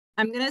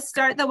I'm going to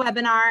start the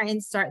webinar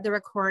and start the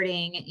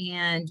recording,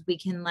 and we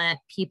can let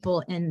people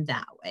in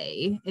that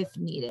way if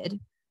needed.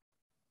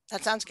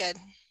 That sounds good.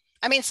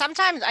 I mean,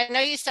 sometimes I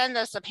know you send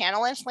us the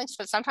panelist links,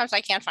 but sometimes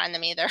I can't find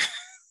them either.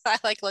 I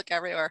like look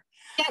everywhere.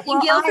 Yeah,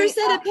 well, Guilford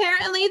said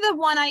apparently the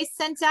one I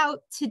sent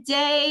out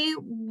today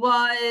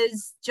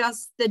was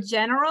just the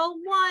general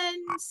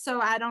one.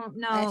 So I don't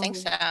know. I think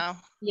so.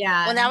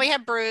 Yeah. Well, now we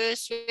have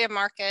Bruce, we have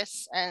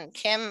Marcus, and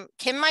Kim.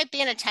 Kim might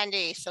be an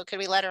attendee, so could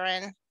we let her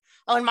in?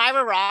 Oh, and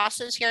Myra Ross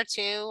is here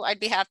too. I'd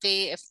be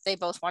happy if they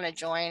both want to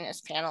join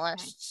as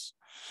panelists.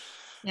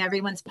 Yeah,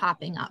 everyone's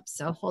popping up.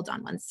 So hold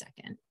on one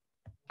second.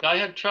 I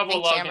had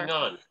trouble logging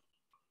on.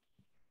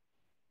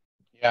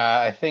 Yeah,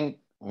 I think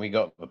we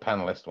got the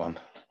panelist one.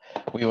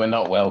 We were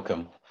not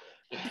welcome.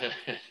 I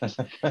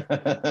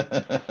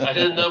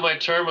didn't know my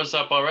term was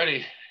up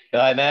already.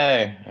 I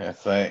know.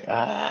 It's like,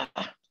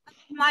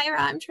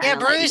 Myra, I'm trying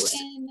to Bruce. let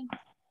you in.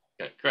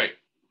 Okay, great.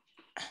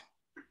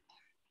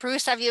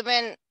 Bruce, have you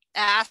been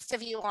asked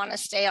if you want to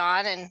stay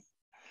on, and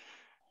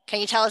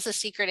can you tell us a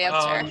secret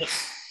answer?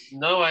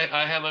 No,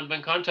 I haven't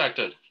been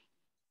contacted.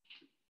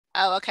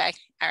 Oh, okay.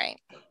 All right.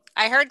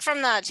 I heard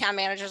from the town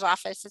manager's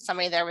office that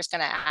somebody there was going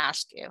to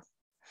ask you.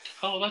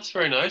 Oh, that's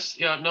very nice.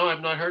 Yeah, no,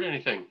 I've not heard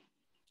anything.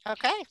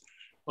 Okay.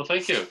 Well,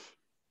 thank you.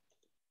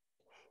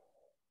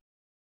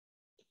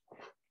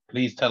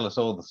 please tell us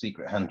all the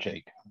secret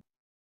handshake.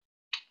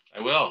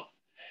 I will.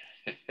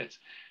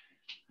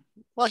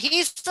 Well,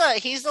 he's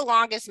the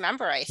longest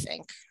member, I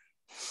think.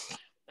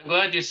 I'm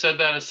glad you said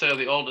that instead of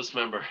the oldest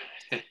member.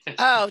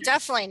 Oh,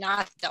 definitely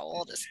not the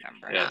oldest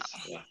member. Yes.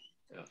 No.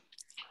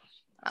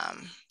 Yeah.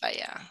 But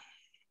yeah.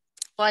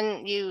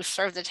 One, you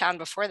served the town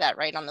before that,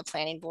 right, on the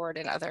planning board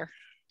and other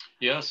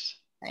Yes.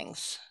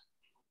 things.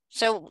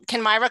 So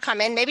can Myra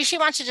come in? Maybe she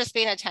wants to just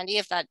be an attendee.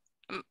 If that,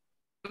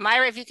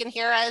 Myra, if you can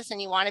hear us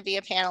and you want to be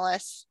a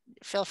panelist,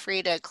 feel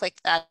free to click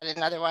that,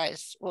 and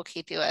otherwise we'll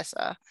keep you as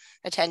a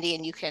attendee,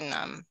 and you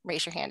can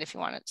raise your hand if you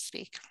want to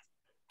speak.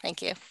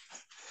 Thank you.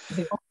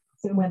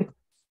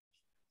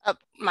 Oh,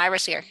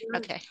 Myra's here.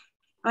 Okay.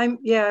 I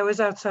was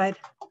outside.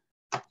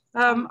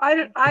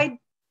 I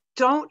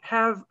don't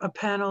have a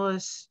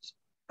panelist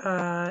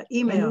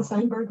email.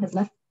 Steinberg has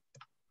left.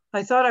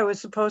 I thought I was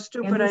supposed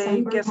to, but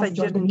I guess I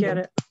didn't get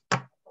it.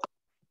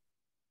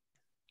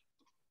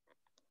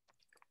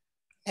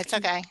 It's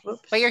okay.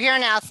 Whoops. But you're here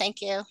now. Thank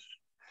you.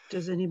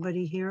 Does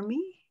anybody hear me?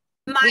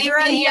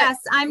 Myra, yes,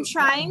 I'm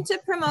trying to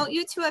promote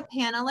you to a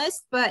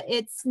panelist, but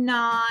it's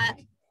not.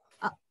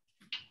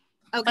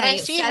 Okay, but I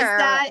see it says her.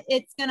 that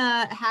it's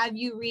gonna have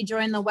you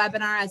rejoin the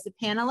webinar as a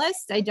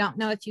panelist. I don't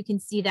know if you can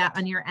see that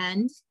on your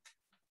end.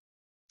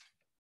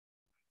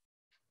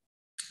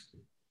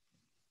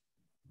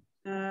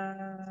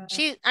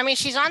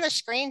 She's on the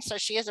screen, so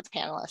she is a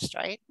panelist,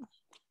 right?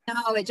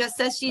 No, it just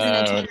says she's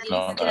an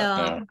attendee still.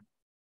 No.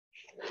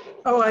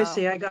 Oh, I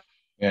see. I got.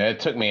 Yeah, it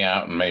took me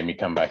out and made me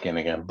come back in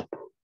again.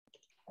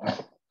 All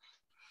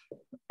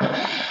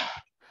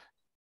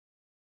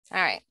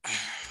right.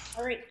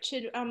 All right.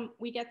 Should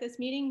we get this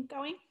meeting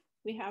going?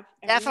 We have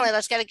Definitely.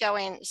 Let's get it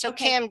going. So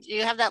okay. Kim, do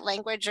you have that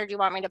language, or do you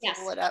want me to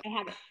pull it up? I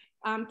have it.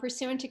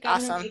 Pursuant to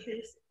Governor Awesome.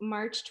 Baker's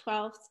March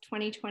 12th,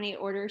 2020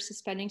 order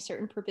suspending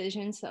certain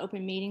provisions of the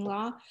open meeting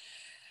law,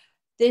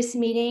 this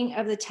meeting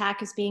of the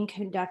TAC is being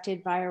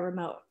conducted via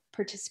remote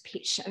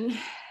participation.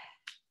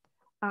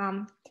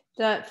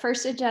 The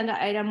first agenda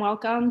item,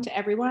 welcome to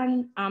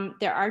everyone.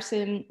 There are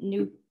some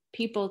new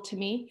people to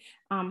me.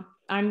 I'm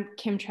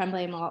Kim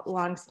Tremblay. I'm a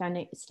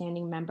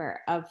long-standing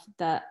member of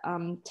the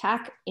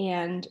TAC,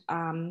 and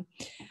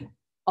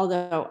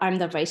although I'm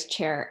the vice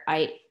chair,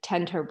 I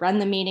tend to run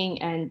the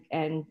meeting,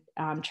 and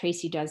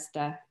Tracy does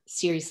the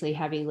seriously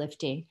heavy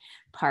lifting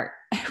part,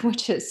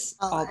 which is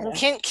all the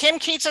Kim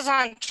keeps us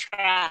on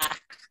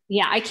track.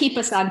 Yeah, I keep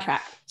us on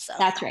track. So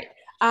that's right.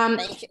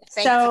 Thank you,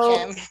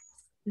 Kim.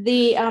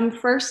 The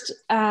first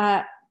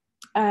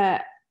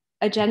agenda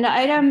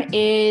item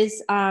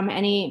is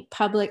any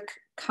public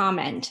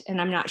comment, and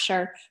I'm not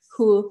sure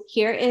who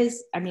here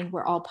is. I mean,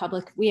 we're all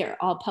public. We are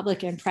all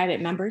public and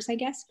private members, I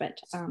guess,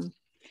 but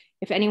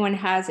if anyone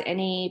has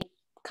any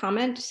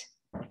comment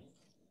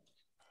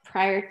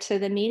prior to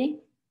the meeting.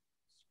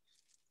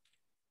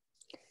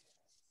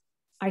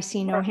 I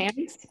see no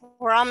hands.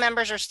 We're all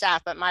members or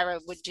staff, but Myra,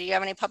 do you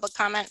have any public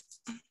comment?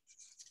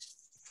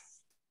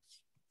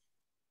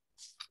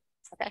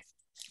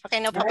 Okay,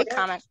 no public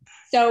comment.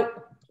 So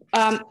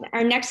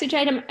our next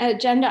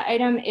agenda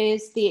item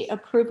is the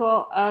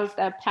approval of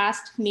the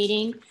past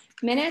meeting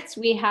minutes.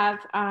 We have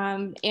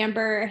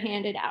Amber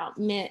handed out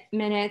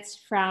minutes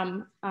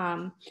from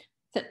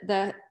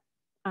the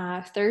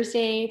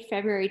Thursday,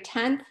 February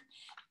 10th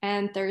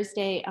and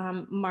Thursday,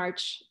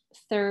 March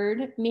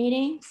 3rd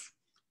meetings.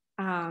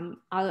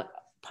 I'll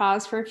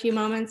pause for a few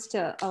moments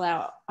to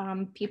allow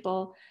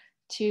people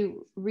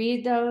to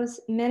read those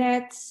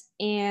minutes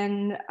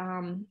and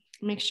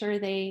make sure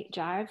they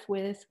jive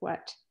with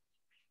what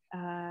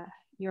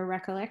your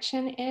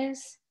recollection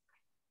is,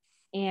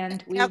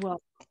 and we will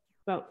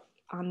vote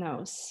on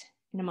those.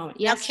 in a moment.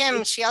 Now, Yes.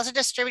 Kim, she also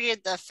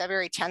distributed the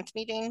February 10th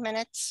meeting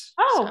minutes.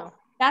 Oh, so,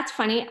 that's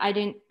funny. I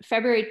didn't,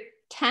 February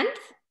 10th?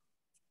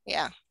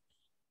 yeah.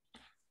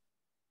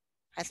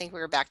 I think we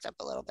were backed up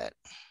a little bit.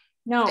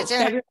 No, It's in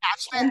her February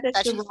attachment 10th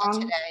that is she the sent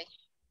wrong today.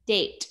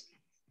 date.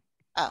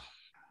 Oh.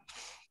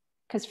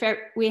 Because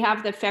we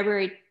have the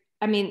February,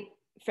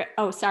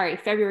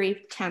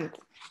 February 10th.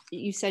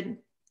 You said,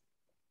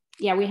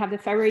 yeah, we have the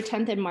February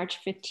 10th and March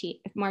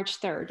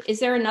 3rd. Is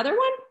there another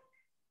one?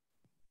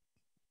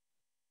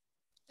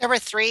 There were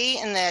 3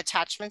 in the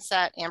attachments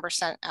that Amber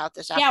sent out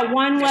this Yeah, afternoon.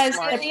 one was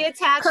The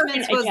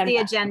attachments was the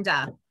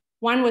agenda.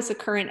 One was the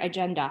current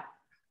agenda.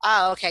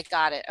 Oh, okay,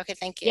 got it. Okay,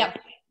 thank you. Yep.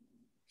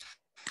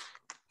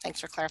 Thanks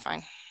for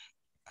clarifying.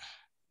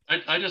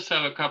 I just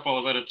have a couple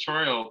of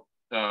editorial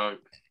Certainly.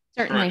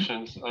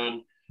 corrections.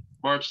 On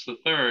March the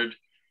 3rd,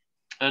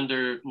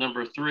 under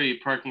number 3,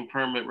 parking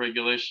permit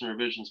regulation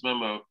revisions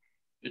memo,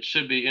 it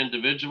should be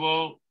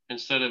individual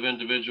instead of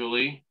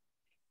individually.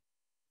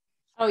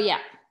 Oh, yeah.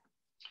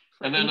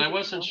 And then I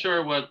wasn't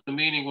sure what the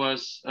meaning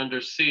was under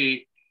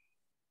C.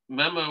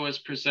 Memo was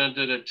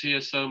presented at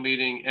TSO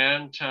meeting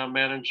and town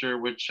manager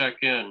would check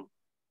in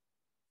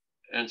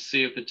and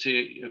see if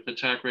the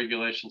TAC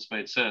regulations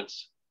made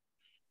sense.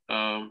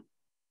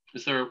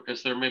 Is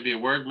there maybe a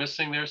word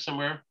missing there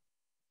somewhere?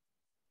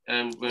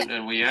 And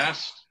we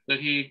asked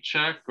that he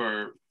check,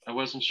 or I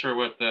wasn't sure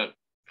what that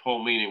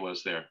whole meaning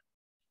was there.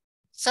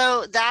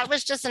 So that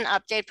was just an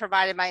update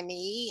provided by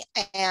me.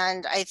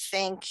 And I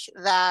think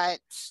that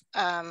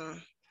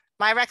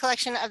my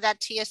recollection of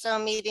that TSO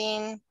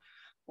meeting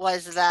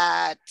was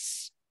that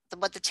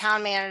what the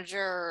town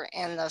manager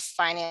and the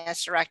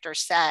finance director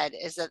said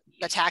is that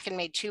the TAC had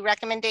made 2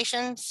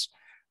 recommendations,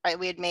 right?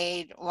 We had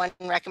made one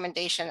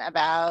recommendation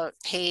about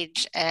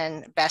Page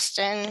and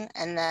Beston,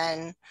 and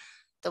then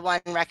the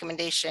one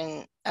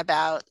recommendation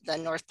about the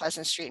North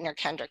Pleasant Street near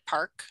Kendrick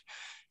Park.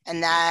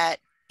 And that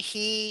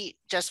he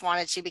just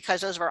wanted to,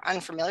 because those were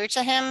unfamiliar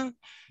to him,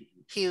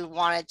 he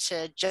wanted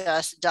to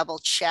just double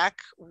check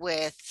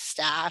with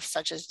staff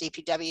such as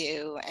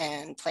DPW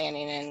and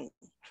planning and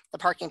the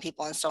parking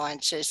people and so on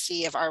to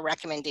see if our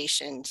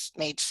recommendations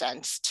made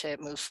sense to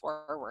move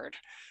forward.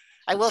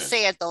 I will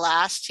say at the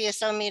last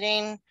TSO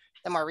meeting,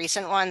 the more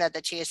recent one, that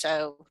the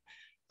TSO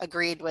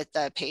agreed with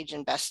the Page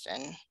and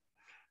Beston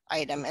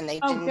item, and they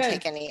didn't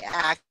take any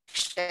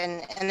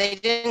action, and they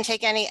didn't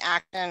take any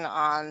action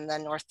on the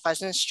North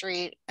Pleasant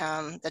Street.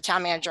 The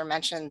town manager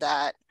mentioned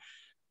that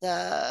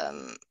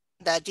the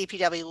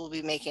DPW will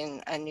be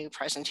making a new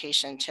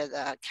presentation to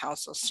the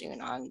council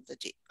soon on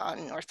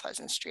North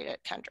Pleasant Street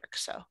at Kendrick.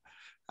 So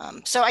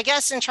I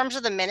guess in terms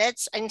of the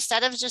minutes,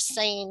 instead of just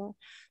saying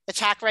the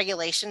TAC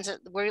regulations,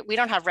 we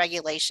don't have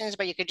regulations,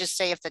 but you could just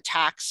say if the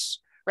tax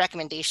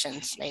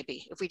recommendations,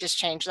 maybe if we just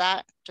change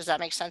that. Does that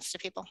make sense to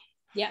people?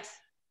 Yes.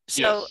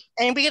 So, yes.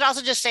 And we could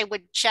also just say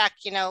would check,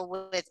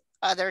 with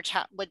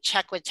would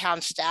check with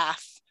town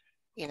staff,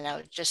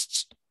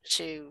 just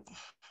to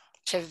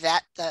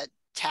vet the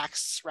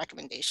tax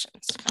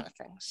recommendations kind of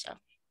thing. So.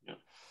 Yeah.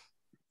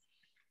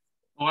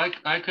 Well,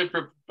 I could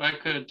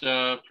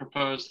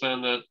propose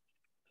then that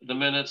the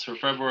minutes for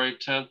February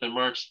 10th and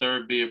March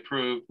 3rd be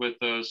approved with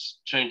those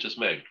changes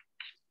made.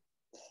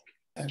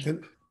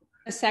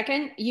 A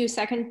second? You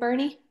second,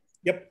 Bernie?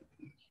 Yep.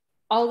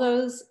 All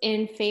those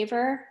in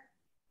favor?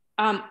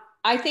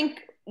 I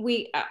think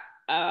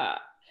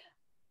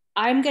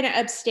I'm going to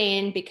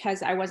abstain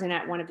because I wasn't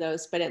at one of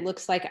those, but it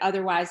looks like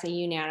otherwise a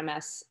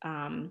unanimous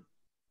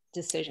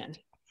decision.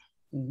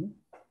 Mm-hmm.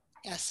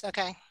 Yes,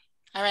 okay.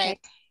 All right. Okay.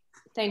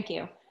 Thank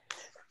you.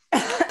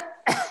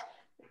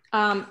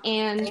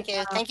 And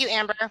thank you,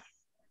 Amber.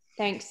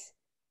 Thanks.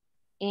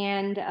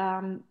 And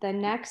the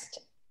next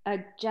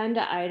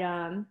agenda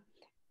item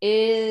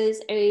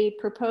is a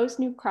proposed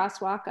new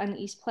crosswalk on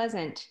East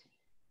Pleasant,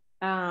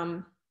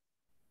 and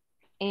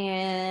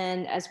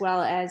as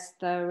well as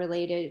the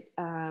related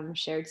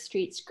shared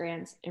streets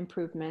grants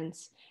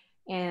improvements.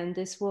 And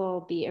this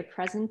will be a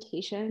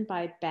presentation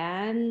by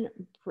Ben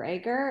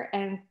Brager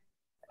and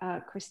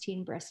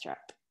Christine Brestrup.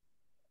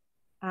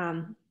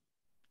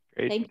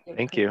 Great.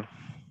 Thank you.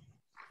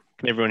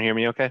 Can everyone hear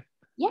me okay?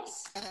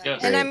 Yes.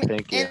 Yes.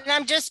 Thank you. And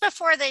I'm just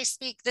before they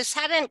speak, this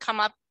hadn't come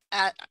up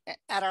at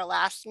our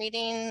last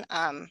meeting,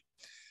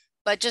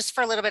 but just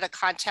for a little bit of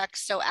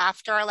context. So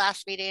after our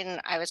last meeting,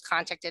 I was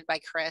contacted by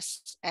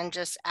Chris and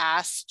just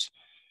asked,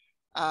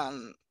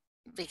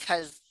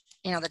 because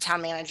the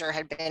town manager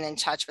had been in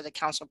touch with the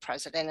council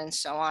president and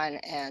so on,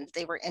 and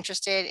they were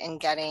interested in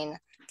getting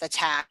the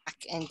TAC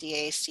and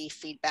DAC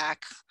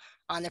feedback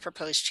on the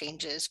proposed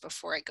changes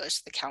before it goes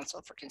to the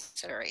council for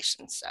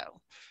consideration.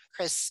 So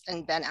Chris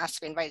and Ben asked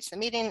to be invited to the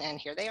meeting, and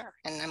here they are.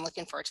 And I'm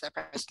looking forward to that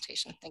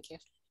presentation. Thank you.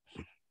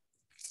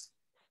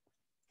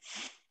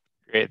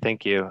 Great,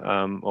 thank you.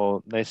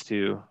 Well, nice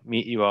to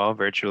meet you all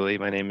virtually.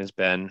 My name is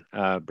Ben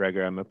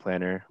Breger. I'm a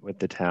planner with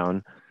the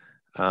town.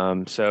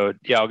 So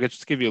yeah, I'll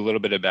just give you a little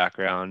bit of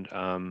background.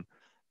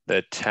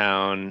 The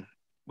town,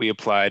 we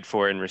applied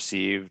for and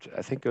received,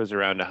 I think it was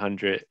around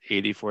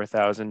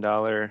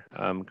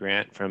 $184,000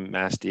 grant from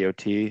Mass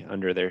DOT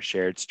under their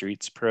Shared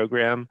Streets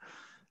program.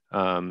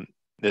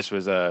 This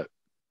was their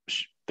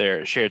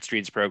Shared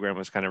Streets program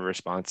was kind of a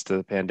response to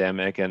the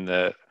pandemic and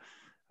the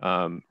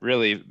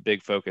really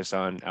big focus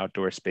on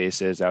outdoor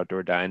spaces,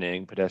 outdoor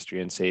dining,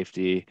 pedestrian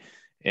safety,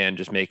 and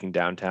just making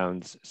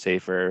downtowns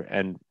safer.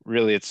 And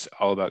really it's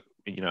all about,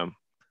 you know,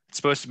 it's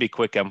supposed to be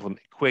quick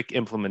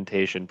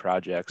implementation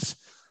projects.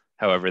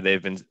 However,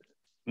 they've been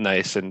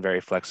nice and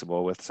very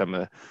flexible with some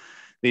of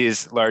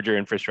these larger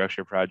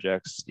infrastructure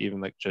projects.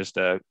 Even like just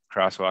a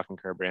crosswalk and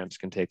curb ramps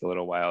can take a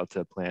little while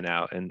to plan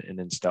out and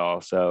install.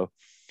 So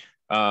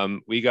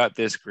we got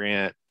this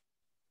grant,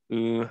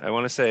 I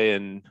want to say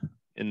in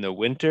the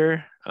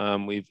winter.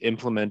 We've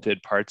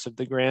implemented parts of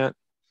the grant,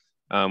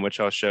 which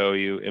I'll show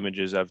you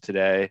images of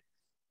today.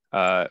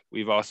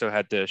 We've also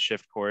had to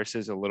shift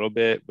courses a little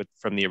bit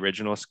from the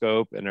original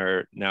scope and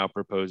are now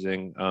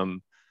proposing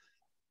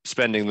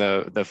spending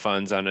the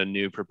funds on a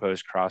new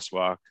proposed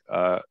crosswalk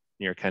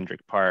near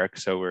Kendrick Park.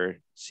 So we're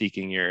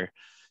seeking your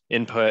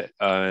input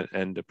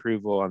and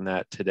approval on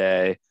that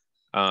today.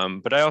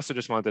 But I also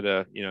just wanted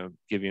to, you know,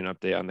 give you an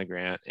update on the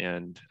grant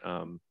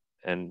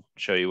and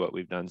show you what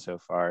we've done so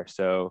far.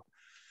 So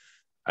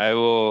I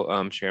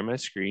will share my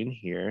screen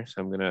here.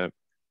 So I'm gonna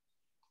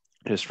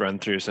just run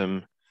through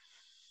some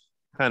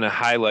kind of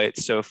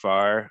highlights so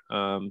far.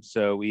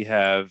 So we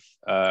have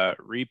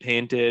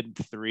repainted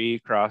 3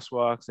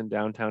 crosswalks in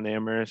downtown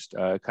Amherst,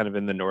 kind of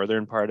in the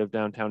northern part of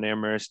downtown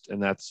Amherst,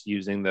 and that's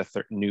using the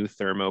new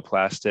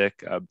thermoplastic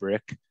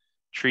brick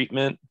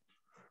treatment.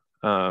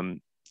 Along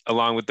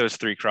with those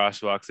 3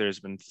 crosswalks, there's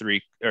been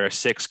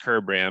 6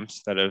 curb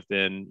ramps that have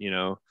been, you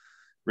know,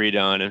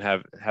 redone and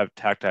have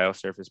tactile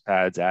surface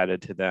pads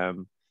added to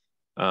them.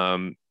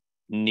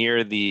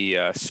 Near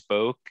the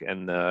Spoke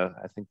and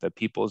I think the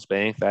People's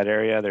Bank, that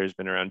area, there's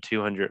been around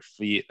 200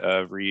 feet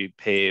of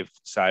repaved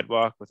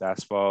sidewalk with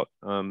asphalt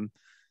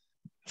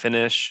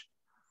finish.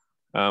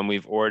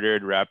 We've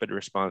ordered rapid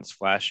response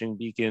flashing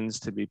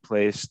beacons to be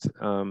placed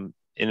in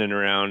and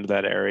around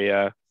that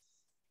area.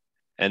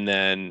 And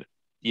then,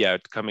 yeah,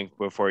 coming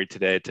before you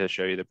today to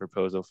show you the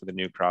proposal for the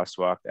new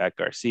crosswalk at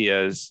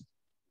Garcia's.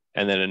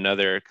 And then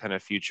another kind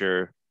of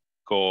future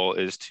goal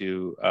is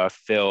to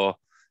fill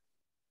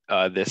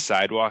this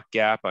sidewalk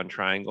gap on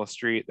Triangle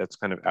Street that's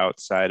kind of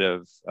outside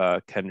of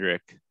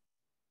Kendrick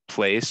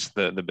Place,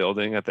 the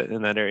building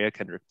in that area,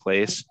 Kendrick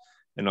Place.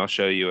 And I'll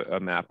show you a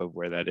map of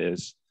where that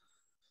is.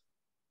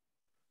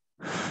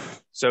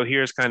 So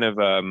here's kind of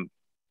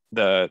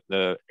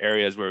the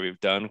areas where we've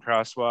done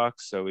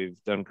crosswalks. So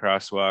we've done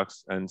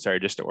crosswalks, and sorry,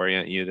 just to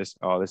orient you, this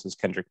is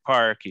Kendrick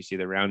Park. You see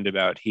the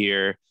roundabout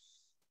here.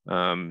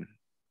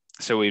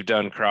 So we've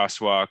done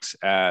crosswalks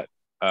at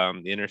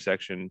the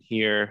intersection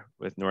here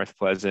with North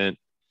Pleasant.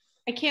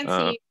 I can't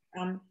see.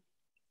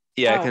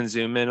 Yeah, I can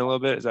zoom in a little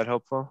bit. Is that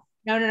helpful?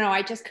 No.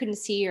 I just couldn't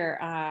see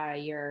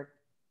your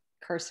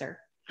cursor.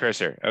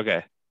 Cursor.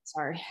 Okay.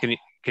 Sorry.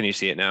 Can you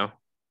see it now?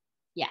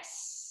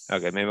 Yes.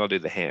 Okay, maybe I'll do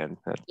the hand.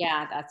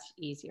 Yeah, that's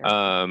easier.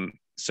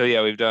 So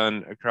yeah, we've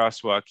done a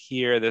crosswalk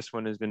here. This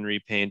one has been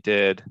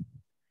repainted.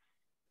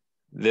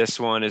 This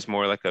one is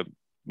more like a,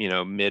 you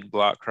know,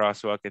 mid-block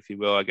crosswalk, if you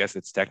will. I guess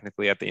it's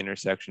technically at the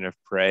intersection of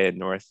Prey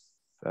and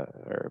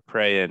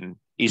Prey and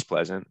East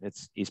Pleasant.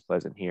 It's East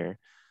Pleasant here.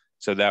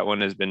 So that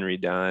one has been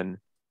redone.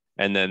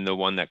 And then the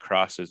one that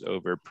crosses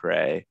over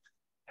Prey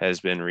has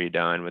been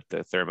redone with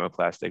the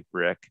thermoplastic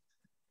brick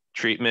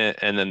treatment.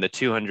 And then the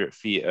 200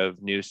 feet of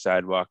new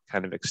sidewalk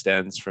kind of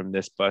extends from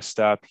this bus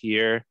stop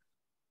here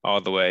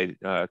all the way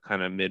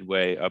kind of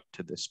midway up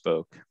to the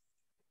Spoke.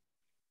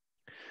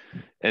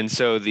 And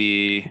so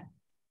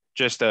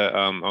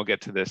I'll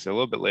get to this a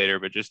little bit later,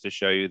 but just to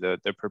show you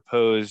the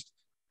proposed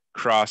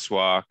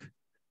crosswalk,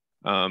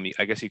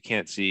 I guess you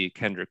can't see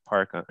Kendrick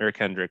Park or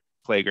Kendrick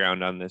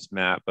Playground on this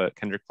map, but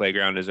Kendrick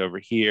Playground is over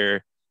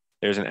here.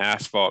 There's an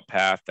asphalt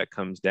path that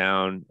comes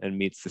down and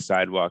meets the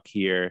sidewalk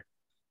here.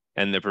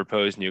 And the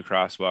proposed new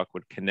crosswalk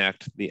would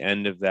connect the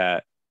end of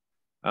that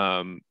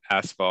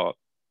asphalt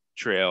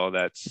trail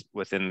that's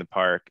within the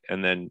park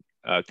and then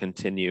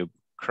continue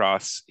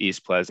cross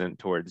East Pleasant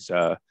towards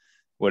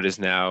what is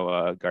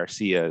now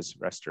Garcia's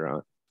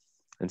restaurant.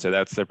 And so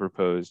that's the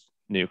proposed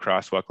new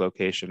crosswalk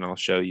location. I'll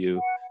show you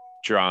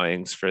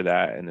drawings for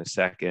that in a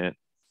second.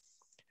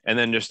 And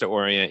then just to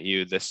orient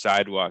you, the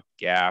sidewalk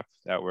gap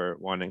that we're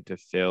wanting to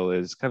fill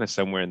is kind of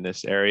somewhere in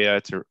this area.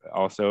 It's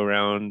also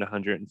around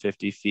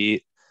 150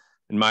 feet.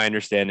 And my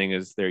understanding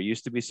is there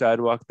used to be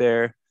sidewalk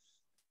there,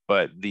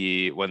 but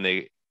when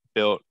they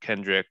built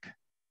Kendrick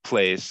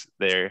Place,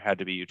 there had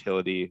to be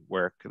utility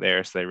work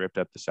there. So they ripped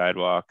up the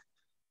sidewalk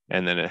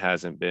and then it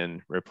hasn't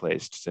been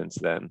replaced since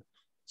then.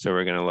 So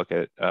we're gonna look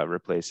at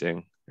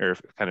replacing or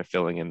kind of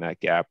filling in that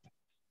gap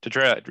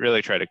to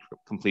really try to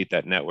complete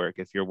that network.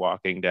 If you're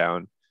walking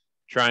down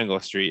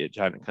Triangle Street, it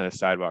kind of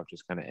sidewalk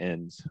just kind of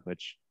ends,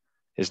 which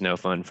is no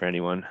fun for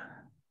anyone.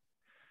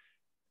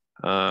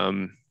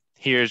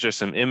 Here's just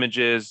some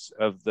images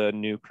of the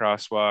new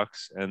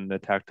crosswalks and the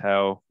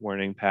tactile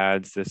warning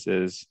pads. This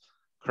is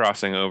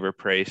crossing over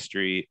Prey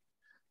Street.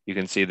 You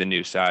can see the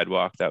new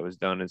sidewalk that was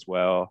done as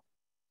well.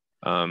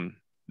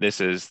 This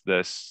is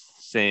the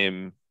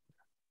same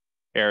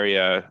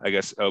area, I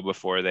guess,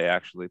 before they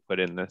actually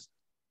put in this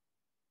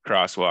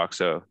crosswalk.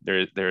 So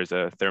there's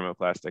a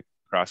thermoplastic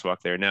crosswalk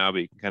there now, but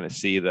you can kind of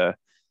see the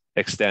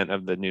extent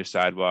of the new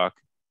sidewalk,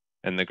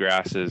 and the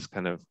grasses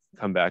kind of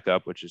come back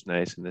up, which is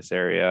nice in this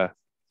area.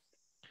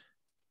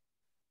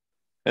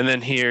 And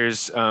then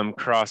here's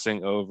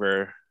crossing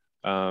over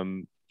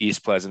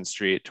East Pleasant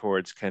Street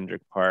towards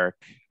Kendrick Park.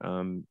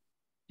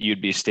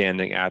 You'd be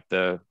standing at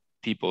the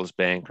People's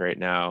Bank right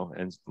now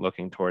and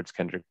looking towards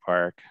Kendrick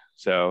Park.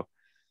 So,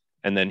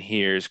 and then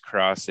here's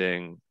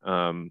crossing,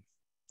 I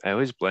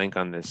always blank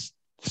on this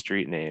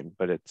street name,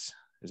 but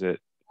is it?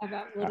 How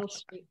about Little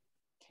Street?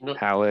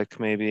 Halleck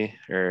maybe,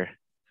 or?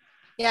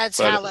 Yeah, it's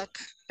Halleck.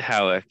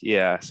 Halleck,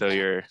 yeah. So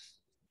you're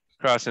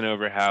crossing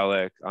over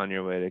Halleck on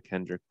your way to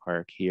Kendrick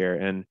Park here.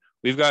 And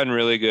we've gotten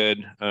really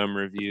good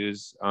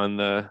reviews on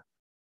the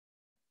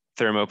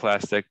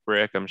thermoplastic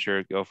brick. I'm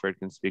sure Guilford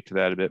can speak to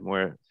that a bit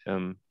more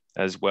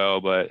as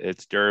well, but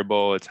it's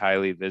durable, it's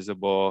highly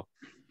visible.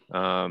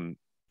 You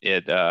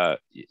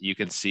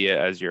can see it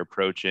as you're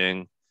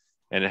approaching,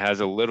 and it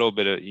has a little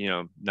bit of,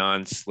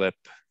 non-slip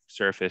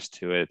surface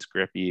to it. It's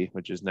grippy,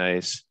 which is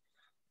nice.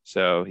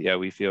 So yeah,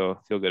 we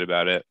feel good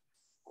about it.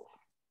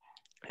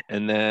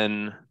 And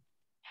then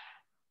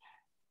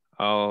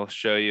I'll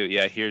show you,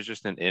 yeah, here's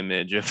just an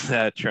image of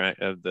that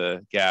of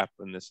the gap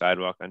in the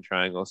sidewalk on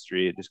Triangle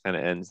Street. It just kind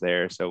of ends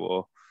there. So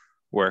we'll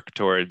work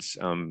towards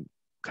kind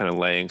of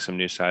laying some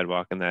new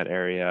sidewalk in that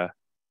area.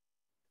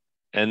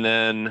 And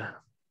then,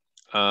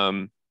 so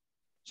I'm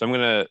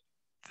gonna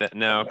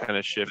now kind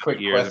of shift Quick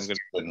gears.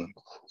 question.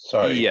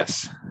 Sorry.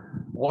 Yes.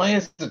 Why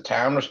is the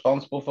town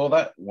responsible for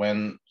that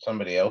when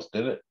somebody else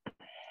did it?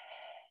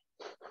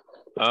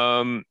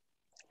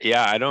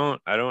 Yeah, I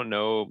don't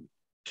know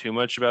too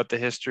much about the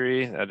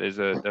history. That is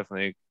a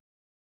definitely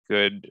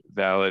good,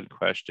 valid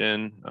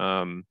question.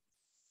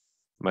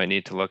 Might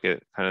need to look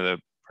at kind of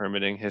the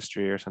permitting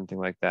history or something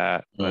like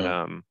that. But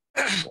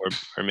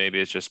or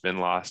maybe it's just been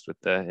lost with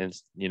the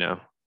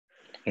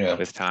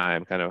with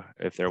time, kind of,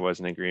 if there was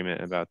an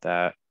agreement about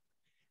that.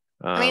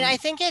 I mean, I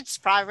think it's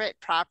private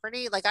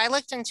property. Like, I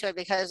looked into it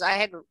because I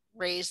had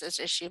raised this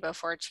issue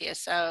before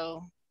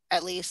TSO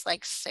at least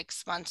like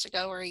 6 months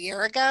ago or a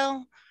year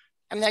ago.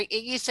 I mean,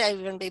 it used to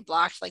even be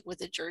blocked like with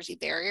the Jersey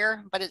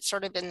barrier, but it's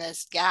sort of been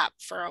this gap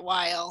for a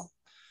while.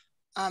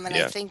 And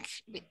I think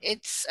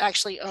it's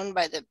actually owned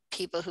by the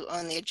people who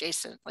own the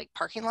adjacent like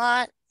parking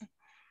lot,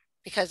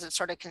 because it's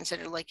sort of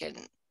considered like an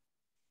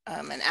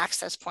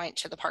access point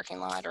to the parking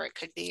lot, or it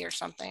could be, or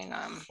something.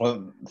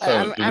 Well,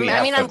 so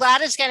I'm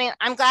glad it's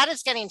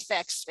getting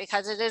fixed,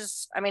 because it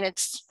is. I mean,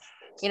 it's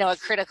a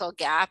critical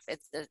gap.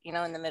 It's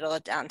in the middle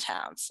of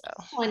downtown. So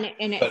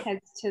and it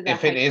heads to the.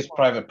 If it is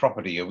private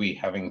property, are we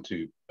having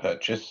to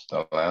purchase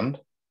the land?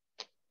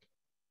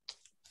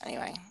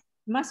 Anyway,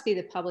 it must be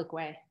the public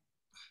way.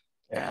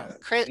 Yeah,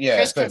 Chris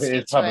so if it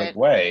is public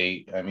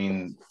way, I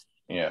mean,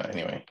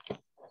 anyway.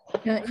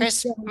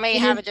 Chris may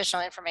have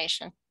additional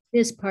information.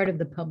 Is part of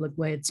the public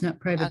way. It's not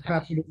private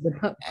property.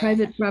 The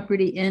private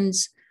property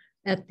ends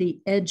at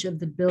the edge of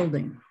the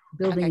building.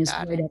 The building is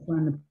right up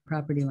on the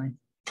property line.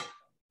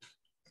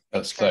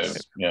 That's so,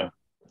 yeah,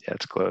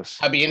 it's close.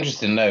 I'd be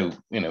interested to know,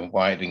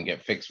 why it didn't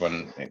get fixed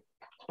when it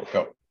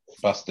got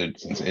busted,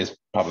 since it is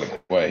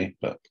public way.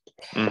 But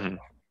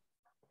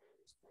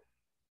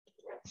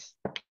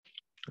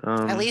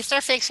at least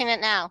they're fixing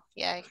it now.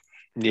 Yay.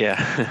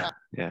 Yeah.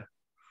 Yeah.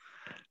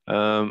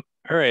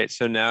 All right,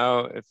 so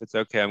now, if it's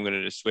okay, I'm going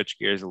to just switch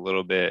gears a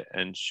little bit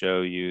and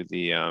show you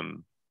the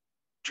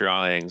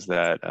drawings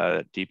that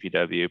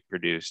DPW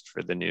produced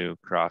for the new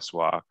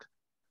crosswalk.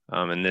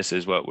 And this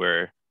is what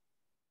we're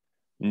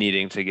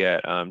needing to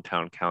get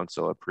town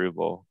council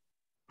approval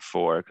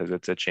for, because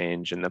it's a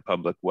change in the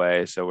public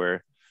way. So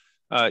we're,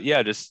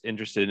 just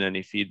interested in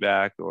any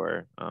feedback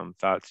or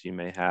thoughts you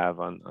may have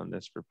on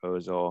this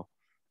proposal.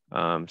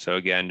 So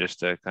again, just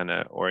to kind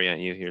of orient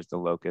you, here's the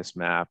locus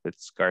map.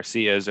 It's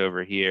Garcia's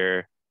over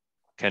here,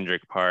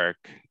 Kendrick Park.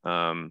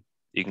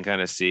 You can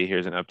kind of see,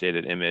 here's an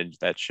updated image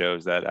that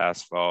shows that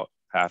asphalt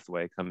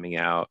pathway coming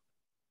out.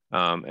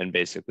 And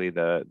basically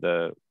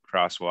the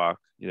crosswalk,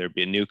 there'd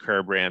be a new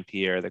curb ramp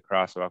here. The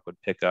crosswalk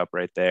would pick up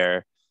right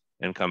there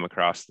and come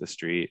across the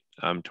street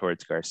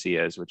towards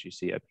Garcia's, which you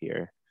see up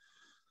here.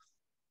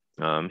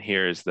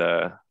 Here's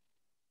the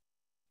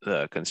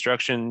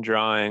construction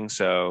drawing.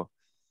 So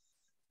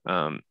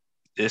the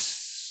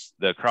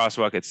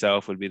crosswalk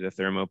itself would be the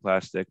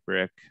thermoplastic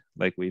brick,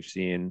 like we've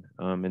seen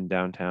in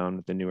downtown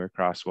with the newer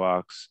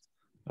crosswalks,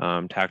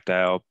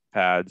 tactile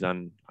pads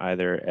on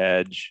either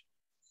edge,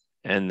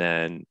 and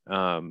then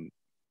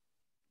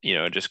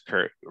just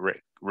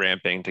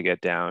ramping to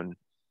get down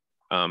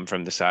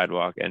from the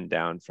sidewalk and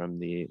down from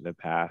the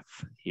path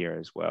here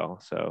as well.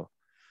 So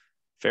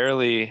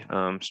fairly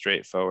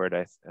straightforward,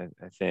 I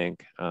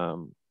think.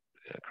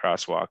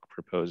 crosswalk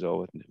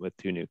proposal with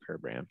 2 new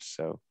curb ramps.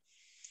 So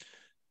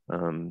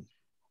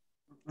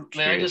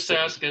may I just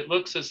ask, it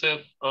looks as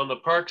if on the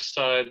park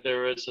side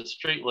there is a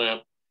street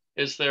lamp.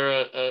 Is there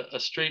a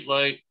street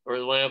light or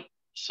lamp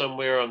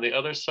somewhere on the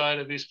other side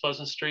of East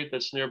Pleasant Street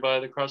that's nearby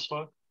the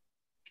crosswalk?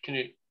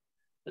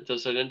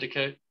 Does it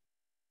indicate?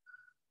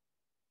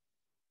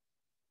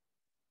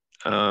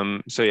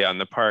 So yeah, on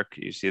the park,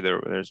 you see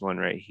there's one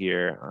right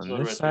here. On this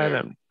right side,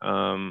 there.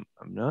 I'm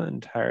not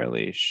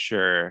entirely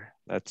sure.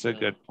 That's a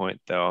good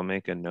point, though. I'll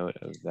make a note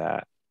of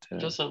that. It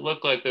doesn't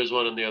look like there's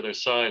one on the other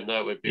side.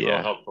 That would be real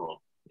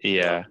helpful.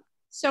 Yeah.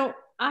 So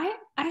I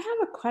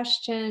have a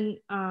question.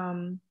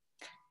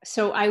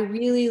 So I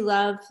really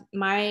love,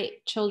 my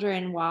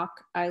children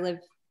walk. I live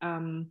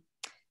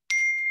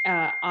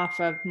off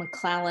of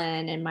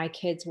McClellan, and my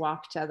kids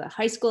walk to the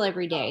high school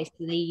every day.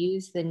 So they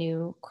use the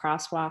new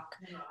crosswalk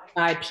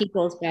by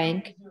People's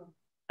Bank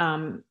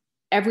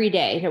every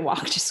day to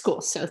walk to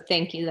school. So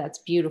thank you. That's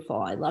beautiful.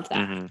 I love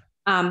that.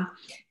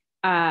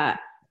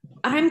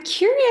 I'm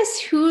curious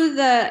who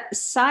the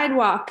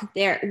sidewalk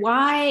there,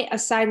 why a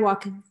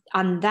sidewalk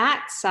on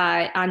that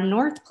side, on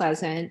North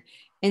Pleasant,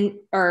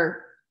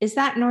 or is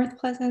that North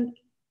Pleasant?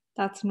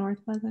 That's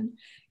North Pleasant?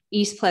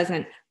 East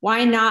Pleasant.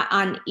 Why not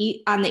on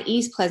the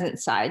East Pleasant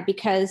side?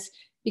 Because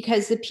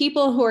the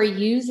people who are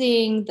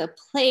using the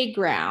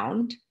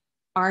playground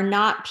are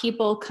not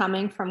people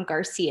coming from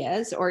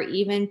Garcia's, or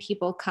even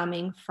people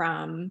coming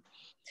from,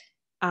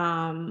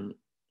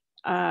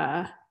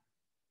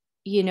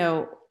 you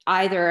know,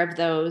 either of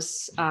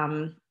those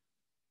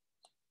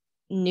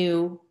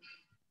new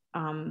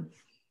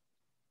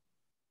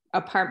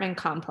apartment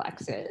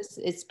complexes.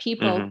 It's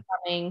people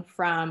coming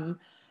from,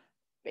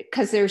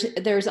 because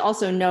there's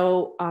also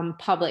no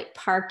public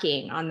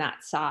parking on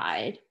that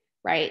side,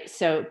 right?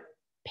 So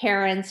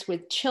parents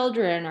with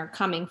children are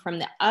coming from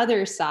the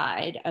other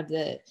side of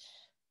the,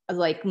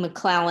 like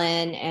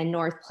McClellan and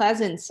North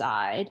Pleasant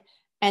side.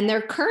 And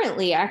there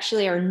currently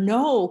actually are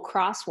no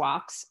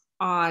crosswalks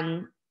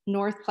on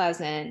North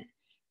Pleasant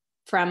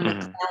from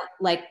McClellan,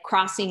 like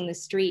crossing the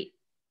street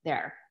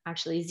there,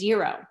 actually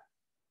 0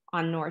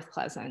 on North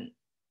Pleasant.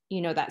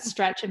 You know, that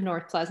stretch of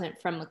North Pleasant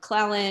from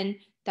McClellan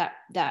that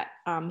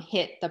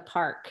hit the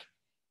park.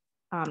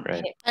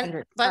 Right.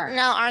 Hit but park.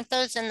 now aren't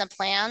those in the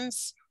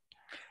plans?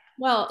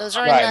 Well, those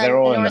are right, in the they're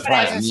all in the North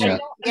plan. Pleasant I Street.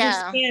 don't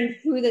understand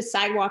who the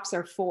sidewalks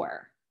are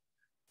for.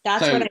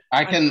 That's so what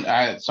I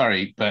can,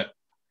 sorry, but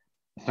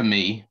for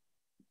me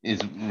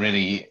is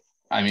really,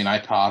 I mean, I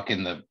park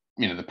in the,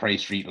 you know, the Prey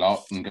Street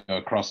lot and go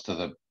across to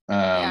the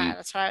Yeah,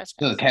 that's what I was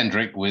to the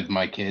Kendrick with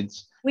my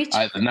kids.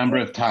 the number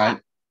of times,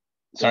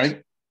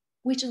 sorry?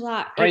 Which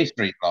lot? Prey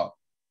Street lot.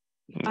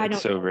 I don't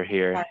It's over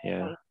here.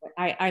 Yeah.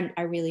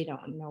 I really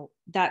don't know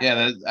that.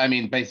 Yeah, I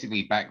mean,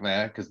 basically back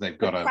there, because they've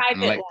got an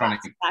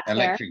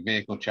electric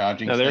vehicle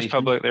charging No, there's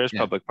station.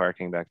 public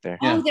parking back there.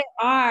 Oh, there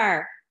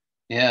are.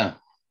 Yeah.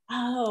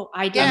 Oh,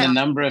 I And didn't. the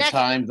number of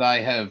times I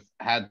have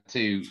had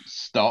to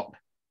stop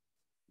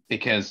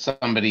because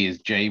somebody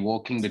is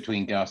jaywalking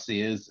between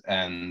Garcia's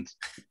and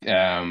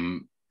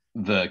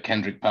the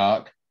Kendrick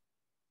Park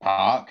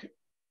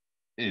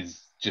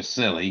is just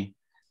silly.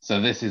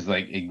 So this is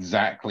like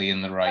exactly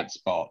in the right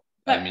spot.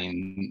 I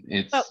mean,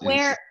 it's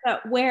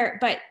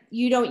but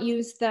you don't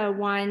use the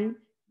one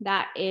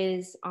that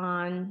is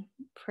on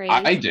Praise.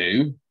 I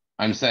do.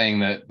 I'm saying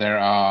that there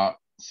are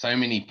so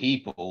many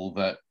people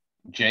that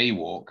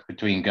jaywalk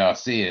between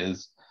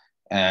Garcia's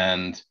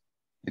and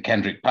the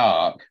Kendrick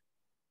Park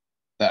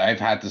that I've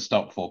had to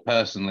stop for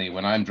personally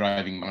when I'm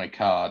driving my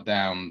car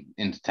down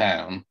into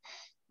town,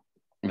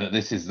 that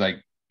this is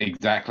like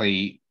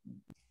exactly,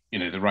 you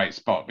know, the right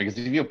spot. Because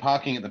if you're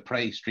parking at the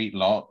Prey Street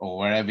lot or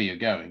wherever you're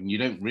going, you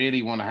don't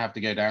really want to have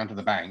to go down to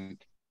the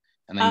bank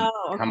and then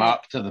come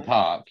up to the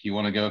park. You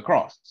want to go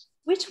across.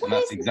 Which one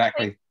is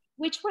exactly?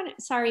 Which one?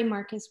 Sorry,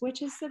 Marcus.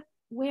 Which is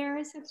where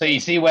is it? So you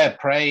see where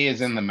Prey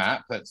is in the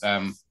map that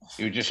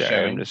you were just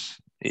showing?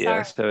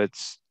 Yeah, so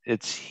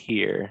it's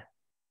here.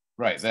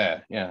 Right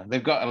there. Yeah,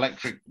 they've got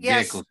electric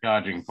vehicle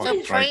charging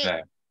points right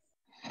there.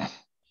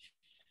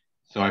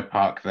 So I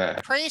park there.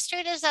 Prairie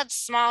Street is that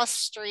small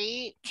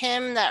street,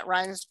 Kim, that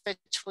runs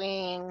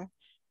between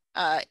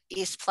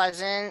East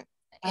Pleasant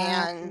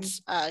and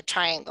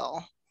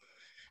Triangle.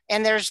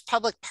 And there's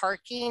public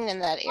parking in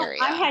that area.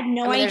 I had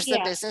no idea. There's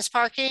the business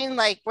parking,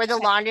 like where the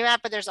laundromat,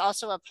 but there's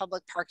also a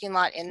public parking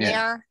lot in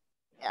there.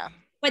 Yeah.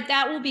 But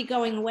that will be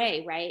going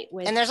away, right?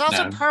 And there's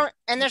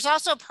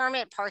also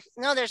permit parking.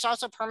 No, there's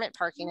also permit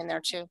parking in there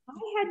too.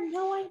 I had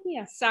no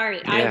idea.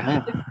 Sorry,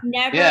 yeah. I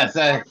never. Yeah,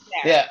 so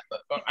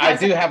I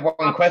do have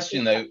one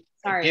question though.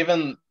 Sorry.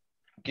 Given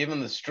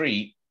the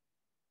street,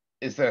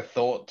 is there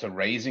thought to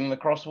raising the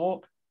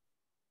crosswalk?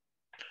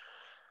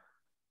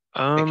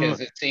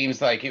 Because it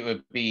seems like it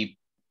would be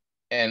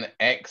an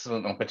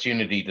excellent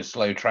opportunity to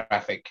slow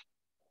traffic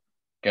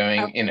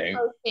going, you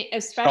know,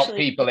 especially stop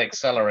people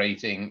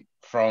accelerating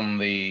from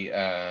the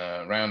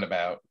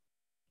roundabout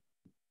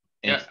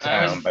into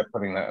town by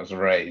putting that as a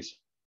raise.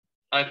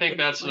 I think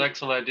that's an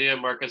excellent idea,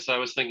 Marcus. I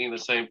was thinking the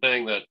same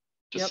thing, that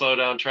to Yep. slow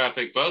down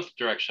traffic both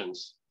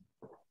directions.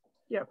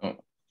 Yep. Oh,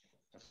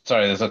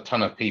 sorry, there's a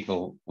ton of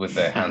people with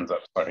their hands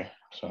up. Sorry.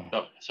 So.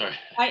 Oh, sorry.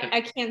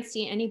 I can't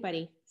see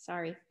anybody.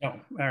 Sorry. Oh,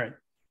 all right.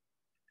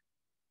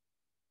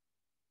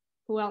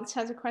 Who else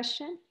has a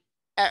question?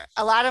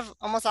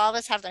 Almost all of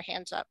us have their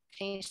hands up.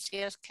 Can you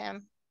see us,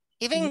 Kim?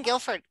 Even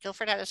Guilford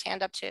had his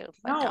hand up too.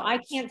 No, I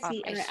can't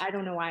see. I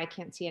don't know why I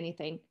can't see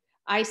anything.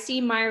 I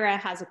see Myra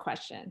has a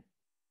question.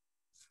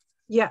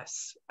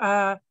 Yes,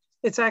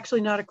 it's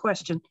actually not a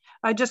question.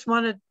 I just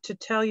wanted to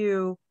tell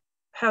you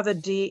how the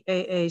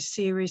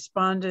DAAC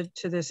responded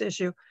to this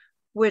issue,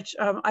 which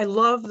I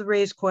love the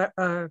raised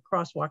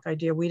crosswalk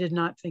idea. We did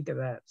not think of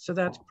that, so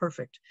that's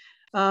perfect.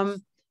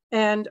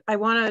 And I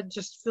want to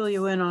just fill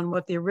you in on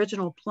what the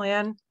original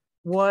plan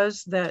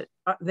was that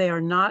they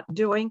are not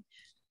doing.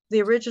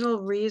 The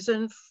original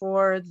reason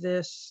for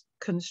this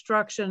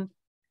construction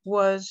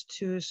was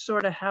to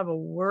sort of have a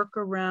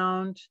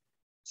workaround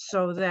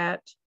so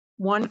that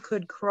one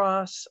could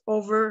cross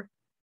over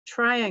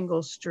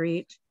Triangle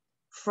Street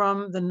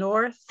from the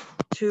north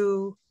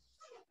to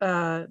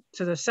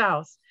the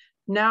south.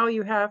 Now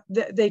you have,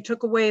 they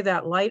took away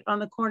that light on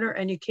the corner,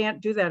 and you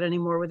can't do that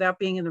anymore without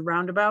being in the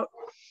roundabout,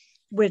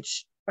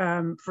 which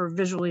for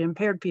visually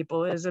impaired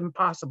people is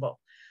impossible.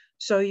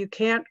 So you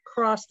can't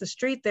cross the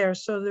street there.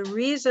 So the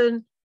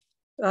reason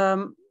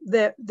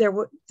that there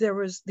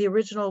was, the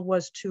original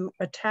was to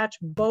attach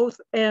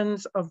both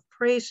ends of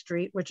Prey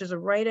Street, which is a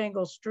right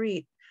angle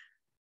street,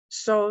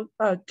 so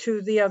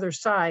to the other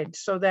side,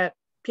 so that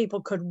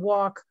people could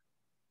walk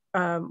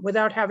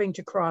without having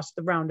to cross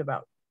the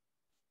roundabout.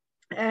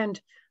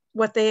 And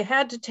what they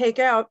had to take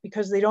out,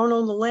 because they don't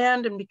own the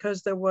land and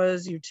because there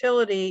was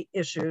utility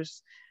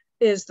issues,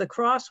 is the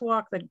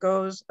crosswalk that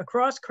goes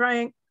across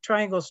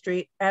Triangle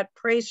Street at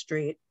Prey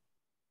Street,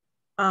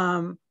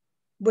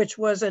 which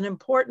was an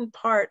important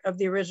part of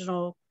the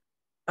original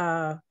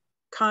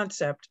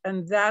concept.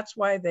 And that's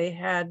why they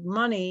had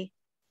money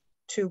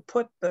to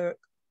put the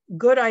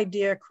good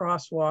idea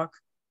crosswalk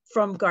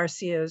from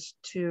Garcia's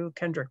to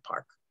Kendrick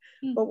Park.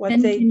 But what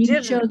Ben, they can you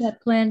didn't show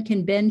that plan?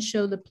 Can Ben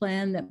show the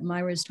plan that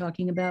Myra is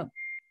talking about?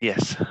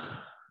 Yes.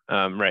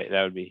 Right,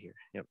 that would be here.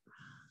 Yep.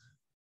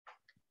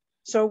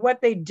 So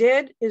what they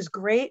did is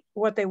great.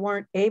 What they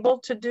weren't able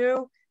to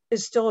do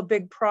is still a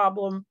big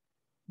problem,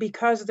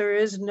 because there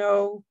is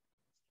no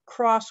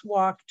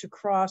crosswalk to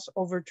cross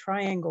over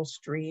Triangle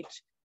Street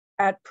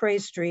at Prey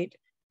Street,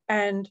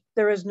 and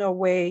there is no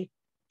way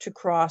to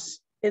cross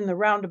in the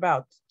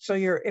roundabout. So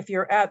if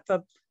you're at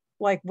the,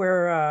 like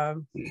where,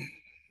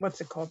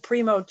 what's it called,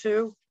 Primo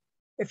 2,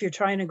 if you're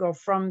trying to go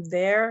from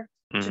there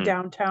to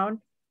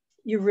downtown,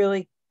 you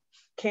really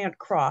can't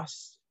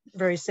cross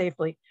very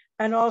safely.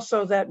 And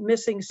also that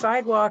missing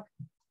sidewalk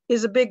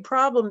is a big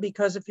problem,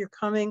 because if you're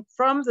coming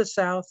from the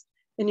south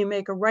and you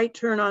make a right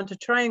turn onto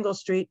Triangle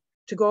Street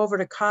to go over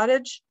to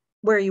Cottage,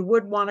 where you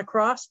would want to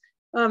cross,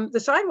 the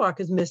sidewalk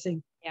is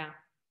missing. Yeah.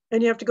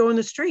 And you have to go in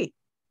the street.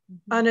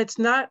 And it's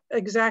not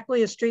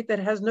exactly a street that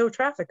has no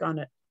traffic on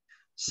it.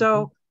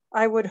 So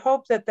I would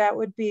hope that that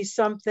would be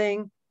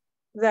something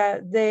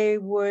that they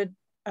would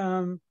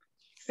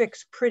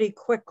fix pretty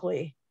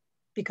quickly,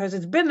 because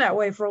it's been that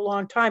way for a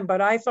long time,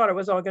 but I thought it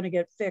was all going to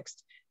get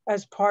fixed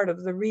as part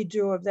of the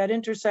redo of that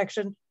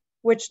intersection,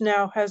 which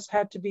now has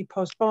had to be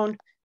postponed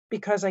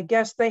because I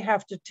guess they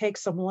have to take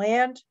some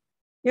land.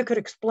 You could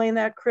explain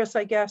that, Chris,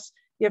 I guess.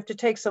 You have to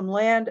take some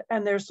land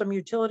and there's some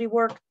utility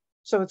work.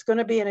 So it's going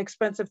to be an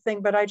expensive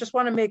thing, but I just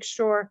want to make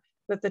sure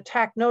that the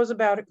TAC knows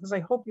about it, because I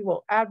hope you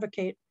will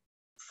advocate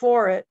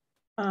for it,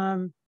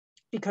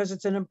 because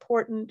it's an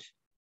important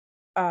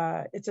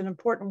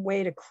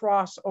way to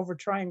cross over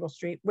Triangle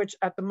Street, which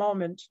at the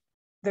moment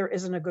there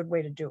isn't a good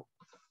way to do.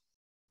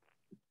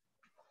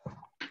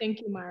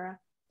 Thank you, Myra.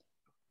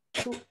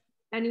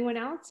 Anyone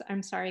else?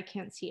 I'm sorry, I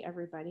can't see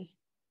everybody.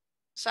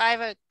 So I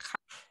have a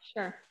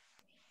Sure.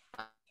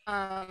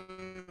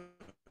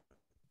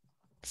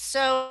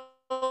 So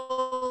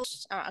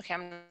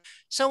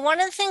one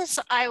of the things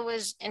I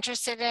was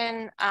interested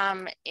in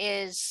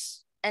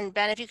is, and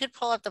Ben, if you could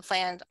pull up the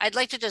plan, I'd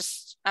like to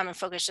just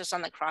focus just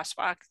on the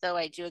crosswalk, though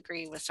I do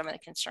agree with some of the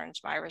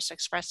concerns Myra's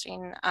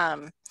expressing.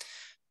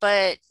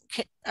 But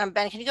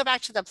Ben, can you go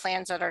back to the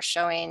plans that are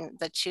showing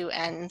the two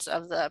ends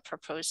of the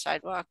proposed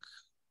sidewalk?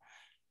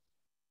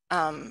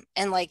 And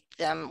like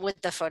them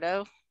with the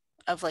photo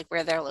of like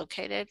where they're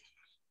located?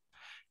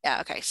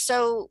 Yeah, okay.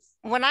 So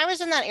when I was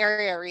in that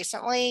area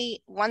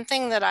recently, one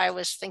thing that I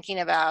was thinking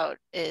about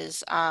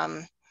is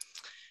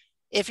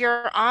if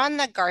you're on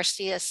the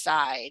Garcia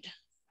side,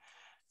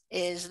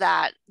 is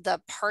that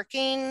the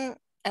parking,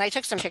 and I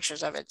took some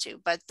pictures of it too,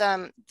 but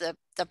the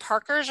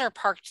parkers are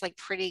parked like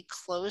pretty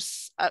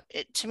close up.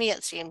 To me,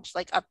 it seems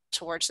like up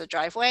towards the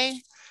driveway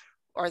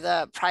or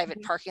the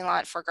private parking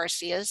lot for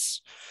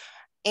Garcia's.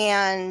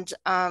 And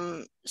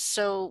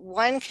so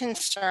one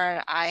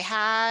concern I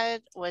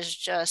had was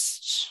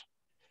just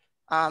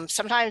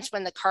sometimes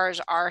when the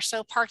cars are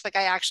so parked, like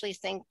I actually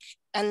think,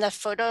 and the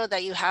photo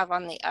that you have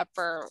on the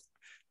upper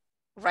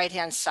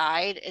right-hand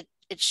side,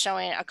 it's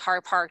showing a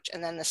car parked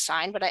and then the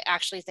sign, but I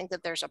actually think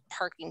that there's a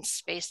parking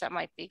space that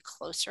might be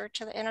closer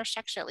to the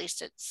intersection. At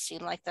least it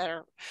seemed like that,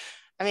 or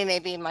I mean,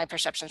 maybe my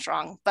perception's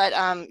wrong, but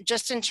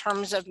just in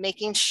terms of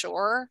making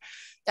sure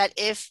that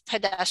if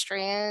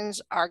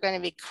pedestrians are going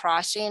to be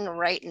crossing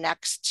right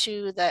next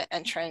to the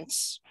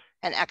entrance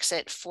and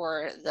exit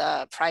for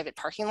the private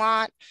parking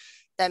lot,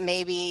 that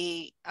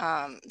maybe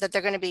that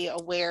they're going to be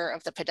aware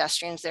of the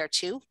pedestrians there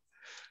too.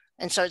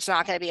 And so it's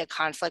not going to be a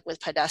conflict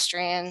with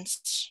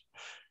pedestrians.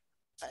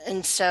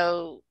 And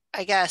so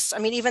I guess, I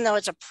mean, even though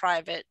it's a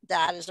private,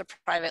 that is a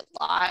private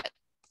lot.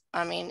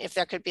 I mean, if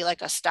there could be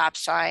like a stop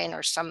sign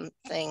or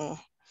something,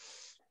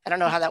 I don't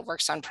know how that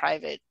works on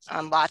private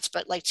lots,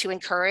 but like to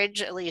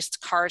encourage at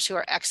least cars who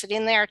are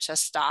exiting there to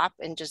stop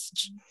and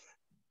just,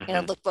 you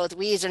know, look both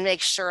ways and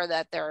make sure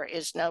that there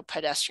is no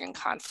pedestrian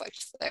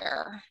conflict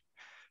there.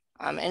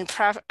 I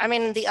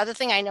mean, the other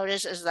thing I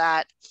noticed is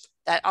that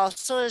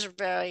also is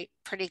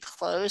pretty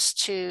close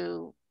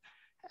to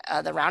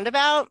the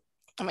roundabout.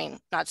 I mean,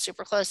 not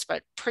super close,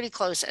 but pretty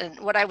close. And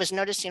what I was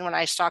noticing when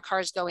I saw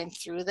cars going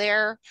through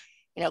there,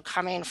 you know,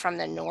 coming from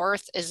the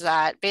north, is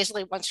that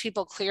basically once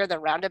people clear the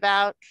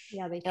roundabout,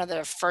 yeah, you know,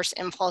 the first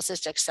impulse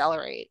is to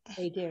accelerate.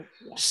 They do.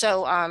 Yeah.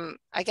 So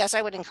I guess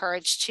I would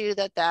encourage too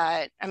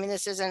that I mean,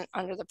 this isn't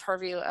under the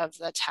purview of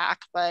the TAC,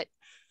 but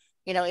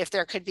you know, if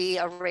there could be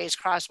a raised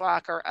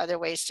crosswalk or other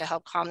ways to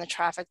help calm the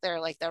traffic there,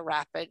 like the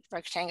rapid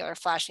rectangular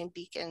flashing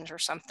beacons or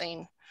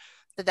something,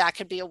 that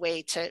could be a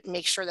way to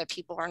make sure that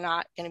people are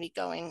not going to be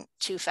going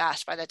too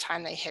fast by the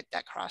time they hit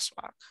that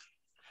crosswalk.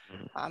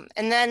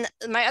 And then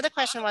my other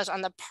question was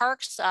on the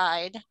park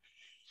side,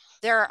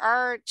 there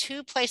are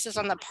 2 places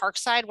on the park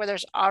side where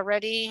there's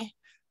already,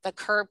 the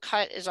curb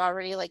cut is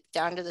already like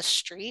down to the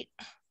street.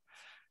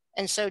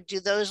 And so do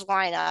those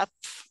line up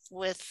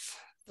with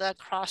the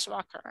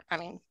crosswalk? Or, I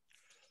mean,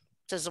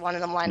 does one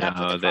of them line up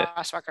with the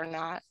crosswalk or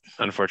not?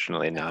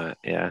 Unfortunately not,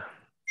 yeah.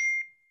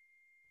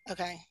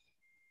 Okay.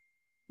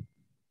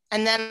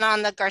 And then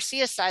on the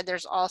Garcia side,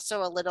 there's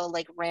also a little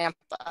like ramp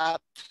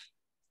up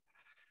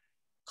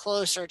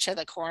closer to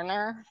the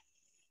corner.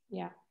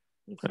 Yeah.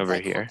 Over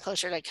like, here.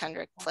 Closer to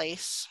Kendrick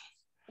Place.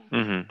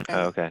 Mm-hmm.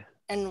 Oh, okay.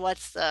 And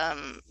what's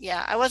the,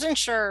 yeah, I wasn't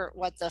sure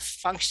what the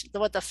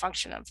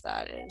function of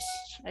that is,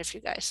 if you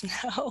guys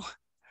know.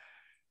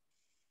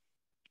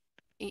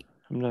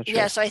 I'm not sure.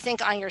 Yeah, so I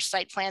think on your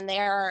site plan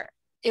there,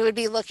 it would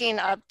be looking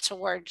up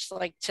towards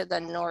like to the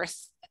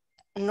north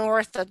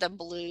of the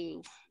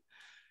blue,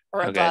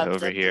 or above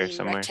over the here blue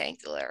somewhere.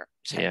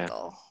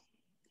 rectangle.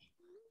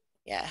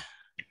 Yeah.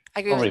 I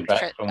agree Probably with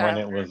back from when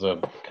it was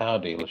a car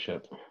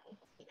dealership.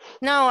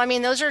 No, I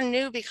mean, those are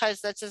new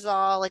because this is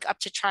all like up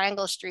to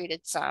Triangle Street.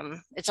 It's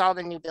all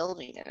the new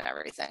building and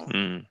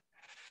everything.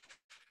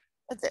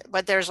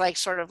 But there's like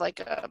sort of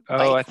like a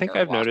I think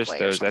I've noticed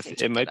those.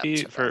 It might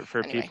be for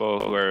anyway. people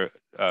who are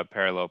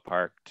parallel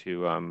park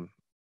to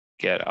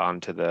get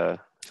onto the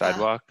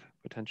sidewalk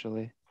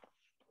potentially.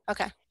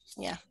 Okay.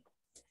 Yeah.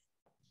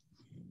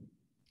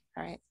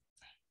 All right.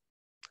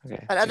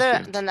 Okay. But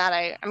other than that,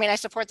 I mean, I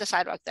support the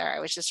sidewalk there. I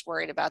was just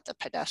worried about the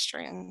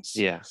pedestrians.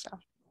 Yeah. So.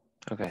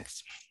 Okay.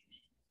 Thanks.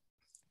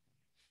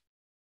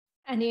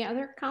 Any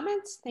other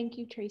comments? Thank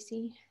you,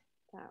 Tracy.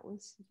 That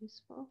was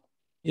useful.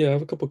 Yeah, I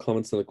have a couple of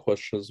comments and a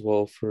question as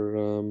well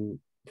for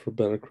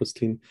Ben and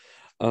Christine.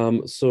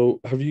 So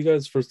have you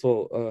guys, first of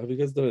all, have you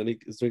guys done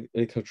is there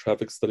any kind of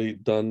traffic study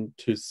done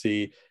to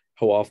see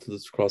how often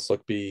this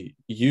crosswalk be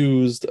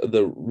used?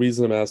 The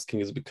reason I'm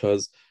asking is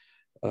because,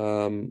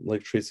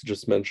 like Tracy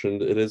just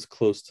mentioned, it is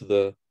close to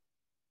the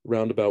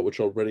roundabout, which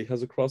already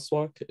has a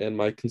crosswalk. And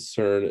my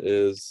concern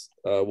is,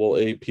 well,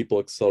 A, people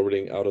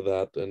accelerating out of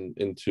that and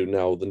into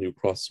now the new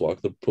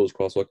crosswalk, the proposed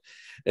crosswalk.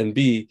 And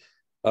B,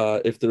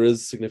 if there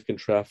is significant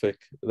traffic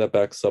that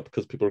backs up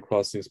because people are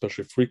crossing,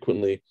 especially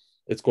frequently,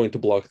 it's going to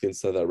block the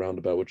inside of that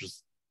roundabout, which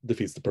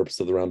defeats the purpose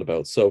of the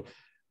roundabout. So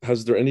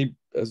has there been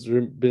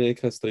any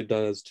kind of study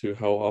done as to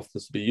how often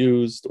this will be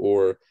used,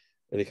 or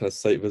any kind of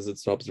site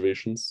visits and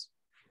observations?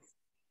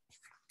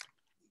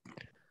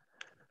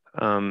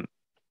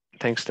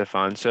 Thanks,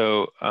 Stefan.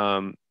 So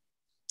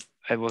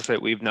I will say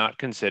we've not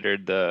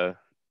considered the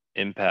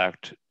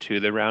impact to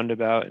the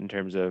roundabout in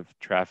terms of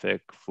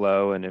traffic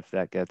flow and if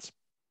that gets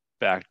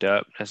backed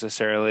up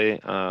necessarily.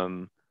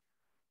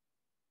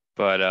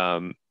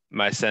 But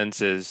my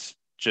sense is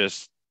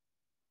just,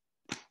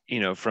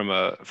 from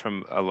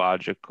a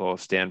logical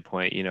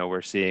standpoint,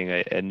 we're seeing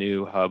a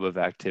new hub of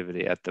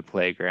activity at the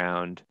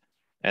playground.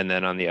 And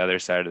then on the other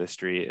side of the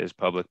street is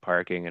public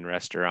parking and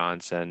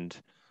restaurants and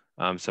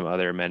some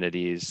other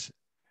amenities,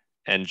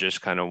 and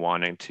just kind of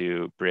wanting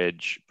to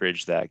bridge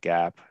that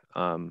gap.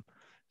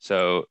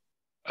 So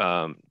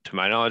to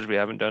my knowledge, we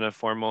haven't done a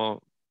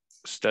formal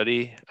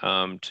study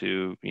that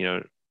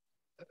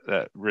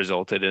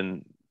resulted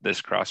in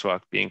this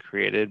crosswalk being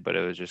created, but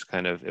it was just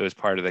it was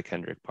part of the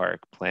Kendrick Park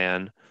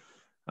plan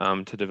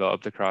to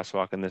develop the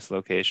crosswalk in this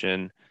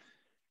location.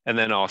 And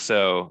then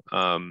also,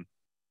 I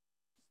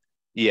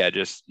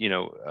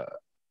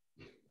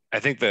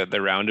think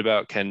the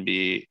roundabout can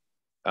be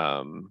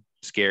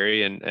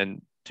scary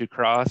and to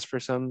cross for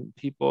some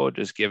people,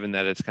 just given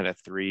that it's kind of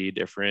 3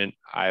 different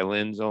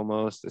islands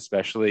almost,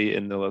 especially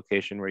in the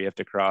location where you have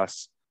to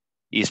cross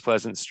East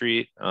Pleasant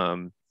Street.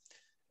 And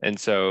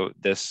so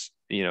this,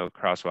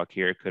 crosswalk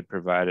here could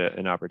provide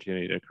an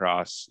opportunity to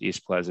cross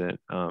East Pleasant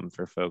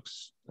for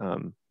folks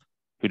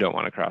who don't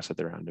want to cross at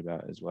the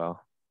roundabout as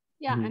well.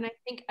 Yeah, and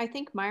I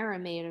think Myra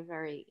made a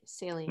very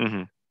salient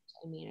point.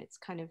 I mean, it's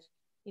kind of,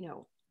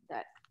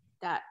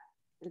 that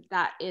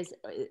is,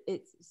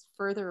 it's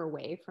further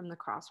away from the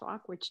crosswalk,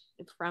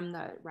 from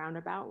the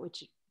roundabout,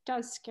 which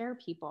does scare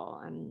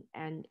people,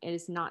 and it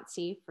is not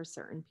safe for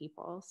certain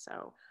people.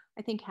 So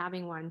I think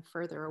having one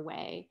further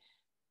away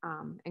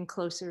and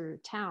closer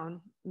to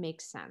town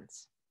makes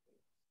sense.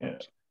 Yeah,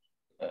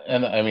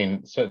 and I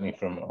mean, certainly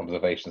from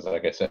observations,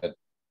 like I said,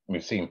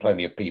 we've seen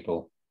plenty of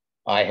people.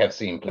 I have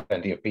seen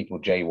plenty of people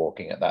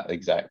jaywalking at that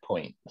exact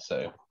point.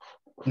 So.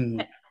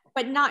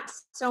 But not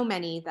so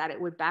many that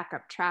it would back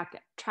up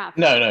traffic.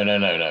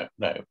 No.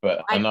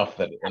 But enough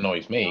that it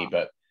annoys me.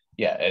 But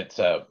yeah, it's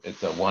a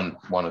one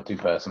or two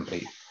person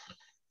piece.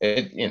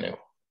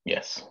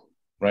 Yes.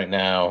 Right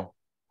now,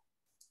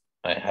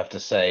 I have to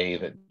say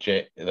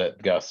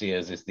that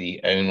Garcia's is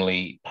the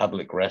only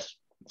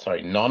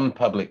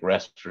non-public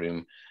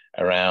restroom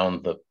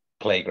around the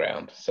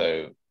playground.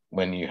 So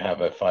when you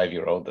have a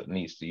 5-year-old that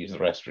needs to use the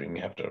restroom,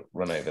 you have to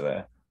run over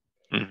there.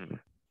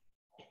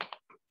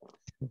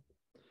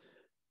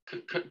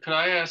 Could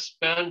I ask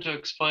Ben to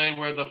explain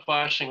where the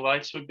flashing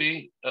lights would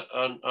be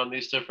on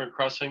these different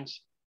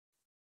crossings?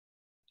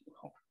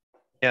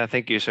 Yeah,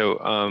 thank you.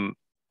 So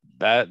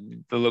that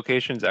the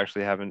locations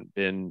actually haven't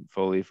been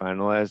fully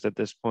finalized at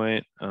this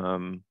point.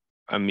 I'm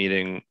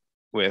meeting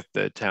with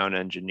the town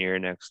engineer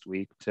next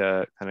week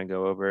to kind of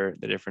go over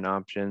the different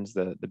options.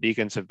 The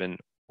beacons have been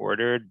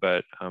ordered,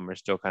 but we're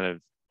still kind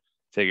of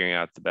figuring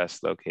out the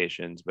best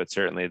locations. But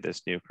certainly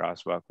this new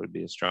crosswalk would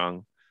be a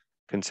strong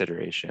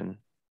consideration.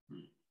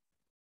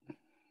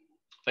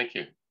 Thank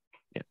you.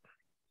 Yeah.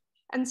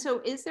 And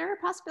so is there a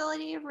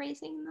possibility of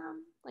raising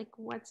them? Like,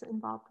 what's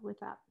involved with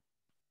that?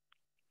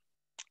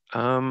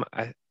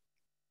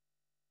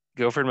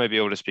 Guilford might be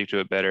able to speak to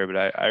it better,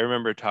 but I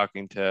remember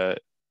talking to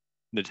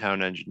the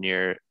town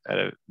engineer at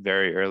a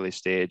very early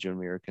stage when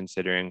we were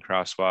considering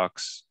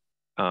crosswalks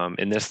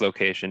in this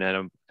location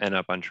and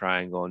up on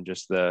Triangle, and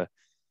just you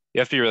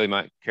have to be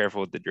really careful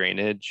with the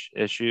drainage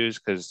issues,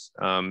 because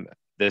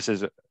this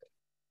is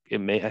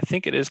I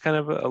think it is kind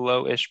of a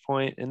low-ish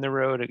point in the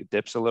road. It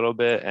dips a little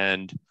bit,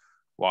 and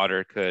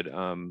water could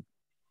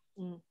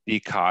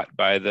be caught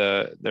by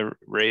the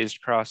raised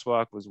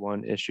crosswalk was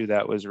one issue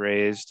that was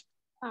raised.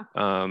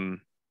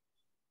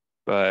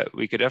 But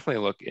we could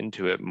definitely look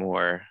into it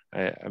more.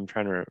 I'm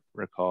trying to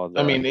recall.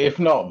 I mean, if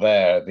not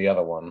there, the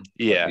other one.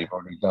 Yeah. We've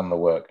already done the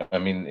work. I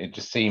mean, it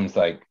just seems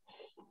like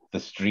the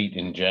street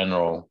in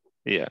general.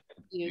 Yeah.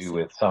 Could do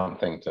with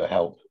something to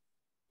help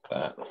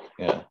that.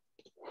 Yeah.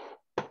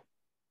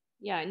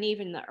 Yeah, and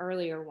even the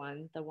earlier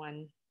one, the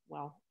one,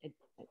 the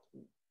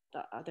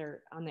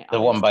other on the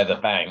one by the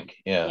bank.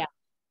 Yeah. Yeah,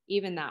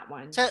 even that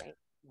one. So, right?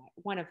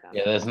 One of them.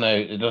 Yeah,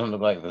 it doesn't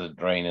look like there's a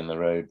drain in the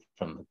road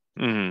from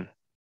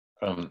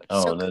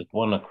there's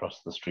one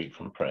across the street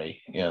from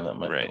Prey. Yeah, that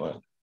might work.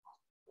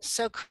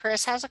 So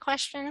Chris has a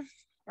question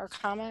or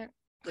comment.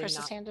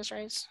 Chris's hand is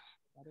raised.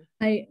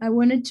 I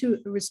wanted to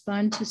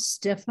respond to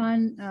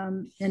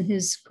Stefan and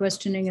his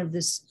questioning of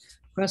this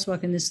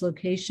crosswalk in this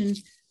location.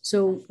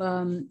 So,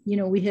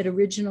 we had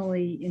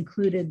originally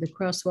included the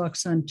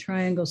crosswalks on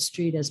Triangle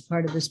Street as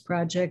part of this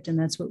project, and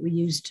that's what we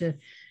used to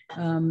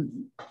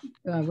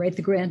write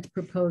the grant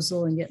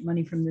proposal and get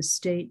money from the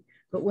state.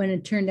 But when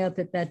it turned out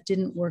that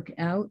didn't work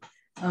out,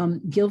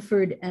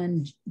 Guilford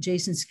and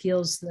Jason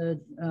Skeels,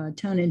 the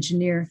town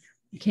engineer,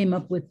 came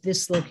up with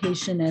this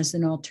location as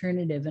an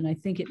alternative. And I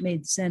think it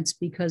made sense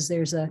because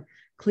there's a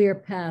clear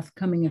path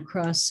coming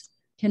across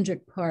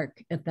Kendrick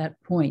Park at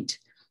that point.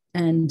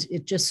 And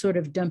it just sort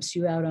of dumps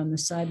you out on the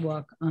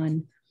sidewalk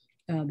on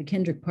the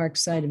Kendrick Park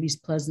side of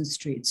East Pleasant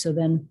Street. So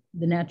then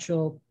the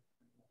natural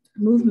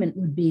movement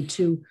would be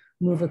to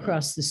move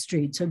across the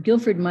street. So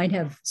Guilford might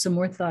have some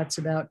more thoughts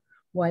about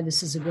why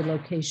this is a good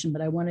location,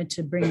 but I wanted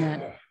to bring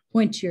that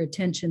point to your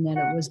attention that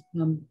it was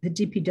the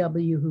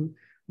DPW who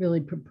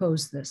really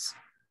proposed this.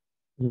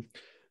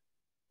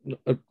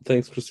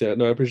 Thanks, Christina.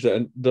 No, I appreciate that.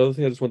 And the other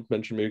thing I just want to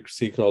mention, maybe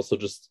Christina can also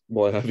just,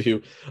 while I have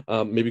you,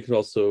 maybe you can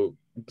also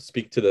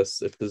speak to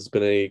this if there's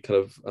been any kind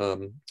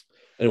of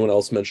anyone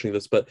else mentioning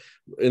this, but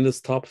in this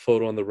top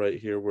photo on the right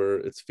here where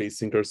it's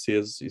facing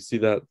Garcia's, you see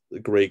that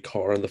gray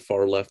car on the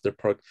far left, they're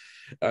parked.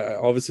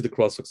 Obviously the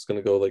crosswalk's going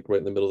to go like right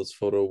in the middle of this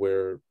photo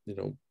where,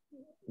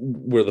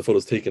 where the photo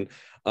is taken.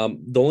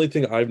 The only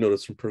thing I've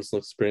noticed from personal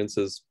experience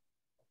is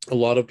a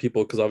lot of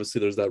people, because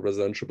obviously there's that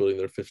residential building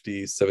there,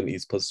 57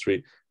 East Pleasant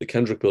Street, the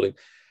Kendrick building.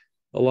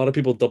 A lot of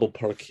people double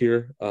park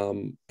here.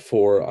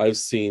 I've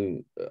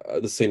seen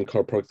the same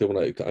car parked there when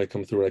I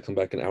come through, and I come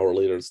back an hour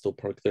later, it's still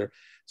parked there.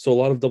 So a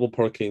lot of double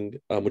parking,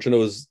 which I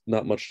know is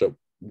not much that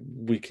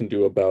we can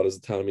do about as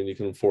a town. I mean, you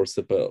can enforce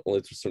it, but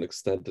only to a certain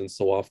extent and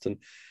so often.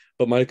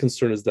 But my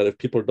concern is that if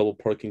people are double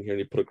parking here and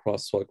you put a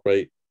crosswalk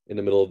right in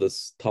the middle of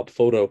this top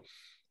photo,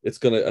 it's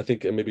gonna, I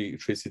think, and maybe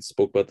Tracy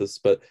spoke about this,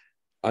 but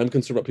I'm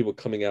concerned about people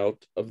coming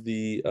out of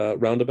the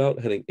roundabout,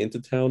 heading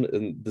into town,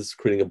 and this is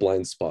creating a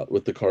blind spot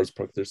with the cars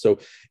parked there. So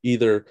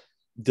either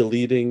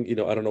deleting, you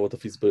know, I don't know what the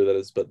feasibility of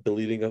that is, but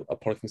deleting a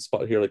parking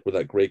spot here, like where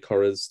that gray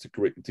car is, to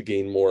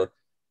gain more,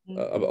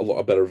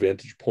 a better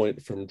vantage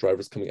point from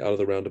drivers coming out of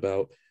the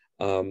roundabout,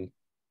 or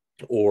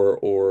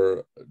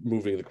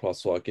moving the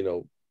crosswalk, you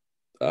know,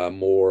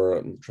 more,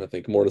 I'm trying to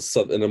think, more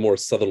in a more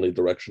southerly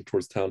direction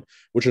towards town,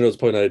 which I know is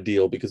probably not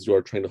ideal because you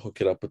are trying to hook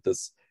it up with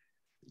this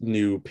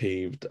new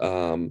paved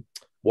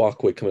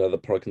walkway coming out of the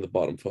park in the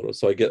bottom photo.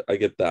 So I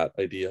get that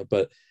idea,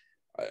 but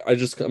I'm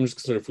just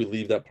concerned if we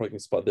leave that parking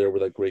spot there where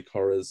that gray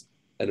car is,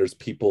 and there's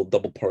people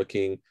double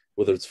parking,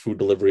 whether it's food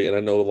delivery, and I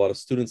know a lot of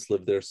students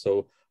live there,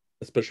 so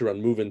especially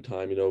around move-in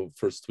time, you know,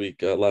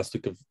 last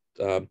week of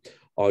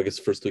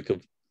August, first week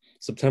of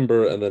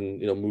September, and then,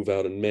 you know, move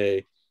out in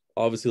May.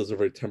 Obviously, those are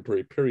very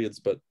temporary periods,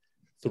 but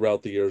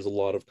throughout the years, a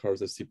lot of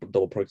cars I see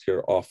double parked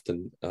here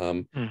often.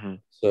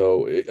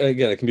 So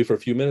again, it can be for a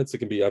few minutes. It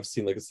can be, I've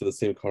seen, like I said, the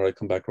same car, I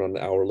come back around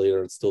an hour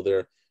later, it's still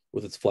there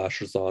with its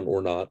flashers on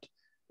or not,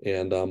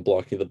 and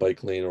blocking the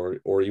bike lane,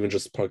 or even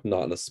just parked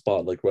not in a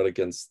spot, like right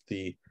against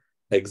the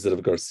exit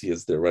of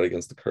Garcia's there, right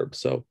against the curb.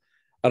 So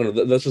I don't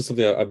know, that's just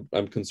something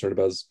I'm concerned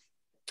about, is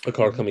a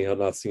car coming out,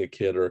 not seeing a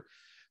kid or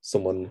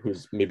someone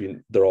who's maybe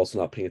they're also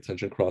not paying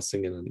attention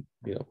crossing, and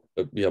you know,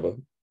 you have a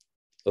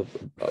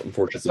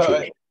unfortunate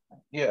situation.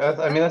 Yeah,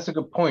 I mean, that's a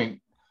good point,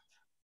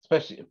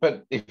 especially,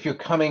 but if you're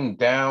coming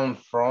down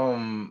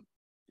from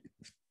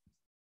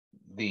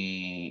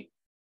the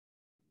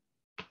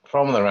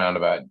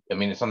roundabout, I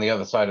mean, it's on the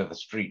other side of the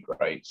street,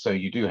 right? So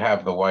you do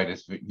have the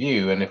widest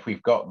view, and if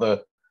we've got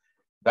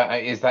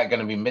is that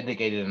going to be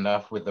mitigated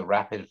enough with the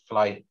rapid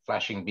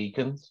flashing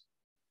beacons?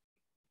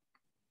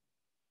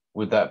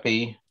 Would that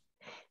be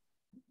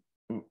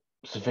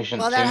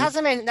sufficient? Well, that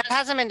hasn't been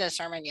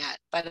determined yet,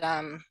 but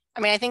I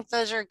mean, I think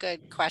those are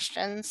good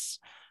questions.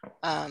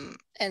 And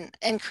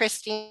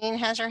Christine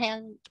has her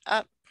hand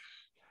up.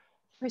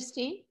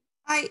 Christine?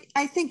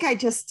 I think I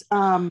just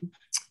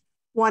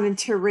wanted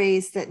to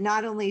raise that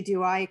not only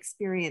do I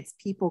experience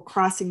people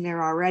crossing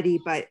there already,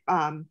 but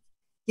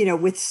you know,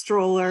 with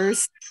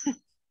strollers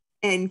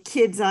and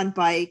kids on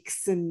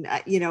bikes, and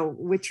you know,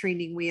 with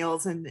training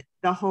wheels and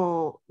the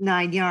whole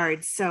 9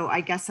 yards. So I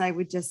guess I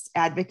would just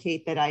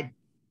advocate that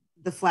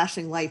the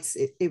flashing lights,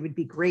 it would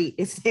be great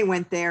if they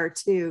went there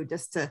too,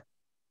 just to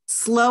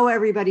slow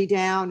everybody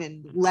down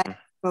and let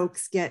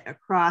folks get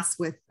across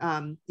with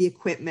the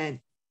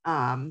equipment,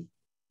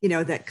 you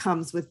know, that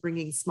comes with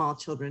bringing small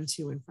children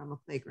to and from a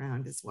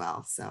playground as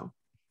well. So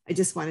I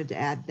just wanted to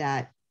add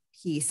that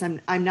piece.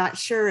 I'm not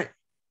sure it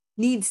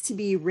needs to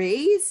be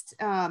raised,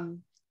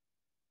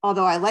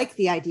 although I like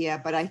the idea,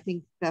 but I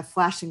think the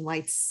flashing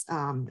lights,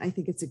 I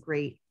think it's a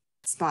great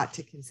spot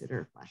to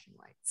consider flashing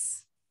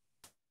lights.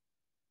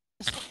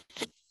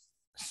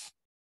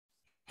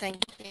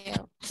 Thank you.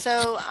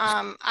 So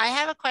I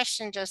have a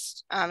question,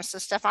 just so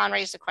Stefan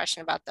raised a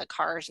question about the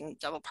cars and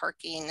double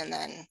parking, and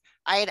then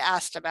I had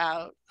asked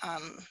about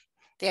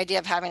the idea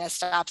of having a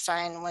stop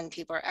sign when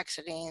people are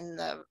exiting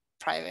the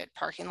private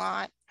parking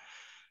lot.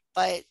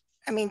 But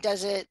I mean,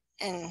 does it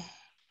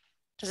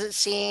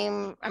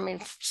seem, I mean,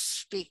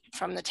 speak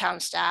from the town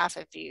staff,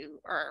 if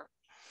you are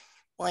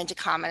willing to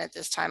comment at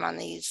this time on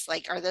these,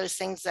 like, are those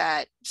things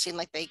that seem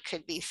like they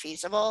could be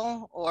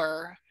feasible,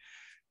 or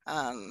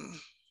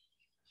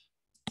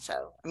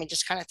so, I mean,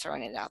 just kind of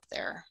throwing it out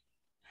there.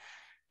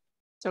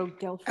 So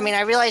Guilford? I mean,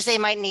 I realize they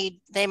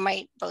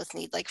might both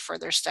need like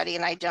further study,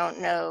 and I don't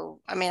know.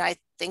 I mean, I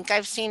think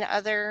I've seen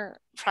other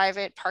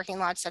private parking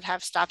lots that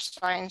have stop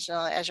signs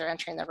as you're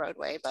entering the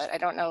roadway, but I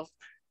don't know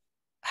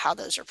how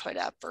those are put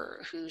up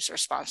or who's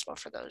responsible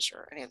for those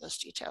or any of those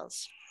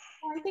details.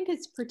 Well, I think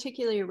it's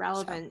particularly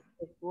relevant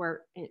if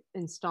we're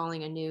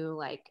installing a new,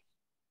 like,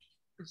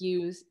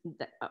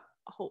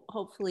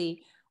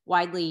 hopefully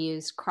widely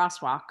used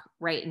crosswalk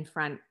right in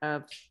front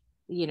of,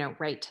 you know,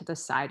 right to the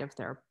side of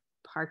their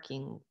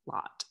parking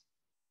lot.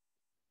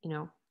 You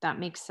know, that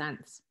makes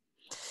sense.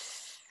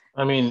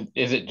 I mean,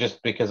 is it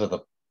just because of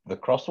the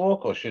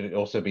crosswalk, or should it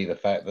also be the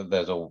fact that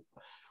there's a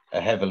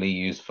heavily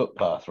used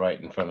footpath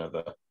right in front of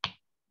the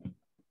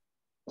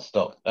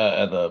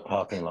the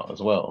parking lot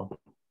as well?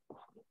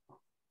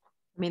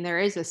 I mean, there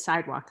is a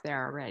sidewalk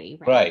there already,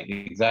 right?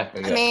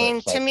 Exactly. I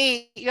mean, to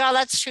me, yeah,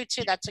 that's true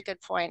too. That's a good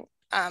point.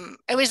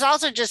 It was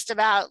also just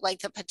about like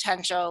the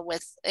potential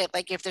with it,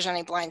 like if there's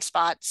any blind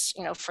spots,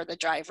 you know, for the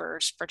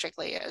drivers,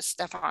 particularly as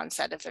Stefan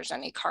said, if there's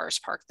any cars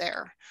parked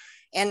there.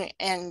 And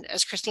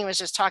as Christine was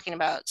just talking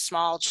about,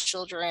 small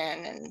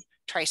children and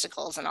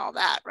tricycles and all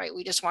that, right?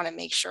 We just want to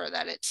make sure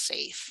that it's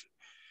safe.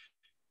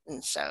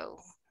 And so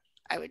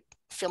I would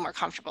feel more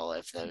comfortable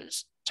if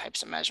those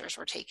types of measures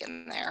were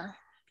taken there,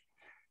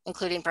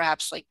 including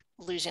perhaps like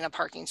losing a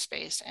parking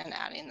space and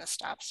adding the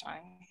stop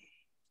sign.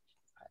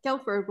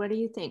 Guilford, what do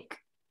you think?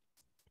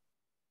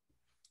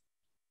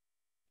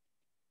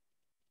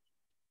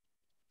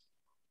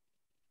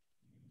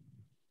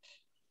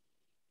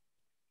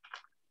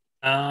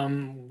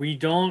 We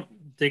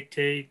don't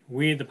dictate,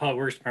 we, the Public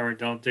Works Department,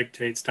 don't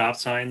dictate stop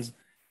signs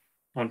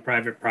on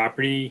private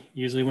property.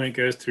 Usually when it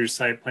goes through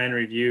site plan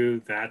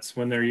review, that's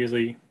when they're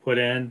usually put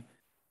in.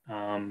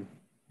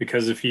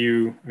 Because if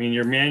you, I mean,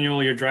 your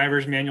manual, your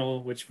driver's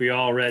manual, which we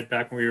all read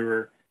back when we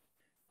were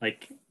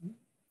like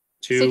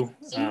 2,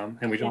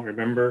 and we don't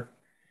remember,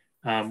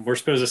 we're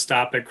supposed to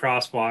stop at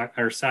crosswalk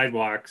or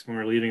sidewalks when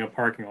we're leaving a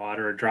parking lot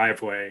or a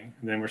driveway,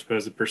 and then we're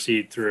supposed to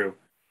proceed through.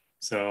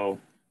 So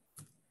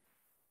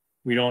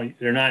we don't,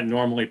 they're not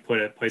normally put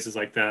at places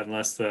like that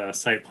unless the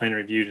site plan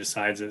review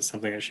decides it's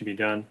something that should be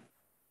done.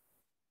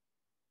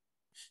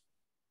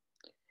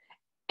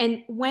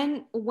 And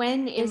when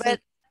is the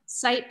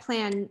site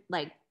plan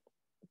like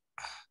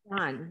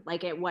done?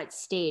 Like at what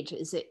stage?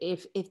 Is it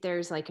if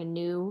there's like a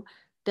new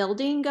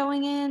building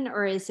going in,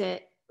 or is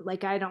it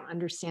like, I don't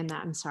understand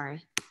that. I'm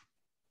sorry.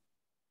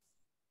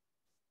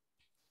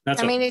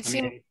 That's I mean, it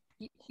seems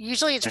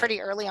usually it's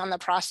pretty early on the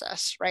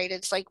process, right?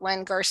 It's like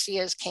when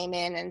Garcia's came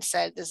in and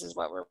said, this is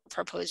what we're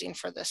proposing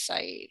for the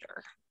site,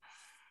 or.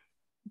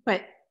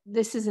 But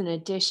this is in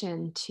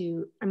addition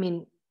to, I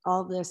mean,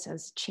 all this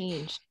has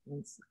changed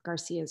since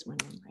Garcia's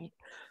went in,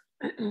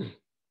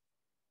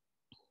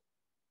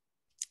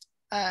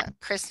 right?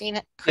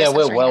 Christine? Yeah,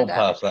 we're well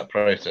past that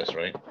process,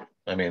 right?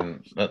 I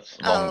mean, that's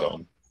long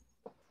gone.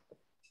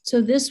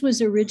 So this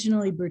was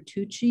originally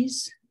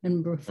Bertucci's,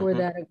 and before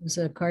that it was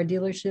a car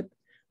dealership.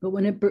 But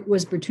when it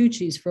was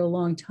Bertucci's for a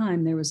long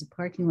time, there was a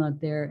parking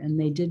lot there, and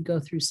they did go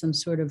through some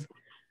sort of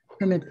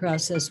permit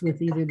process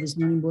with either the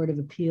Zoning Board of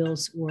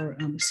Appeals or,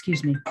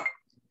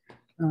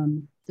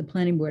 the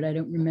Planning Board. I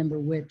don't remember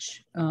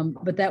which,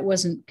 but that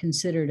wasn't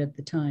considered at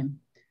the time.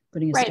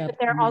 Putting a right, stop but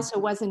there also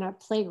wasn't a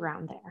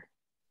playground there.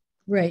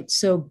 Right.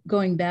 So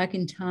going back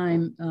in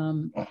time,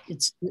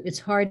 it's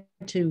hard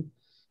to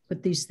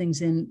put these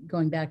things in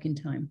going back in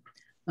time.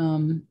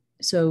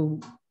 So,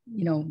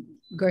 you know,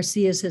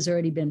 Garcia's has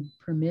already been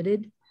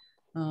permitted.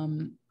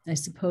 I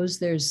suppose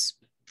there's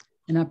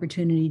an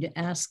opportunity to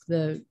ask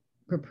the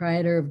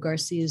proprietor of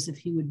Garcia's if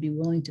he would be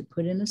willing to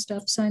put in a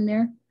stop sign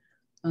there.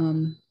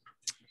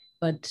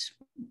 But,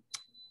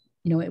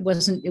 you know, it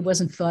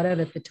wasn't thought of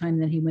at the time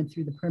that he went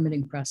through the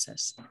permitting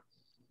process.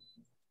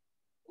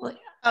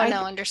 Well,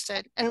 no,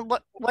 understood. And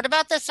what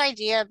about this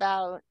idea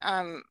about,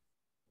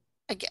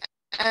 again,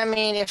 I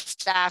mean, if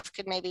staff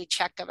could maybe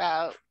check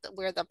about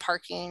where the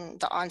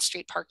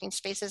on-street parking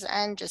spaces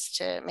end, just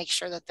to make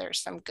sure that there's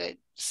some good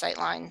sight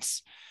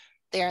lines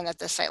there and that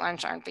the sight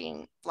lines aren't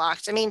being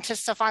blocked. I mean, to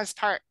Stefan's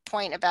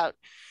point about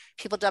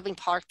people doubling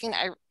parking,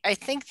 I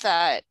think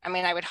that, I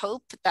mean, I would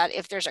hope that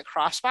if there's a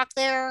crosswalk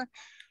there,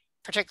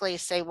 particularly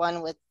say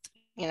one with,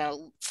 you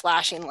know,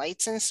 flashing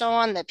lights and so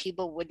on, that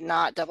people would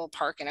not double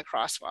park in a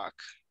crosswalk.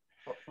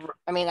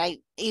 I mean,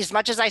 as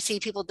much as I see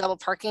people double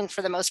parking,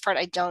 for the most part,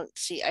 I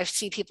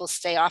see people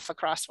stay off of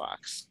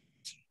crosswalks.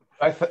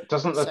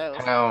 Doesn't the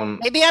town...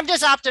 Maybe I'm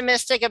just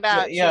optimistic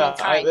about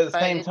humankind, at the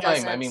same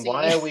time, I mean,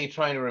 why are we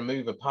trying to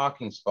remove a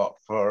parking spot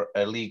for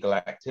illegal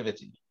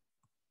activity?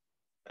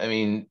 I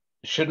mean,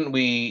 shouldn't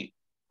we,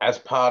 as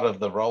part of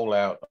the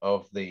rollout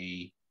of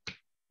the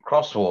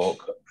crosswalk,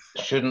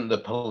 shouldn't the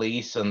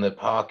police and the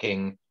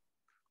parking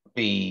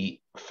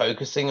be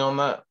focusing on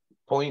that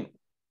point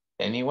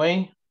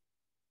anyway?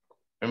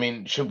 I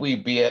mean, should we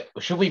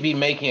be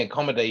making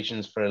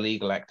accommodations for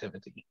illegal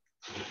activity?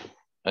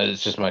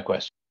 It's just my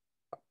question.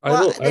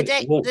 Well,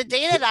 the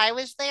day that I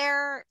was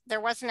there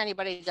wasn't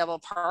anybody double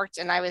parked,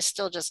 and I was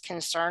still just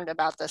concerned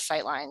about the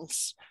sight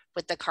lines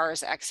with the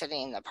cars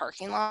exiting the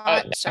parking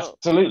lot. So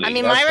absolutely. I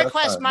mean,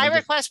 my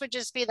request would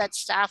just be that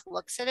staff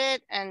looks at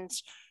it, and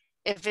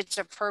if it's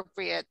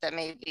appropriate, that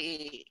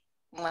maybe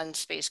one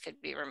space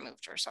could be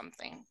removed or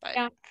something. But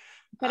yeah,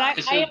 but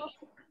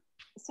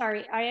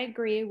sorry, I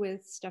agree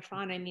with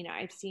Stefan. I mean,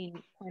 I've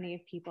seen plenty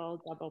of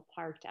people double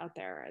parked out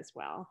there as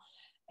well.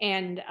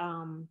 And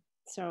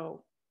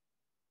so,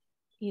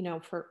 you know,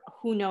 for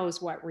who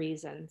knows what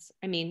reasons.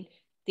 I mean,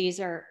 these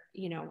are,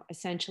 you know,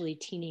 essentially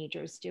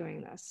teenagers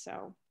doing this.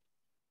 So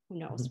who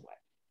knows what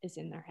is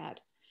in their head.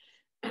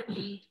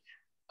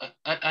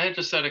 I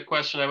just had a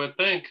question. I would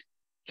think,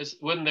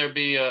 wouldn't there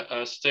be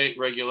a state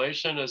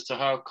regulation as to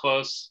how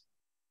close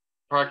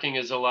parking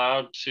is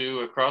allowed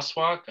to a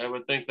crosswalk? I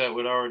would think that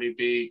would already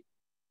be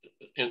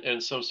in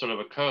some sort of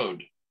a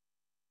code.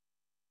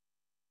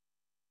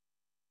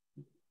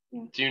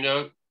 Yeah. Do you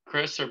know,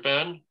 Chris or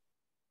Ben?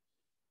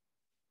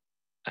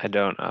 I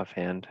don't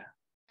offhand.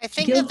 I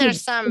think that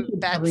there's some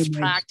best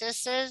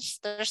practices.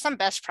 There's some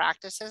best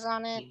practices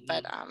on it,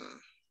 but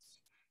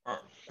I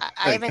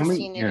haven't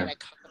seen it in a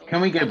code. Can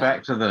we go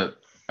back to the,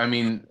 I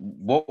mean,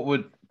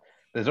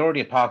 there's already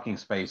a parking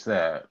space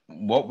there.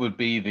 What would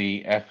be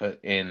the effort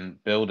in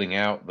building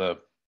out the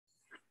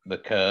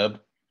curb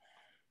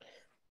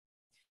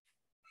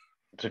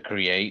to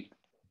create?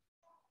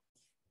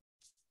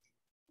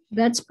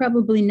 That's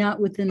probably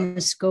not within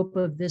the scope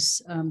of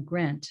this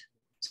grant.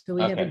 So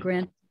we have a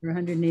grant for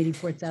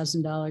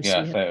 $184,000.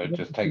 Yeah, so it would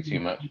just take too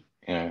much.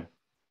 Yeah.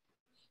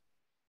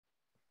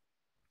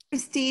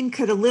 Christine,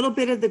 could a little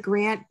bit of the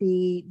grant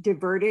be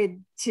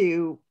diverted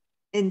to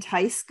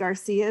entice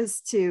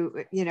Garcia's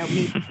to,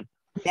 maybe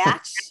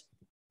match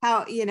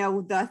how, the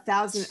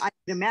 1,000, I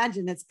would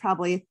imagine it's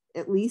probably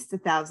at least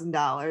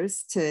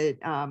 $1,000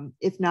 to,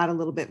 if not a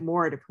little bit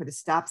more, to put a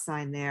stop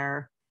sign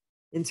there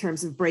in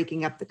terms of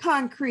breaking up the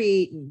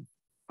concrete and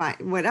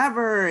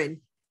whatever. And,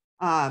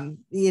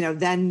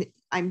 then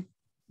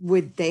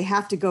would they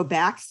have to go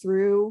back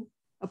through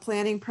a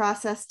planning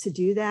process to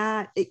do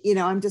that?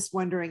 I'm just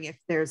wondering if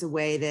there's a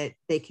way that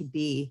they could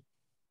be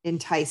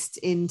enticed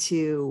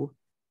into,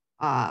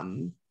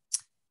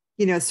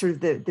 sort of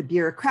the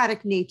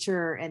bureaucratic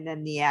nature and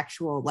then the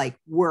actual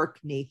work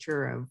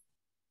nature of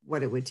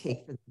what it would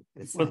take for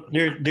this. Well,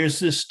 there's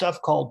this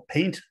stuff called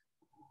paint,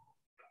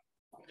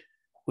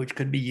 which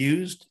could be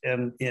used,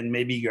 and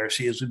maybe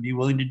Garcia's would be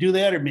willing to do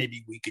that, or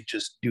maybe we could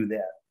just do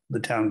that. The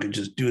town could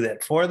just do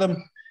that for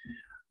them.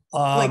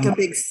 Like a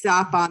big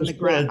stop on the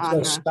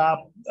ground.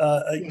 Stop,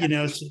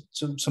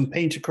 some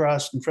paint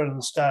across in front of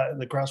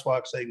the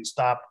crosswalk saying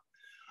stop,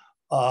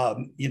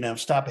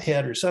 stop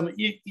ahead or something.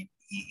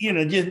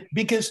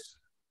 Because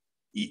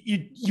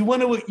you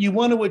want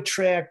to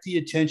attract the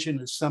attention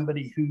of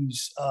somebody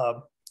who's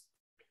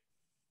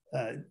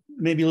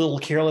maybe a little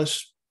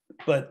careless,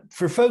 but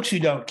for folks who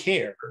don't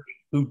care,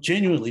 who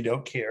genuinely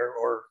don't care,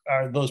 or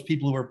are those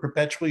people who are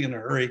perpetually in a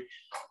hurry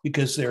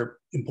because they're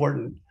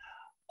important,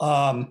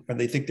 or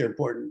they think they're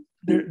important,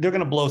 they're going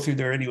to blow through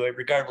there anyway,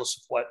 regardless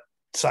of what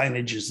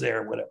signage is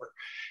there or whatever.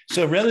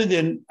 So rather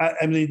than,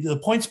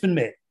 the point's been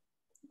made.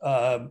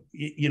 I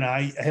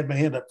had my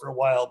hand up for a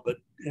while, but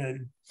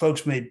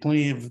folks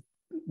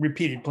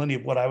repeated plenty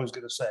of what I was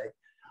going to say,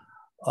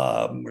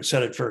 or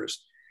said it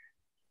first.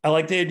 I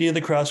like the idea of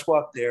the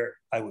crosswalk there.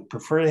 I would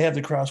prefer to have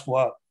the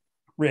crosswalk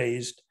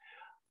raised.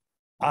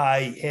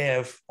 I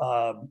have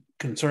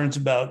concerns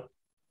about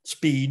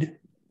speed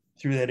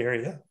through that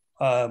area.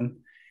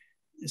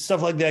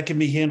 Stuff like that can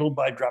be handled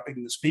by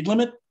dropping the speed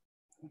limit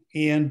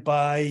and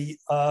by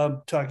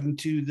talking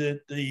to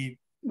the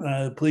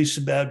police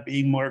about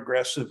being more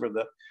aggressive, or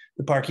the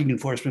parking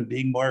enforcement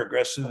being more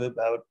aggressive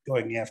about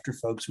going after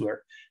folks who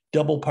are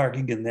double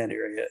parking in that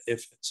area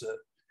if it's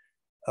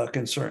a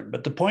concern.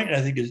 But the point,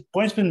 I think,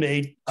 point's been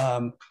made.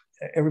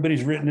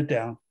 Everybody's written it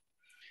down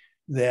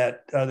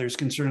that there's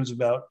concerns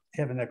about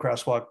having that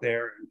crosswalk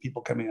there and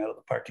people coming out of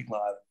the parking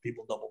lot and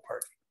people double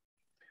parking.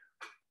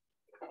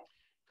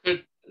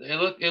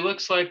 It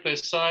looks like the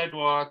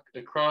sidewalk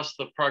across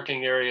the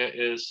parking area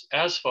is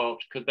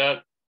asphalt. Could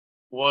that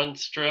one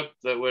strip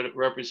that would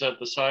represent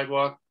the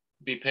sidewalk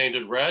be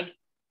painted red?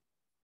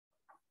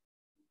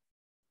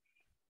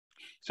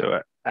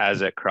 So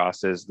as it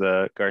crosses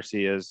the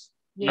Garcia's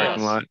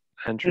parking lot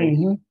entry? I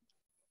mean,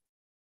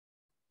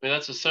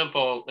 that's a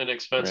simple,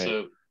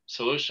 inexpensive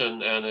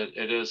solution, and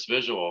it is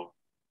visual.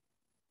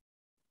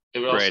 It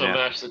would also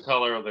match the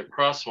color of the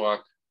crosswalk.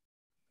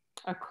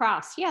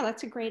 Across, yeah,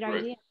 that's a great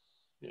idea.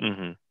 Yeah.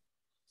 Mm-hmm.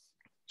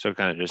 So it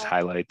kind of just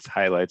highlights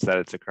that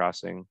it's a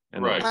crossing.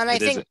 And right. And I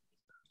think,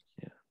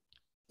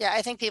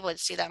 I think people would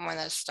see that more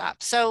than a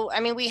stop. So, I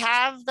mean, we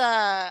have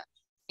the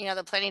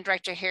planning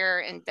director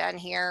here and Ben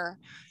here,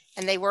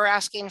 and they were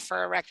asking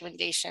for a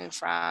recommendation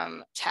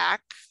from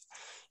TAC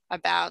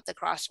about the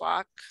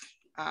crosswalk.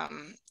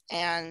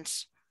 And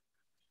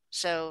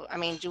so, I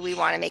mean, do we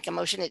want to make a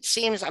motion? It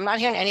seems, I'm not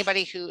hearing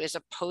anybody who is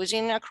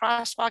opposing a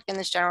crosswalk in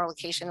this general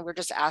location. We're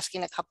just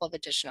asking a couple of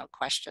additional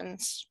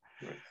questions.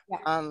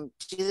 Yeah.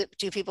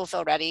 Do people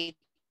feel ready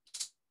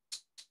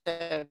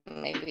to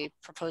maybe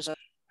propose a?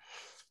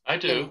 I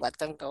do. Let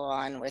them go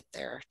on with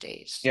their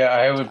days. Yeah,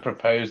 I would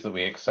propose that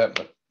we accept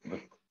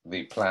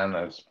the plan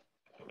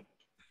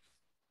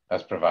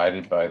as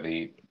provided by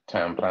the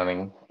town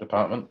planning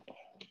department.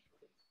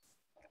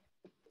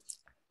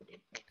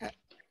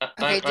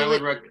 I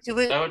would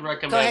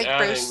recommend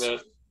adding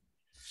that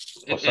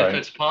if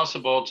it's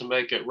possible to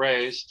make it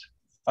raised.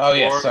 Oh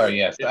yes, sorry,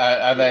 yes.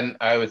 Then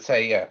I would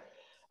say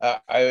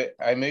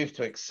I move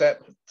to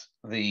accept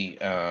the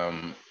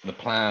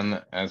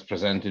plan as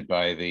presented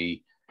by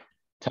the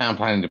town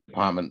planning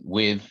department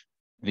with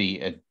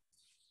the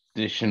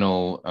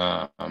additional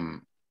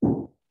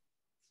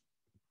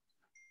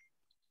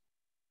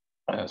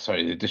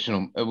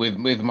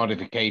with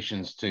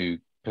modifications to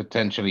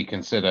potentially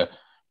consider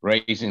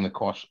raising the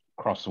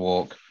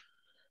crosswalk,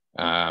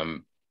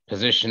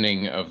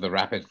 positioning of the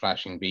rapid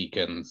flashing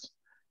beacons,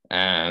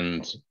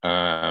 and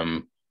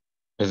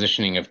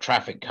positioning of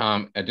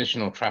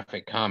additional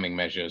traffic calming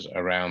measures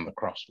around the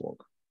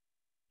crosswalk.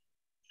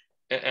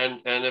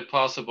 And if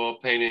possible,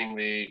 painting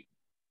the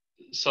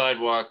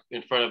sidewalk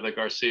in front of the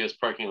Garcia's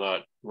parking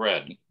lot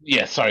red.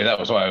 Yeah, sorry, that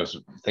was what I was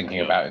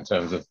thinking about in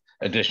terms of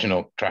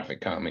additional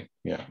traffic calming.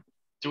 Yeah.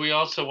 Do we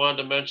also want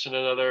to mention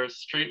another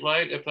street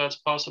light, if that's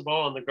possible,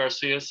 on the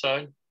Garcia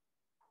side?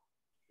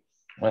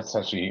 That's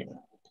actually,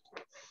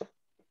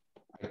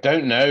 I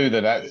don't know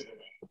that's.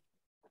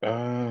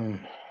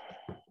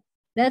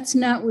 That's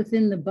not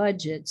within the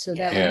budget, so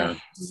that would have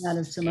to come out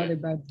of some other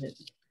budget.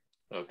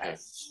 Okay.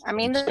 I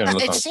mean, Just gonna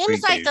look it on seems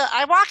Street like View.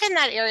 I walk in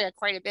that area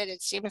quite a bit.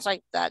 It seems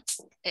like that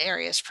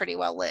area is pretty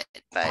well lit,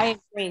 but I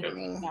agree. I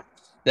mean,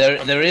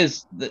 There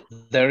is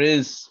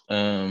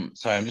sorry,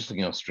 I'm just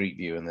looking on Street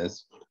View, and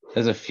there's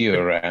a few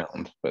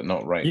around, but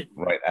not right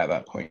at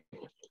that point.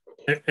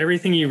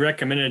 Everything you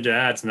recommended to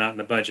add is not in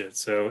the budget.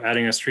 So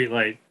adding a street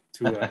light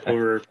to a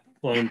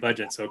overblown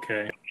budget's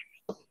okay.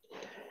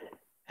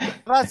 how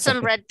about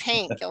some red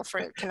paint,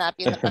 Guilford? Can that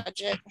be in the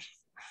budget?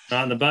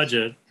 Not in the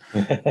budget.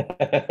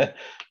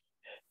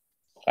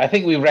 I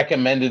think we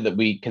recommended that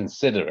we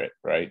consider it,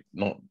 right?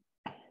 Not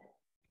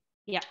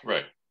Yeah.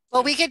 Right.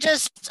 Well, we could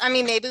just, I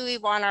mean, maybe we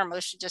want our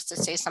motion just to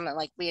say something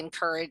like we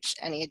encourage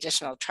any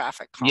additional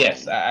traffic calming.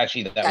 yes,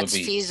 actually that would That's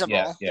be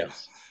feasible.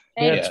 Yes.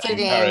 Thank Yeah,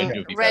 you. encourage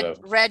would be better.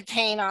 Red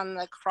paint on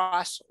the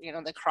cross,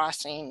 the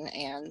crossing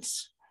and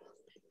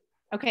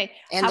Okay.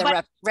 and How the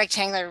about-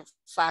 rectangular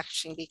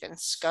flashing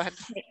beacons. Go ahead.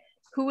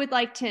 Who would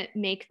like to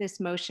make this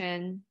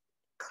motion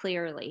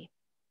clearly?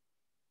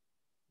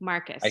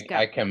 Marcus, go.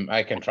 I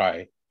can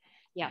try.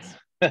 Yes.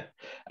 I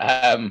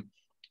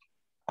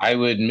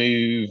would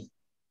move.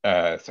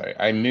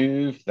 I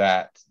move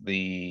that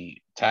the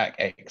TAC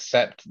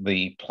accept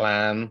the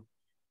plan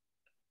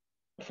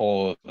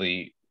for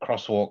the for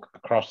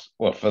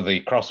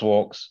the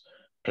crosswalks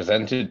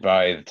presented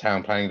by the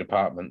town planning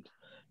department,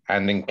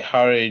 and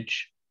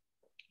encourage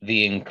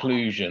the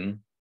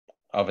inclusion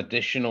of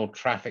additional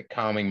traffic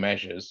calming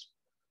measures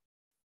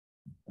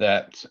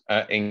that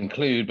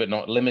include but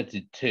not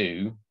limited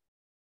to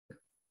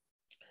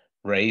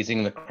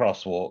raising the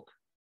crosswalk,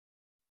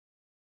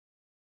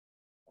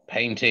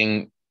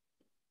 painting.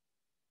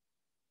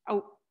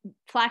 Oh,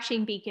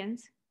 flashing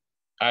beacons.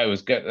 That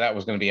was going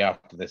to be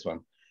after this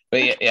one,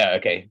 but yeah,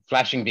 okay.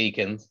 Flashing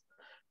beacons,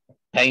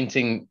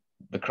 painting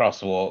the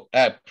crosswalk.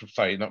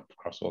 Sorry, not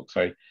crosswalk.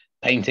 Sorry,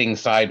 painting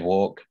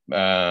sidewalk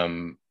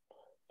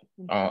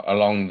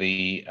along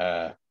the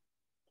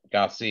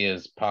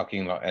Garcia's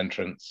parking lot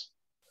entrance,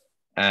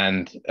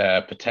 and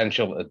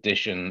potential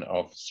addition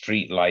of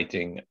street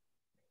lighting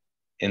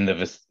in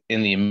the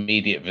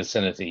immediate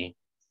vicinity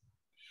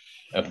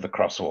of the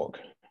crosswalk.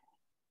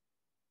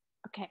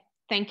 Okay,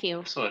 thank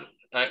you. Excellent.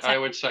 I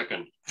would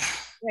second.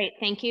 Great,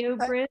 thank you,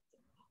 Bruce.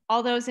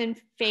 All those in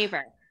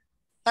favor?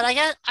 But I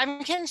guess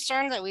I'm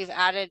concerned that we've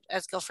added,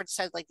 as Guilford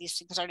said, like these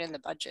things aren't in the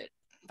budget.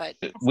 But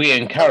we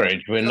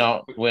encourage. We're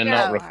not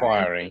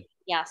requiring.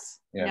 Yes.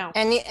 Yeah. No.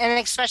 And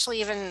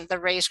especially even the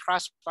raised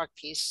crosswalk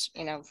piece.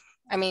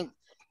 I mean,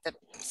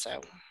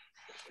 so.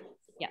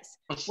 Yes.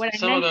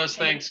 Some of those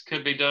things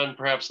could be done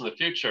perhaps in the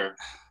future.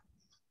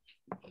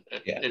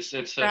 It's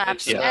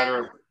a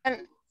matter of.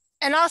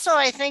 And also,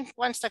 I think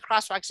once the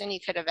crosswalk's in, you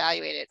could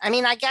evaluate it. I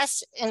mean, I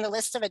guess in the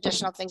list of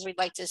additional things we'd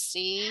like to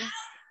see,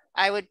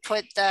 I would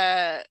put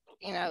the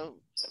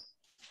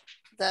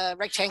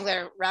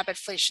rectangular rapid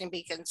flashing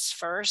beacons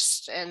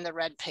first and the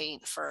red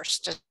paint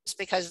first, just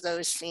because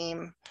those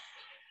seem,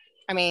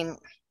 I mean,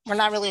 we're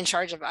not really in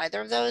charge of either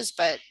of those,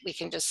 but we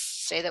can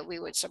just say that we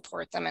would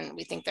support them and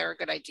we think they're a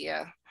good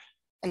idea.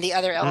 And the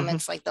other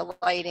elements like the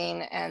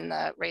lighting and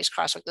the raised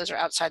crosswalk, those are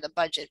outside the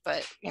budget,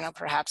 but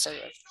perhaps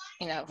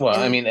well,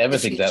 I mean,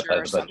 everything's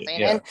outside the budget.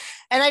 Yeah.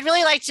 And I'd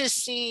really like to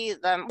see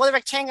them. Well, the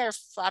rectangular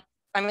flap,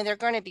 I mean, there are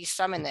going to be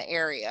some in the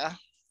area,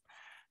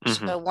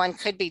 so one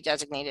could be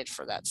designated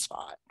for that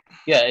spot.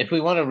 Yeah, if we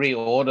want to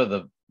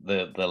reorder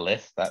the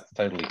list, that's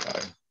totally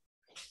fine.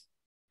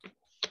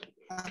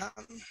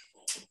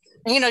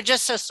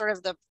 Just so sort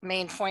of the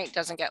main point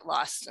doesn't get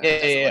lost. And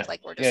it doesn't look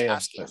like we're just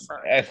asking for.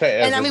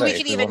 And I mean, we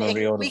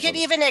could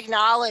even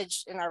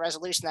acknowledge in our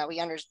resolution that we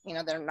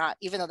they're not,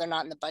 even though they're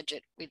not in the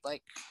budget, we'd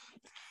like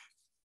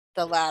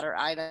the latter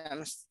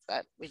items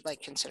that we'd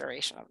like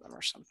consideration of them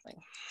or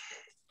something.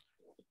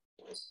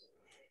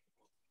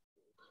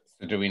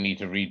 So do we need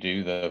to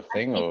redo the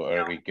thing, or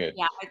are we good?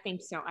 Yeah, I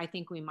think so. I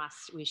think we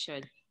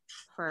should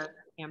for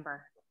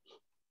Amber.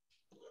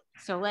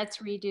 So let's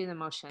redo the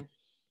motion.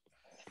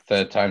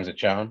 Third time's a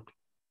charm.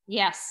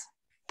 Yes.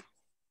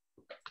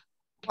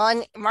 Well,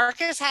 and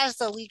Marcus has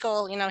the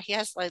legal, he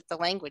has like the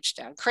language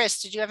down.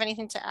 Chris, did you have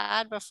anything to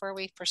add before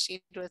we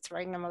proceed with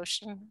writing a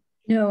motion?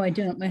 No, I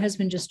don't. My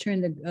husband just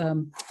turned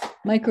the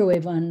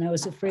microwave on and I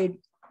was afraid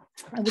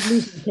I would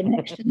lose the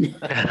connection.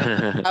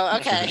 Oh,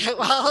 okay.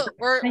 Well,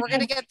 we're going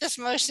to get this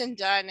motion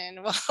done and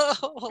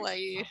we'll let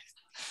you.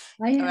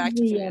 I have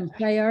the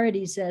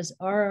priorities as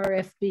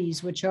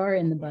RRFBs, which are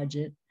in the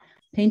budget.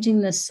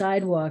 Painting the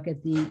sidewalk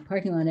at the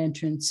parking lot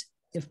entrance,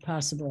 if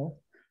possible.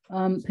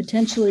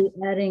 Potentially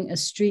adding a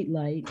street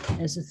light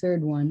as a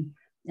third one.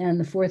 And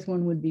the fourth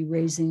one would be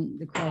raising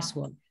the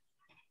crosswalk.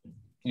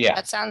 Yeah.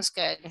 That sounds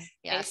good.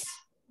 Yes.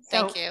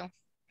 Thank you.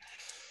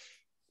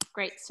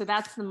 Great. So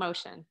that's the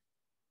motion.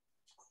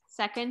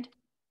 Second?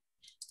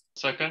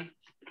 Second.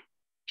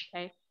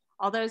 Okay.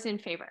 All those in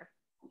favor?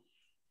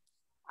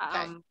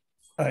 Aye.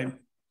 And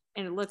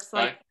it looks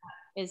like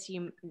is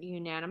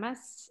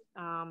unanimous.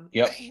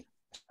 Yep.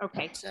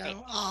 Okay.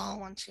 So all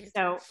 1, 2, 3,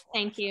 so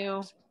thank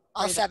you.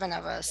 All 7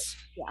 of us.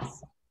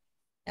 Yes.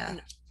 Yeah.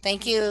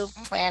 Thank you,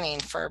 planning,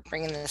 for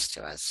bringing this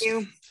to us. Thank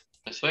you.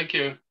 Yes, thank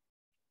you.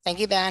 Thank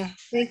you, Ben.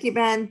 Thank you,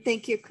 Ben.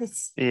 Thank you,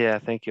 Chris. Yeah,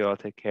 thank you all.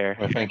 Take care.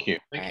 Well, thank you.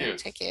 Thank All you. right,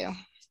 take you.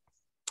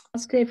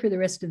 I'll stay for the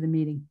rest of the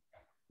meeting.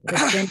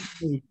 But then,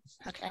 please.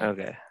 Okay.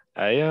 Okay.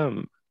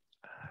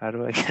 How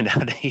do I get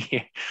out of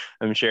here?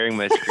 I'm sharing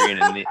my screen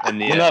and the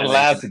You're not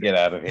allowed to get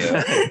out of here.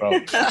 That's the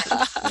problem.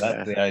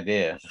 That's the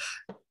idea.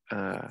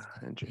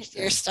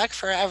 Interesting. You're stuck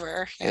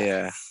forever.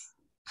 Yeah.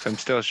 I'm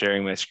still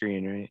sharing my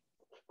screen, right?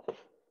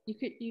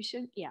 You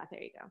should, yeah,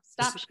 there you go.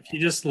 Stop. If you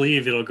just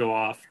leave, it'll go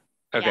off.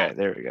 Okay, Yeah.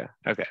 there we go.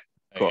 Okay,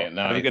 cool. Okay,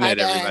 now Have a I- good Bye, night,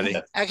 Ben.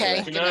 everybody.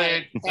 Okay. Good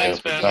night. Thanks,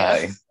 Ben.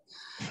 Bye.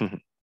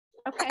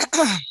 Okay.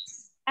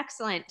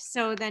 Excellent.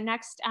 So the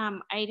next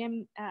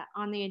item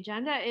on the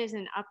agenda is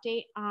an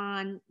update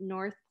on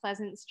North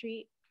Pleasant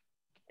Street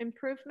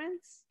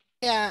improvements.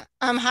 Yeah.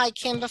 Hi,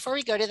 Kim. Before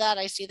we go to that,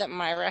 I see that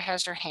Myra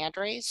has her hand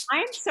raised. I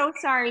am so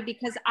sorry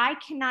because I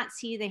cannot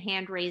see the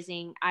hand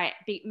raising.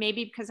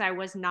 Maybe because I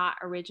was not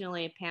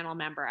originally a panel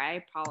member.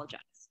 I apologize.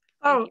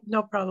 Oh,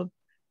 no problem.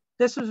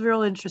 This was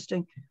real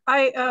interesting.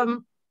 Sorry,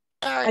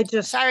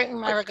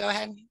 Myra, go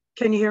ahead.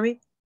 Can you hear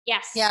me?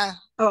 Yes. Yeah.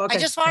 Oh, okay. I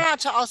just wanted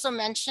to also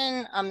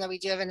mention that we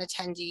do have an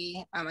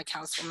attendee. A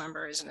council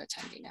member is an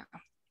attendee now.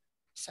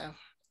 So.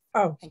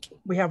 Oh, thank you.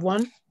 We have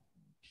one?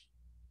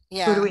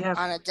 Yeah. Who do we have?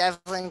 Anna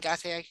Devlin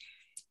Gauthier.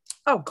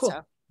 Oh, cool.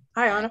 So,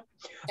 hi, Anna.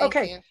 thank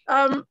Okay.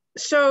 you.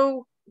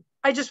 So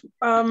I just,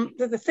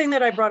 the thing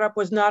that I brought up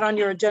was not on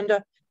your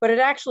agenda, but it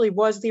actually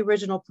was the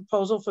original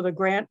proposal for the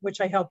grant,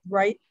 which I helped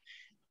write.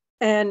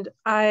 And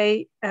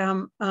I'm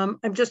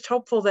just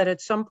hopeful that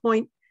at some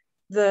point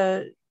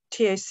the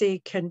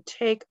TAC can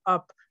take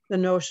up the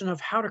notion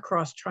of how to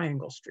cross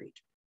Triangle Street,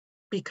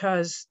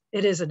 because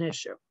it is an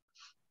issue.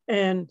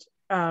 And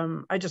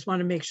I just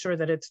want to make sure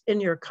that it's in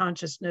your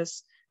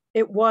consciousness.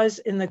 It was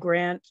in the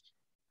grant.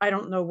 I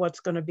don't know what's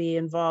going to be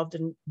involved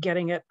in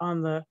getting it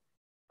on the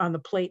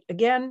plate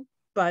again,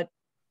 but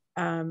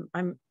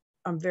I'm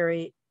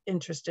very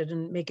interested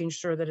in making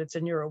sure that it's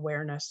in your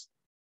awareness.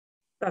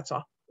 That's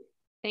all.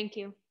 Thank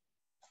you.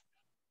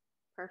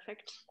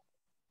 Perfect.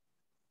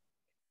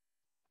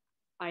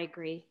 I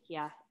agree.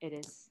 Yeah, it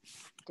is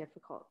a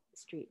difficult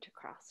street to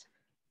cross.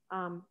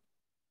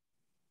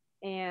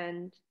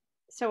 And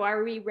so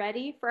are we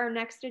ready for our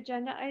next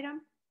agenda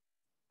item?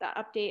 The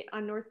update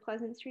on North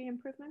Pleasant Street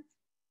improvements?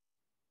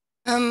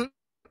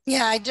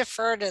 Yeah, I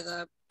defer to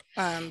the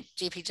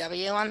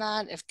DPW on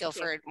that if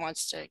Guilford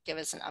wants to give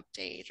us an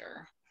update,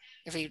 or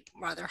if he'd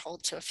rather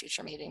hold to a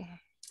future meeting.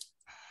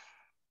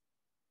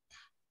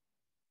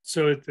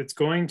 So it's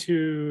going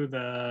to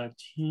the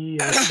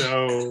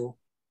TSO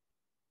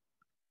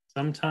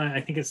sometime.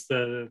 I think it's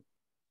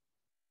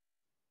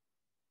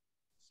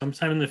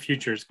sometime in the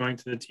future. It's going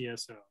to the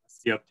TSO.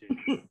 That's the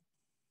update.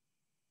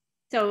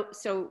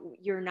 So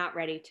you're not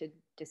ready to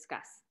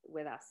discuss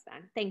with us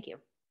then. Thank you.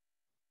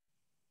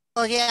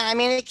 Well, yeah, I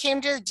mean, it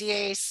came to the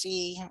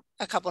DAC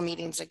a couple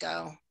meetings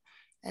ago.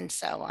 And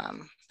so,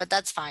 but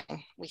that's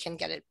fine. We can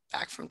get it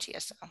back from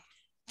TSO.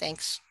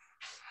 Thanks.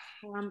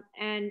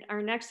 And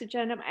our next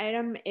agenda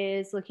item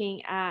is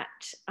looking at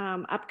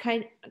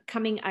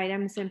upcoming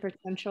items and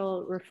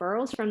potential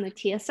referrals from the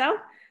TSO.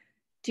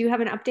 Do you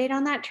have an update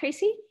on that,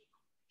 Tracy?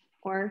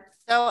 Or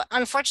so,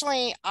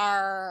 unfortunately,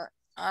 our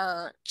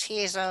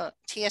TSO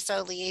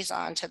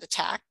liaison to the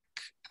TAC,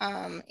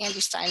 Andy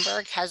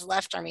Steinberg, has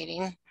left our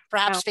meeting,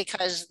 perhaps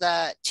because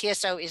the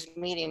TSO is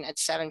meeting at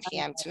 7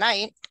 p.m.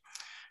 tonight.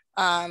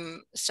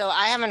 So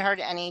I haven't heard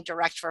any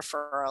direct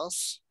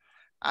referrals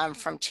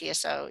from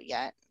TSO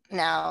yet.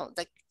 Now,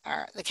 the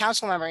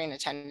council member in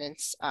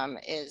attendance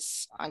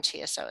is on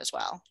TSO as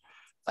well,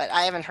 but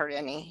I haven't heard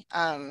any.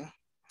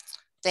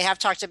 They have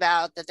talked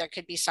about that there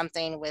could be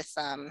something with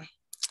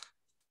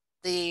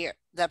the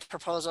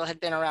proposal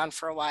had been around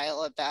for a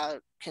while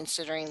about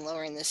considering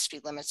lowering the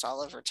speed limits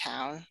all over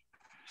town,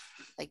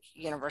 like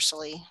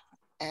universally.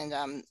 And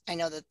I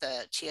know that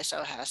the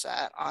TSO has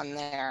that on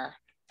their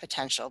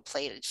potential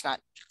plate. It's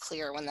not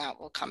clear when that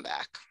will come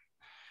back.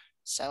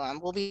 So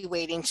we'll be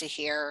waiting to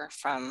hear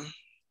from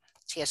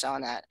TSO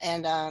on that.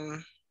 And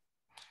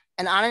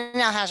Anna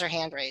now has her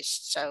hand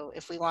raised. So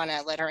if we want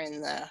to let her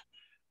in the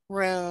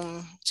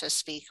room to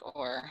speak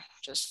or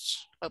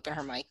just open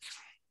her mic,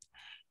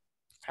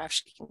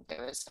 perhaps she can give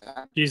us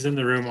that. She's in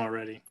the room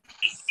already.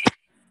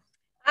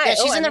 Hi. Yeah,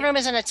 she's in the room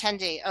as an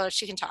attendee. Oh,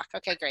 she can talk.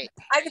 Okay, great.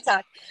 I can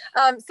talk.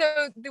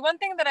 So the one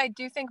thing that I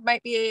do think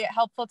might be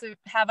helpful to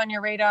have on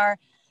your radar,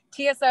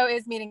 TSO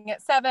is meeting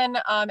at 7.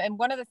 And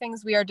one of the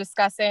things we are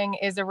discussing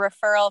is a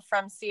referral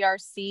from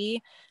CRC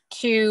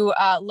to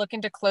look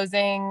into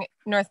closing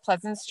North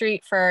Pleasant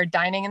Street for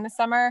dining in the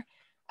summer.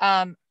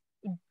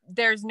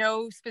 There's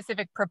no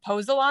specific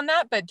proposal on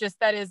that, but just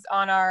that is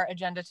on our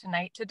agenda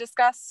tonight to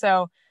discuss.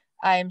 So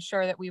I'm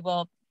sure that we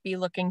will be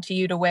looking to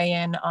you to weigh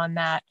in on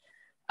that.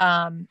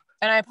 And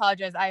I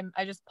apologize, I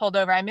just pulled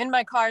over. I'm in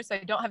my car, so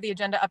I don't have the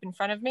agenda up in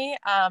front of me.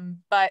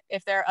 But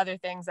if there are other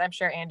things, I'm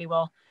sure Andy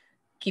will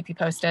keep you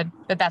posted,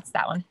 but that's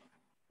that one.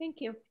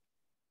 Thank you.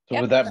 So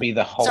would that be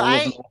the whole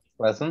of North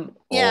Pleasant?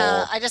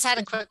 Yeah, I just had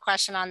a quick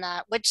question on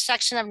that. Which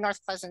section of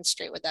North Pleasant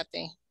Street would that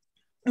be?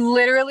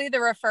 Literally the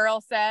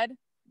referral said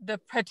the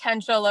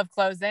potential of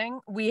closing.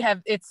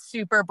 It's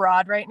super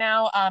broad right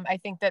now. I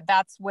think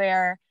that's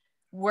where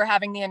we're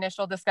having the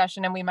initial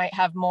discussion and we might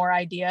have more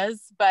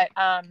ideas, but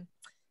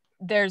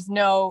there is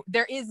no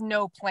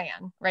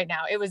plan right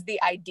now. It was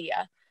the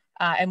idea.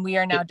 And we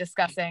are now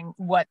discussing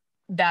what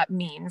that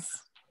means.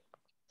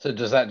 So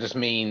does that just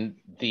mean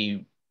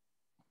the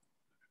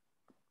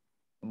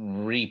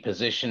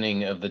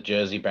repositioning of the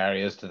Jersey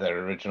barriers to their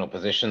original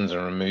positions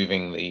and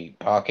removing the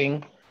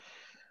parking?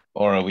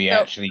 Or are we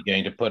actually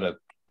going to put a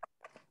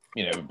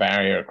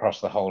barrier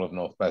across the whole of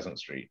North Pleasant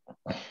Street?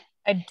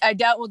 I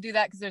doubt we'll do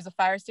that because there's a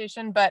fire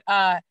station, but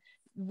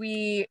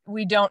we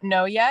don't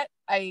know yet.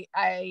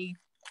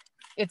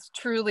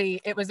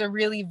 It was a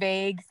really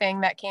vague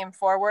thing that came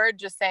forward,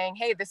 just saying,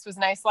 hey, this was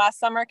nice last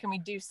summer. Can we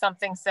do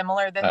something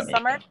similar this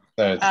summer?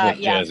 So it's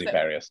the Jersey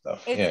barrier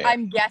stuff.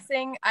 I'm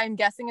guessing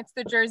it's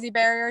the Jersey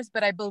barriers,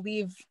 but I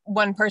believe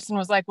one person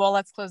was like, well,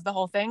 let's close the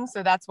whole thing.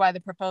 So that's why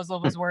the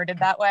proposal was worded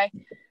that way.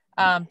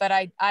 But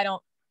I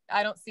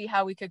don't see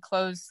how we could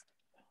close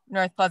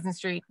North Pleasant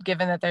Street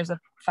given that there's a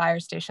fire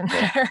station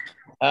there.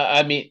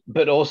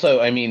 But also,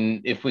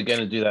 if we're going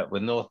to do that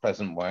with North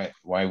Pleasant,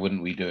 why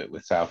wouldn't we do it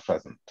with South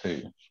Pleasant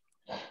too?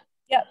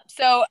 Yeah.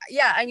 So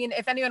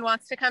if anyone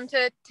wants to come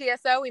to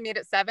TSO, we meet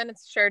at 7.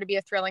 It's sure to be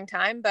a thrilling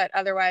time, but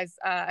otherwise,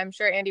 I'm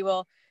sure Andy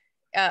will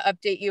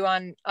update you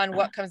on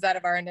what comes out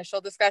of our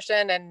initial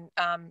discussion. And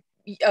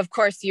of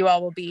course, you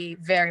all will be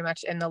very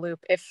much in the loop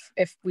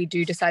if we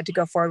do decide to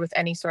go forward with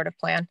any sort of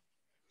plan.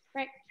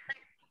 Right.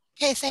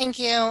 Okay, thank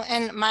you.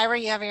 And Myra,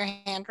 you have your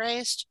hand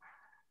raised.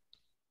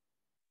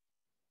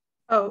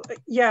 Oh,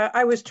 yeah,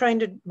 I was trying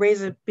to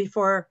raise it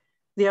before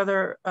the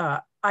other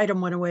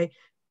item went away.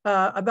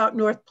 About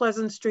North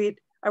Pleasant Street,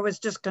 I was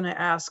just going to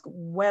ask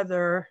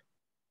whether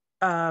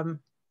the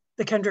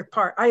Kendrick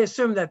Park, I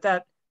assume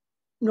that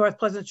North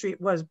Pleasant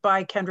Street was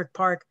by Kendrick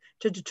Park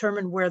to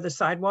determine where the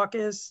sidewalk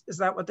is. Is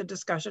that what the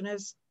discussion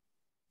is?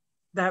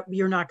 That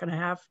you're not going to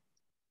have?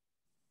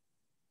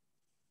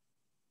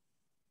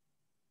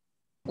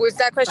 Was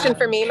that question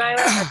for me, Myra,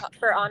 or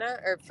for Anna,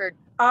 or for?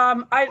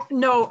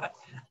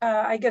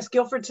 I guess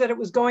Guilford said it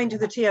was going to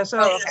the TSO,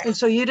 okay. And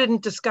so you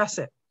didn't discuss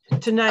it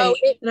tonight,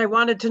 and I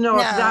wanted to know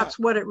if that's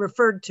what it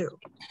referred to.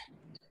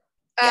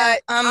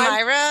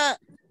 Myra,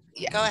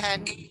 go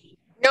ahead.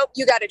 Nope,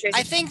 you got it, Tracy.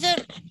 I think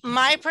that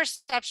my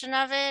perception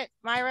of it,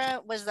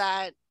 Myra, was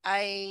that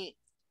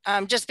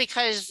just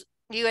because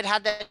you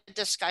had the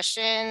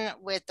discussion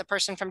with the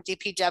person from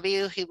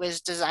DPW who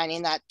was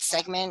designing that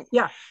segment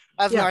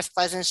of North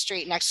Pleasant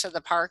Street next to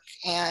the park,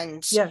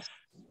 and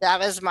that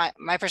was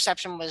my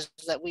perception was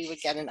that we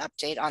would get an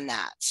update on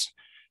that.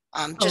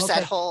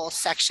 That whole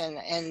section.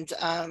 And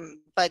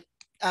but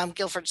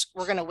Guilford's,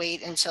 we're going to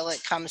wait until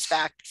it comes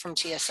back from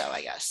TSO,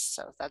 I guess.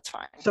 So that's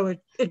fine. So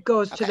it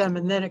goes to them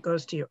and then it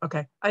goes to you.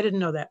 Okay. I didn't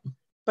know that.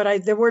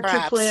 But there were two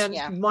plans.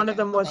 Yeah. One of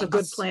them was a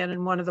good plan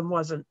and one of them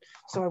wasn't.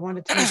 So I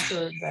wanted to make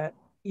sure that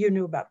you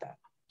knew about that.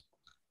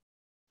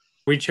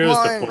 We chose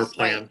the poor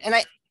plan.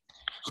 Right.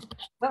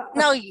 And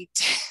no, you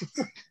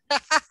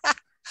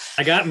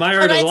I got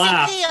Myra to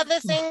laugh. The other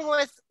thing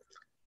with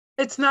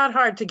it's not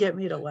hard to get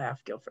me to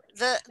laugh, Guilford.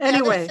 The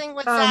other thing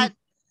with that,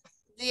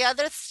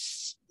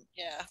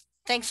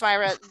 thanks,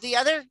 Myra. The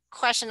other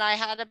question I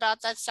had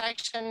about that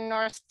section,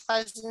 North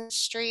Pleasant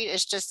Street,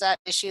 is just that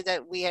issue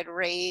that we had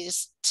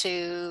raised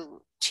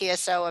to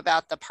TSO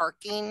about the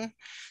parking,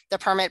 the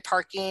permit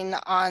parking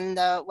on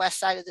the west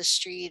side of the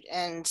street,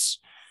 and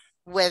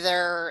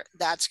whether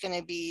that's going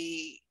to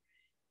be,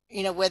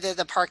 whether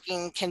the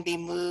parking can be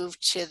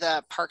moved to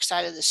the park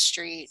side of the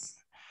street.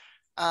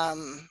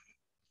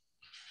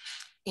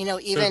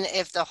 Even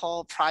if the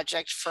whole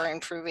project for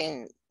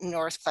improving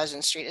North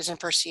Pleasant Street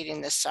isn't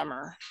proceeding this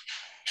summer.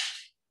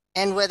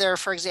 And whether,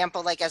 for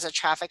example, like as a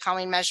traffic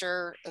calming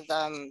measure,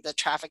 the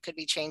traffic could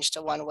be changed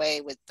to one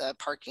way with the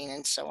parking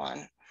and so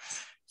on,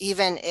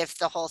 even if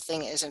the whole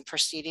thing isn't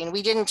proceeding.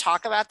 We didn't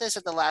talk about this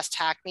at the last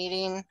TAC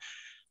meeting.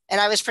 And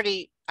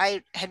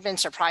I had been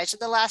surprised at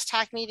the last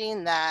TAC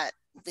meeting that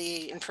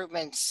the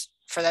improvements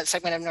for that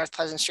segment of North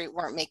Pleasant Street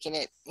weren't making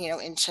it,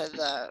 into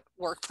the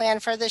work plan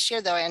for this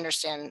year, though I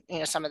understand,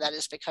 some of that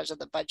is because of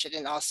the budget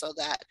and also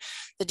that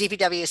the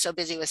DPW is so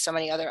busy with so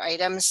many other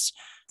items.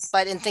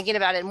 But in thinking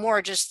about it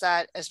more, just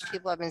that as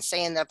people have been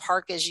saying, the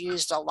park is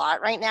used a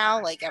lot right now.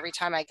 Like every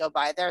time I go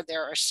by there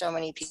are so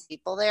many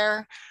people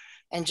there.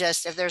 And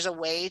just if there's a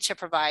way to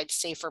provide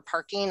safer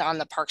parking on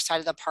the park side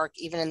of the park,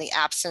 even in the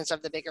absence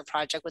of the bigger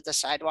project with the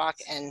sidewalk,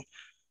 and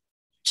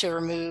to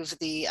remove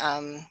the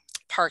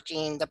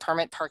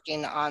permit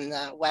parking on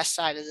the west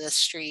side of the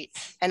street,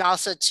 and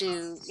also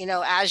to,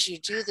 as you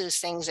do those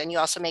things and you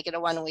also make it a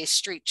one-way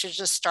street, to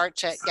just start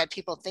to get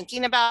people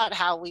thinking about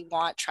how we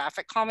want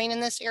traffic calming in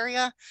this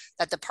area,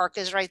 that the park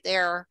is right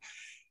there.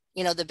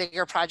 The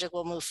bigger project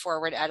will move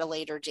forward at a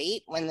later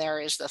date when there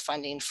is the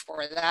funding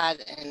for that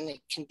and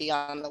it can be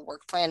on the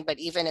work plan. But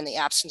even in the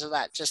absence of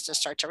that, just to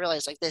start to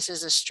realize like this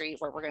is a street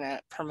where we're going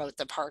to promote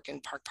the park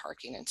and park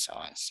parking and so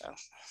on. So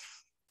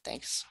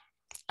thanks.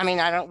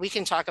 We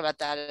can talk about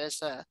that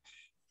as a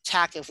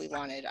TAC if we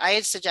wanted. I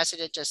had suggested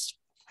it just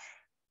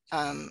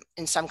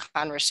in some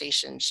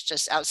conversations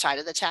just outside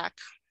of the TAC,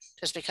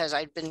 just because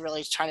I'd been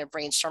really trying to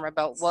brainstorm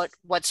about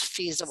what's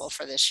feasible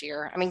for this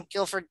year. I mean,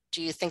 Guilford,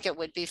 do you think it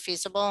would be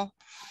feasible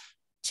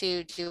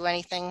to do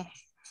anything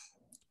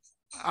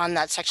on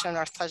that section of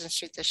North Pleasant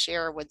Street this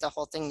year, or would the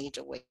whole thing need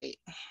to wait?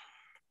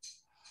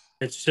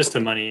 It's just a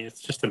money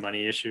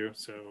issue.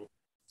 So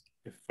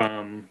if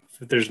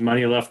there's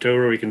money left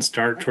over, we can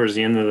start towards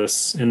the end of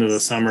the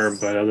summer.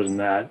 But other than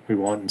that, we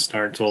won't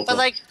start until. But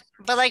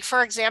like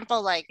for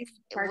example,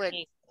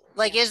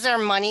 is there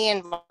money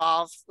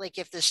involved? Like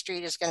if the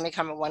street is going to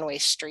become a one-way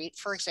street,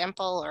 for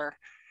example,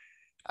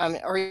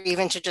 or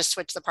even to just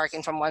switch the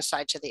parking from one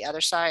side to the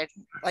other side?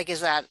 Like,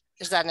 is that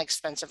an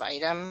expensive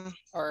item,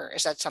 or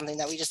is that something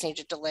that we just need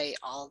to delay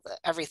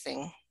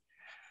everything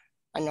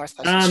on North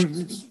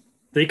Pleasant Street?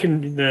 They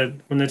can,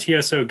 when the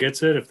TSO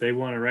gets it, if they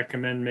want to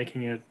recommend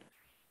making it,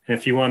 and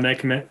if you want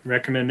to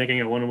recommend making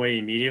it one way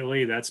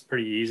immediately, that's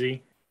pretty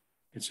easy.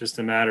 It's just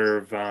a matter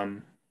of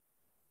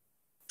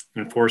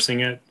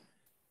enforcing it.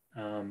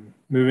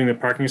 Moving the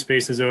parking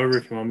spaces over,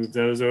 if you want to move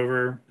those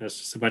over, that's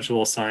just a bunch of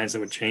little signs that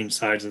would change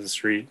sides of the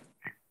street.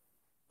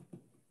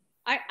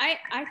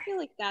 I feel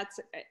like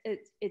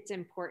it's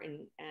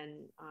important,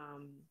 and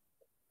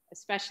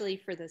especially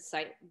for the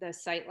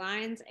sight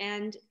lines,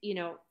 and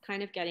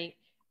kind of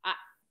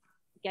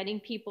getting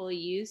people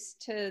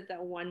used to the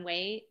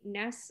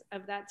one-wayness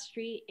of that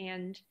street.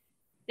 And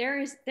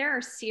there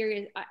are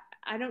serious,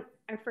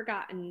 I've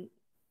forgotten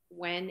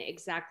when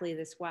exactly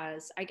this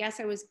was. I guess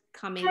I was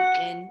coming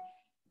in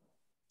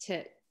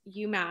to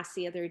UMass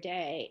the other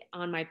day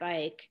on my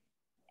bike,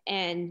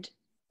 and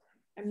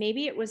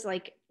maybe it was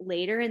like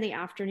later in the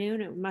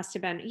afternoon. It must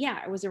have been,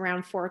 it was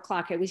around 4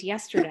 o'clock. It was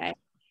yesterday.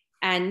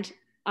 And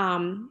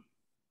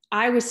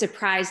I was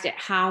surprised at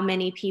how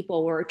many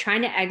people were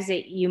trying to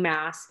exit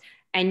UMass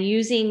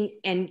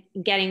and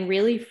getting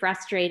really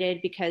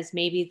frustrated because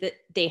maybe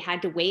they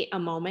had to wait a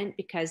moment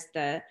because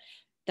the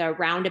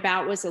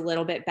roundabout was a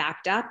little bit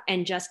backed up,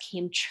 and just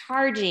came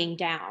charging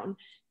down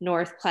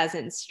North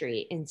Pleasant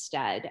Street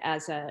instead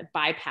as a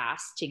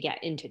bypass to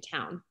get into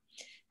town.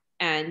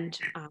 And,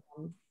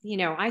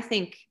 I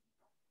think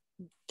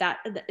that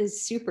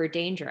is super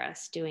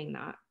dangerous doing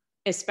that,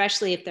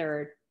 especially if there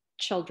are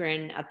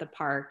children at the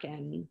park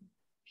and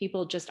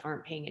people just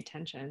aren't paying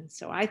attention.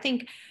 So I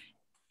think,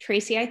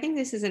 Tracy,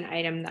 this is an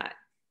item that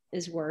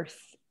is worth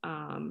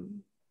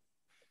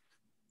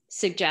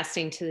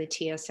suggesting to the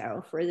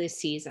TSO for this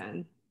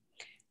season,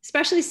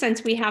 especially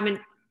since we haven't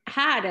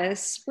had a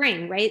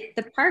spring, right?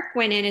 The park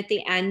went in at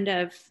the end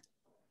of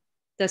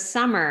the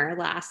summer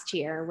last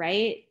year,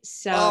 right?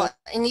 So,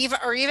 and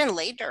even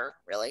later,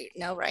 really,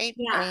 no, right?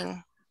 Yeah. I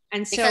mean,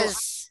 and so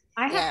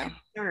I have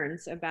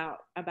concerns about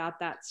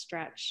that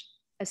stretch,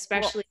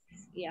 especially,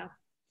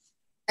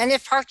 And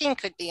if parking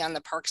could be on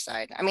the park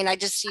side, I mean, I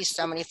just see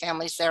so many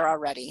families there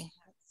already.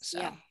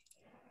 So,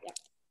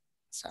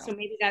 So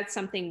maybe that's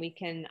something we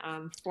can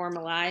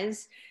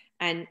formalize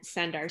and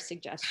send our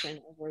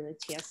suggestion over the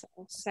TSO.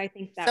 So I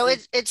think that. So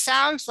it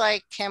sounds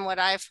like, Kim, what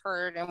I've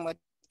heard and what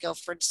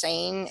Guilford's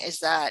saying is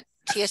that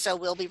TSO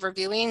will be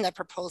reviewing the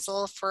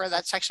proposal for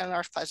that section of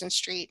North Pleasant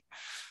Street,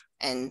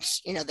 and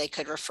they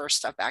could refer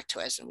stuff back to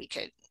us, and we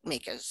could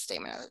make a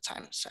statement at the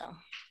time. So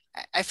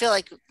I feel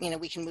like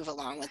we can move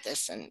along with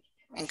this and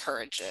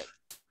encourage it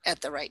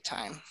at the right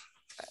time.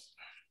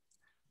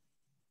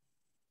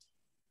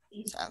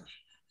 So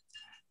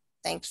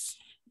thanks.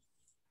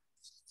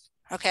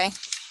 Okay.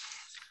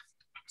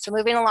 So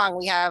moving along,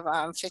 we have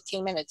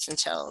 15 minutes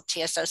until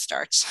TSO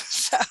starts.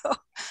 So,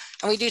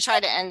 and we do try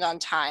to end on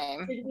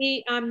time. Did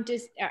we I'm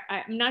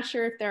not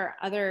sure if there are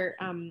other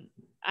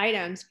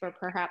items, but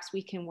perhaps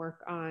we can work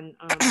on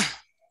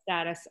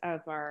status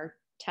of our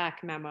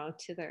TAC memo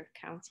to the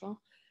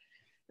council.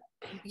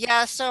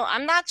 Yeah, so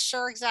I'm not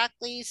sure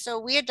exactly. So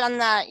we had done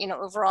that,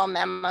 overall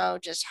memo,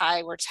 just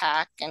hi, we're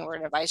TAC and we're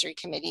an advisory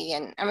committee.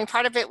 And I mean,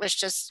 part of it was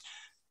just,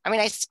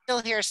 I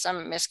still hear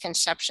some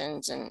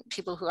misconceptions and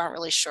people who aren't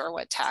really sure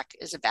what TAC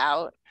is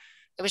about.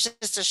 It was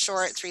just a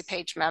short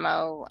 3-page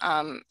memo.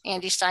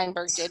 Andy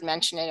Steinberg did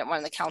mention it at one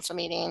of the council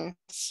meetings.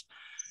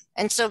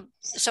 And so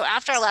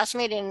after our last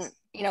meeting,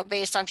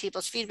 based on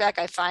people's feedback,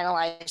 I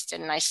finalized it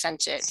and I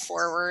sent it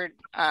forward.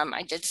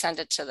 I did send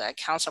it to the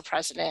council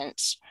president.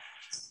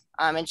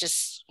 And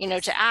just,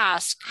 to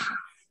ask,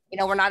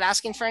 we're not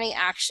asking for any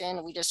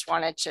action. We just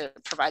wanted to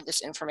provide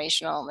this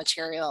informational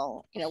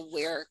material,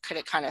 where could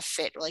it kind of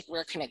fit? Like,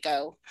 where can it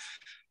go?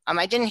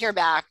 I didn't hear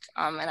back.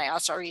 And I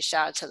also reached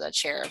out to the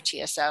chair of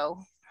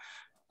TSO.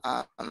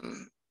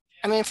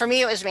 For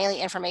me, it was mainly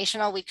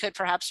informational. We could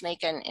perhaps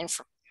make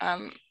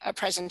a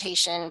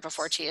presentation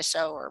before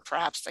TSO or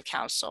perhaps the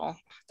council,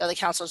 though the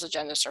council's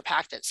agendas are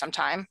packed at some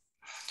time.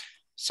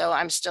 So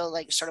I'm still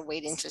sort of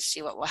waiting to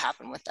see what will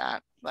happen with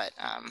that, but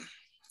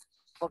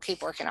we'll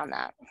keep working on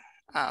that.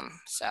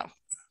 So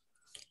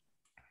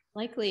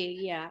likely,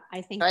 yeah,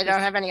 I think. But I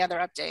don't have any other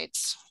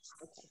updates.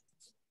 Okay.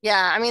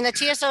 Yeah, I mean, the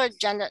TSO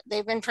agenda,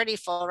 they've been pretty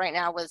full right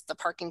now with the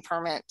parking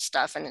permit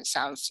stuff, and it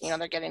sounds, you know,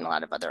 they're getting a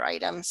lot of other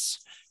items,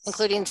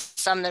 including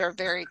some that are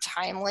very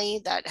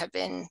timely that have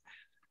been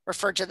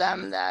referred to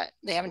them that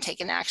they haven't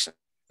taken action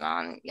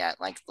on yet,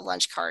 like the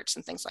lunch carts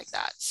and things like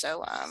that.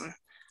 So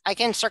I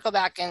can circle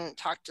back and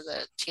talk to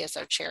the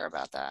TSO chair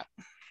about that.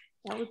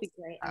 That would be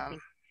great.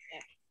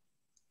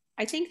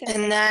 I think that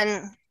and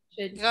then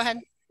should go ahead.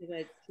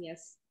 The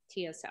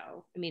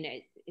TSO. I mean,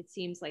 it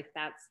seems like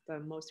that's the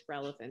most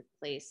relevant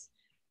place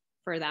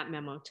for that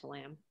memo to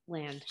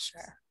land.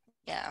 Sure.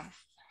 Yeah.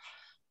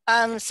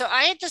 So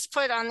I had just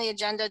put on the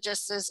agenda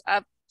just as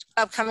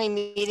upcoming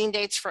meeting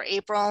dates for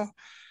April.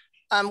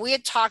 We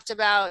had talked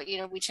about, you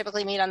know, we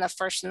typically meet on the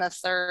 1st and the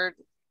 3rd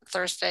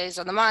Thursdays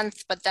of the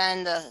month, but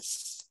then the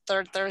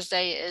 3rd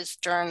Thursday is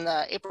during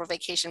the April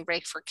vacation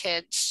break for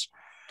kids.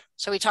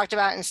 So we talked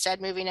about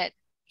instead moving it,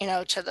 you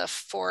know, to the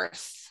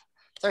 4th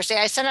Thursday.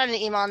 I sent out an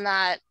email on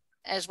that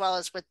as well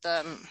as with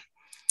the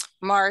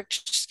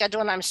March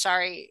schedule. And I'm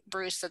sorry,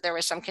 Bruce, that there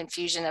was some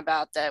confusion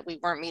about that. We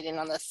weren't meeting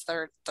on the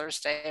 3rd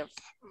Thursday of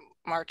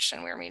March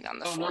and we were meeting on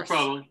the 4th. No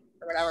problem.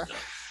 Or whatever.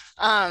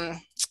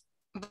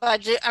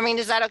 But I mean,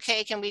 is that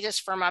okay? Can we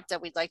just firm up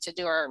that we'd like to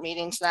do our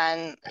meetings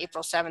then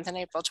April 7th and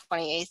April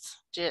 28th?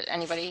 Did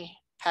anybody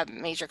have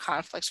major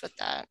conflicts with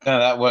that? No,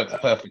 that works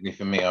perfectly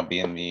for me. I'll be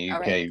in the UK.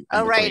 Right.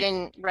 Oh,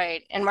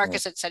 right. And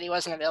Marcus had said he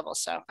wasn't available.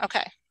 So,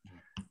 okay.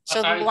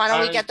 So why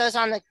don't we get those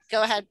on the,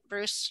 go ahead,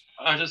 Bruce.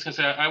 I was just gonna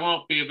say, I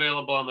won't be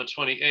available on the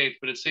 28th,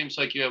 but it seems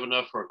like you have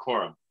enough for a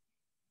quorum.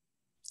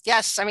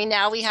 Yes, I mean,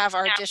 now we have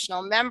our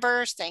additional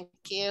members. Thank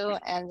you.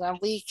 And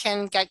we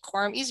can get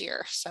quorum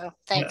easier. So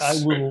thanks.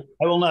 I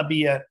will not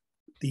be at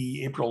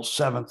the April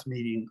 7th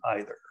meeting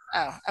either.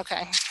 Oh,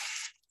 okay.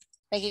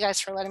 Thank you guys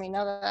for letting me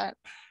know that.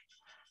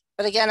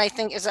 But again, I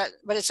think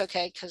but it's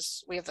okay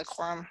because we have the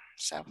quorum.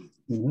 So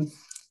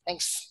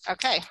thanks.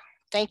 Okay,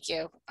 thank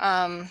you.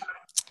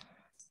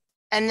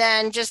 And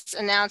then just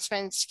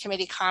announcements,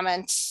 committee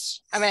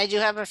comments. I mean, I do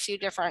have a few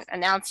different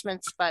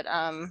announcements, but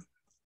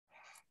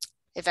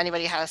if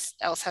anybody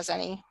else has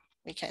any,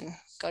 we can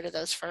go to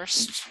those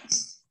first.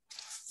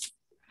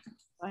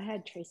 Go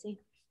ahead, Tracy.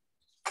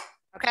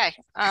 Okay.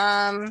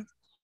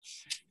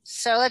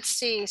 So let's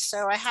see.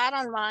 So I had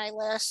on my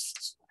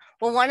list,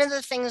 well, one of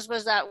the things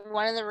was that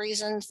one of the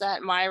reasons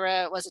that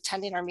Myra was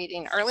attending our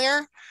meeting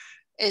earlier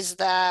is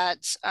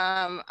that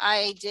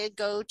I did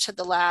go to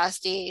the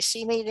last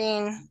DAC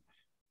meeting,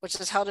 which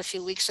was held a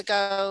few weeks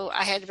ago.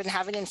 I had been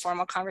having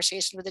informal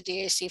conversation with the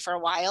DAC for a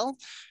while,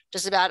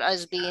 just about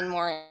us being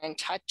more in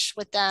touch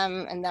with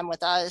them and them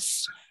with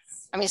us.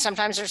 I mean,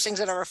 sometimes there's things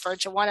that are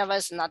referred to one of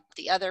us and not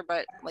the other,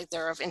 but like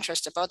they're of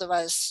interest to both of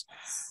us.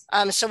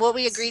 So what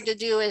we agreed to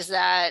do is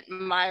that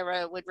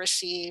Myra would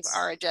receive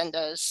our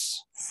agendas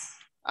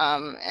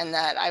and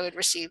that I would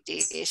receive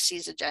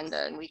DAC's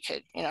agenda and we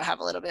could, you know, have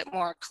a little bit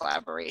more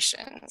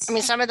collaboration. I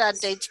mean, some of that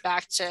dates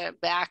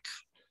back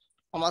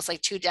almost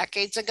like 2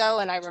 decades ago.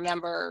 And I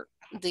remember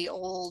the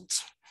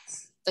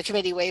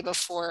committee way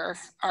before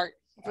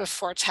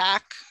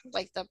TAC,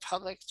 like the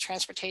Public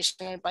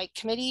Transportation and Bike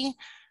Committee,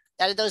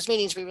 that at those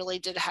meetings we really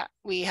did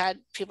we had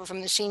people from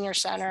the Senior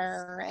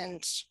Center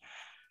and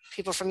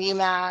people from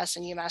UMass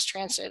and UMass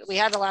Transit. We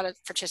had a lot of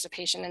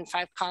participation in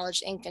Five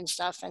College Inc. and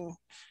stuff. And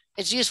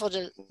it's useful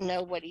to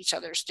know what each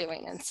other's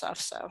doing and stuff.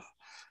 So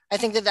I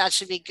think that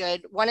should be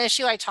good. One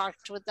issue I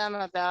talked with them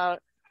about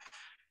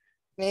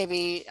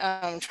maybe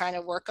trying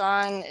to work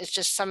on is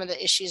just some of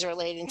the issues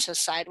relating to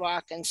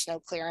sidewalk and snow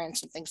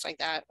clearance and things like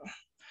that.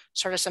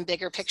 Sort of some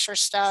bigger picture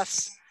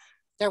stuff.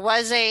 There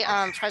was a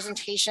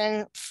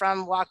presentation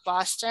from Walk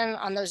Boston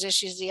on those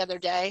issues the other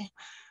day.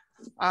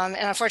 And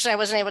unfortunately, I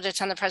wasn't able to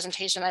attend the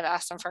presentation. I've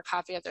asked them for a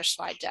copy of their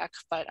slide deck,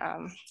 but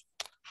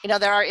you know,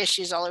 there are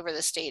issues all over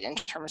the state in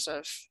terms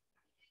of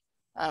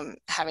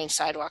having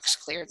sidewalks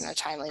cleared in a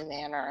timely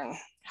manner and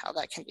how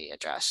that can be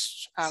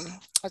addressed.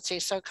 Let's see,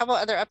 so a couple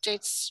other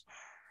updates.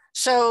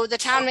 So the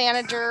town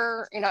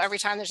manager, you know, every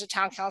time there's a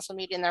town council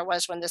meeting, there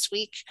was one this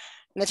week.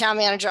 And the town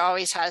manager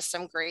always has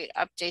some great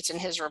updates in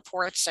his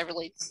reports. I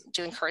really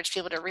do encourage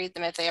people to read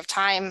them if they have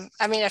time.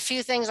 I mean, a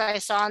few things I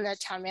saw in the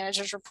town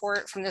manager's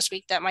report from this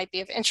week that might be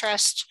of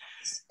interest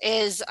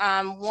is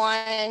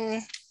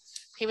one,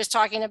 he was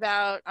talking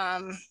about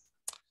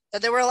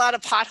that there were a lot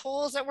of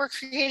potholes that were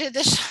created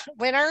this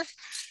winter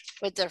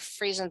with the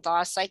freeze and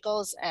thaw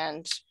cycles.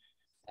 And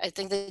I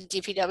think the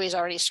DPW is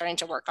already starting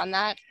to work on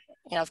that.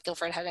 You know, if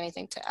Guilford had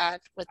anything to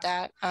add with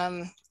that.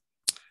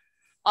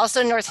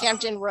 Also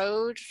Northampton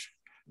Road,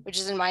 which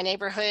is in my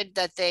neighborhood,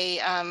 that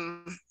they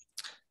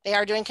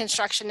are doing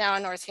construction now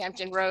on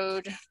Northampton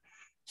Road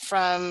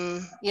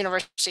from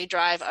University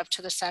Drive up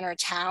to the center of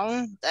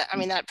town. I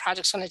mean, that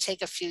project's going to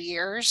take a few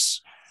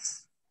years.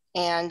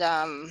 And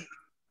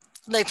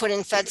they put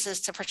in fences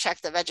to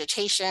protect the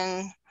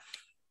vegetation.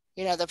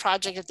 You know, the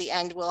project at the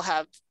end will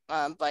have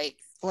bike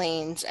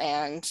lanes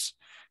and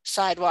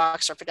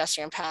sidewalks or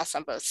pedestrian paths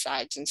on both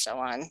sides and so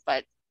on.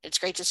 But it's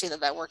great to see that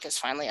that work is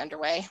finally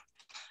underway.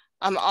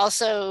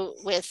 Also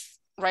with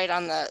right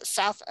on the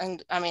south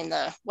end, I mean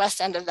the west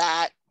end of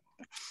that,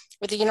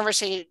 with the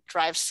University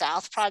Drive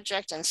South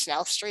project and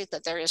Snell Street,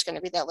 that there is going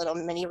to be that little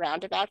mini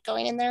roundabout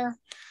going in there.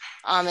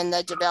 And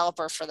the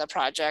developer for the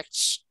project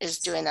is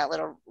doing that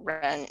little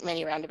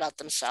mini roundabout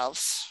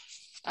themselves.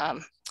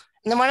 And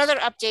then one other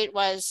update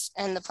was,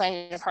 and the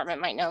planning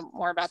department might know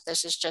more about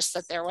this, is just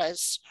that there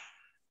was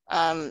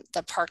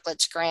the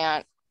Parklets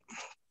grant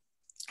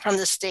from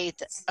the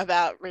state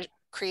about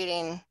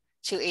creating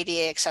 2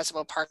 ADA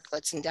accessible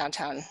parklets in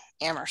downtown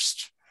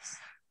Amherst,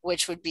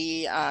 which would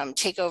be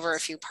take over a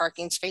few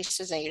parking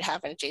spaces and you'd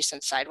have an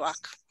adjacent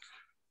sidewalk.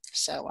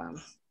 So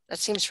that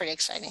seems pretty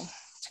exciting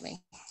to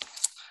me.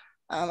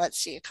 Let's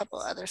see, a couple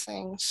other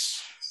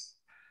things.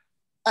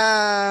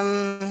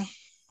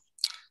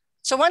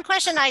 So one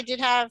question I did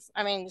have,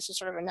 I mean, this is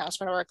sort of an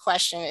announcement or a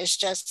question, is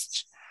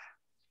just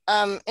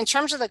in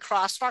terms of the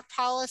crosswalk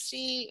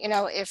policy, you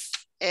know, if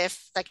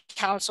the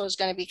council is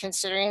going to be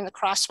considering the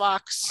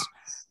crosswalks,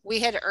 we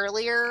had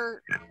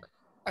earlier,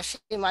 a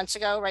few months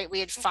ago, right, we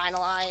had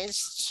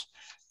finalized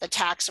the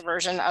tax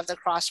version of the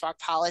crosswalk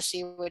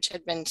policy, which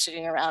had been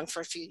sitting around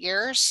for a few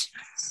years.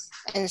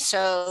 And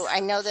so I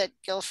know that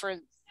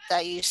Guilford,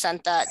 that you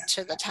sent that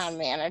to the town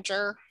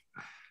manager,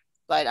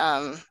 but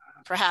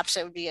perhaps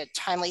it would be a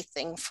timely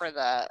thing for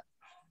the,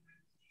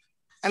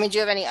 I mean, do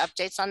you have any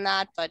updates on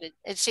that? But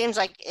it seems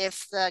like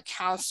if the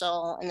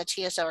council and the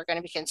TSO are going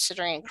to be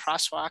considering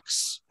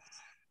crosswalks,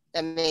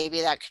 then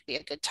maybe that could be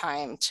a good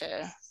time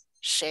to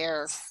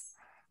share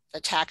the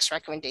tax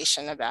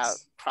recommendation about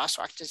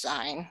crosswalk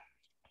design.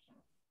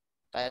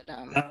 But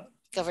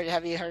Guilford,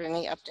 have you heard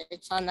any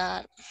updates on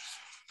that?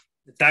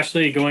 It's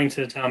actually going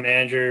to the town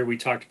manager. We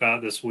talked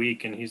about this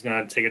week, and he's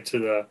going to take it to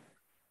the,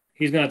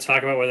 he's going to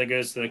talk about whether it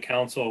goes to the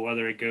council, or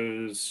whether it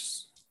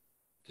goes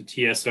to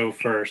TSO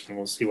first, and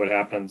we'll see what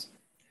happens.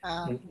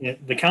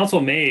 The council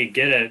may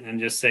get it and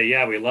just say,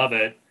 yeah, we love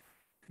it.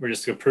 We're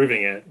just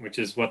approving it, which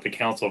is what the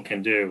council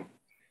can do.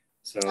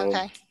 So,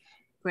 okay,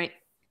 great.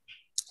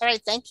 All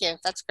right, thank you.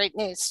 That's great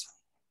news.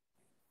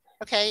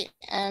 Okay,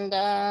 and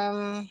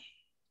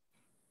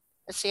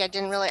let's see,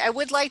 I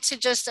would like to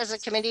just, as a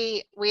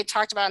committee, we had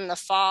talked about in the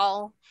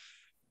fall,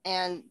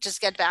 and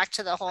just get back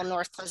to the whole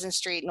North Pleasant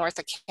Street, north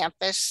of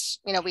campus.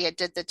 You know, we had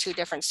did the 2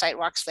 different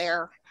sidewalks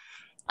there.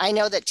 I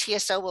know that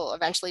TSO will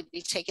eventually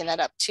be taking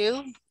that up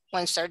too,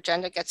 once their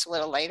agenda gets a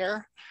little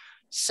later.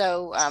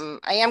 So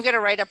I am going to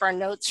write up our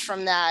notes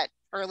from that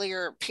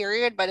earlier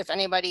period, but if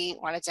anybody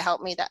wanted to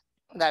help me, that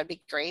would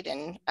be great.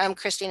 And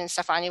Christine and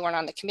Stefan, you weren't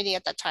on the committee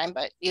at that time,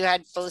 but you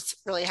had both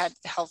really had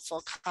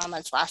helpful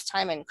comments last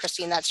time. And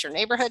Christine, that's your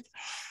neighborhood.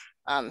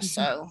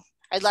 So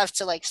I'd love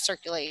to like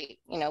circulate,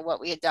 you know,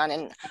 what we had done.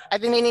 And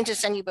I've been meaning to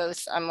send you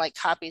both like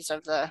copies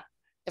of the,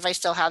 if I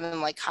still have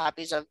them, like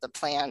copies of the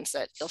plans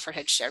that Guilford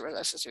had shared with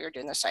us as we were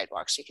doing the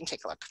sidewalk, so you can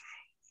take a look.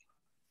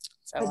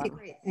 So that'd be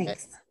great,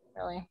 thanks.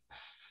 Really.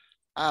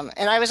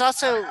 And I was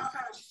also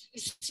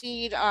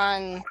CC'd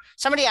on,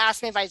 somebody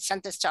asked me if I'd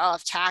sent this to all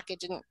of TAC.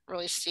 It didn't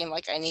really seem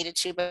like I needed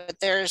to, but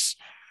there's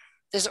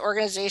this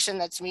organization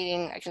that's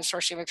meeting, a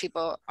consortium of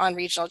people on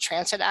regional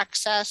transit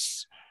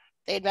access.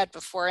 They'd met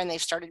before and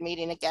they've started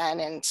meeting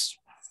again. And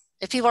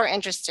if people are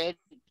interested,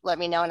 let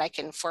me know and I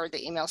can forward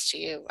the emails to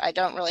you. I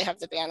don't really have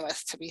the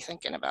bandwidth to be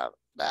thinking about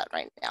that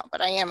right now,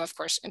 but I am of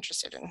course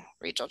interested in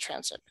regional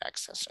transit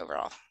access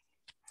overall.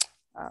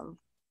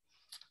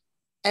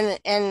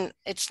 And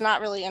it's not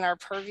really in our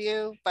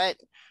purview, but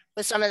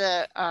with some of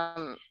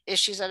the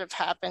issues that have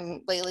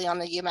happened lately on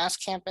the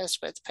UMass campus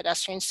with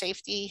pedestrian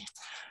safety,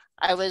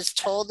 I was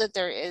told that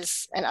there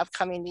is an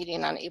upcoming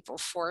meeting on April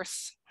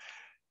 4th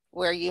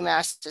where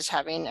UMass is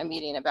having a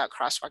meeting about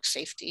crosswalk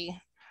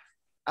safety,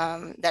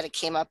 that it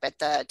came up at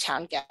the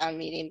town gown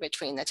meeting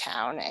between the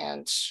town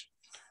and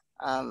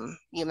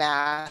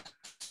UMass.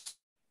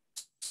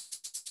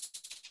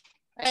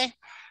 Okay.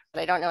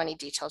 But I don't know any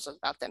details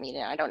about that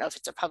meeting. I don't know if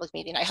it's a public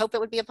meeting. I hope it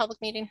would be a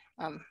public meeting.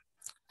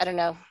 I don't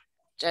know.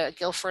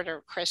 Guilford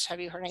or Chris,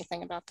 have you heard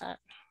anything about that?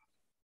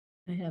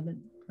 I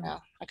haven't. No,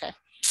 okay.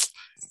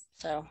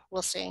 So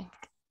we'll see.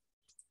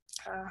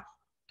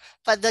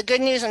 But the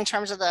good news in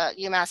terms of the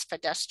UMass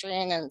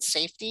pedestrian and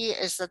safety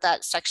is that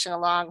that section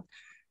along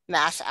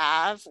Mass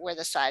Ave where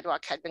the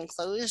sidewalk had been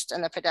closed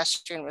and the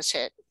pedestrian was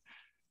hit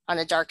on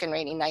a dark and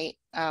rainy night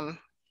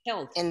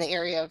in the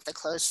area of the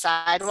closed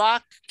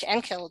sidewalk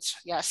and killed,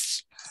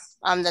 yes,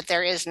 that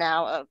there is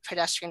now a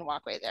pedestrian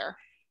walkway there.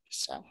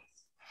 So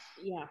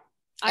yeah.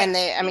 And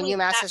I mean,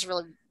 UMass has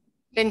really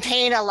been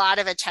paying a lot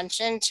of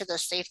attention to the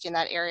safety in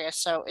that area.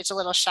 So it's a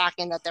little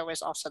shocking that there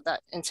was also that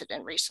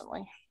incident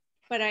recently.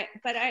 But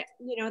I,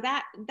 you know,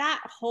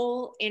 that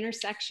whole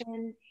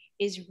intersection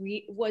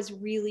was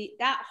really,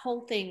 that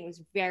whole thing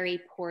was very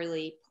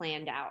poorly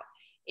planned out.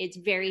 It's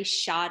very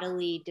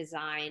shoddily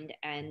designed,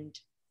 and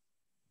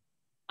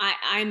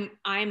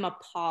I'm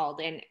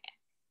appalled and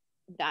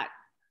that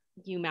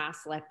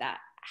UMass let that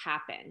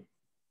happen.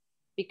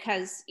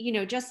 Because, you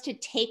know, just to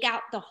take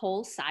out the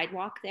whole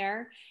sidewalk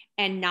there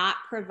and not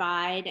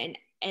provide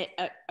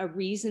a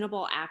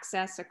reasonable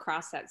access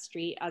across that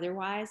street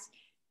otherwise,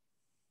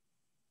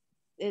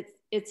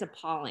 it's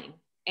appalling.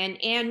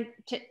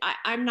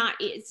 I'm not,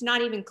 it's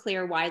not even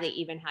clear why they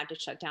even had to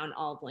shut down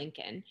all of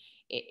Lincoln.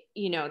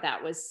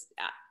 That was,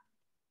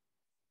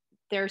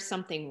 there's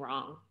something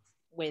wrong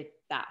with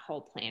that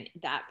whole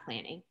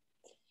planning.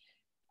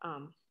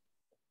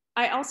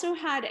 I also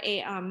had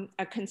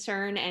a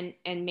concern,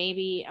 and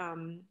maybe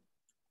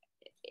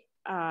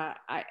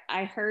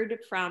I heard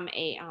from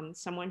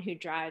someone who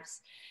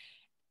drives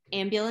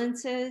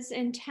ambulances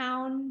in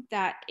town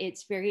that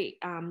it's very,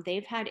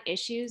 they've had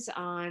issues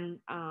on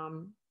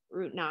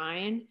Route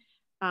 9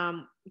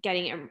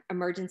 getting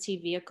emergency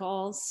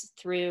vehicles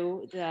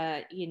through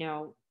the,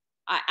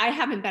 I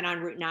haven't been on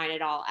Route 9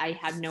 at all. I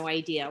have no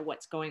idea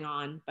what's going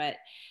on, but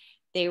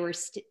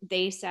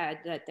they said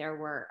that there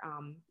were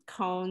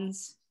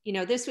cones,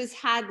 this was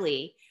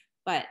Hadley,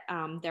 but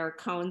there are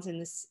cones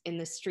in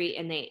the street,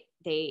 and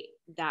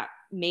that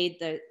made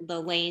the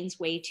lanes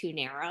way too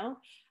narrow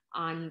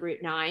on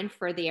Route 9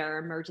 for their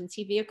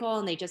emergency vehicle,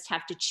 and they just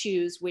have to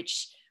choose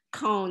which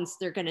cones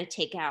they're going to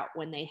take out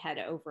when they head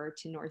over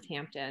to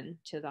Northampton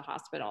to the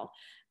hospital.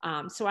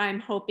 So I'm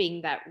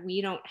hoping that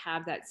we don't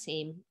have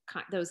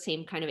those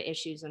same kind of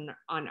issues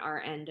on our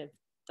end of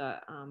the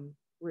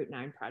Route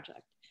 9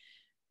 project.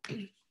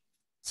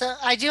 So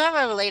I do have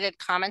a related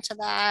comment to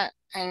that.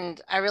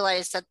 And I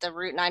realized that the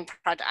Route 9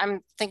 project,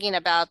 I'm thinking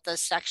about the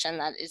section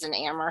that is in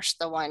Amherst,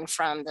 the one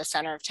from the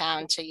center of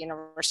town to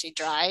University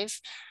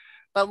Drive.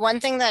 But one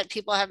thing that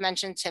people have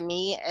mentioned to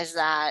me is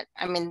that,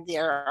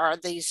 there are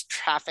these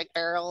traffic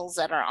barrels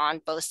that are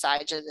on both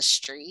sides of the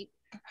street,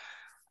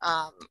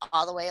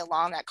 all the way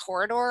along that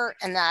corridor,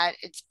 and that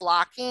it's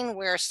blocking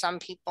where some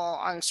people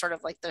on sort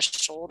of like the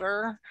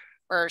shoulder,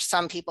 where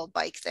some people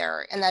bike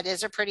there. And that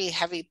is a pretty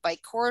heavy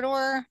bike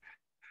corridor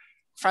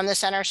from the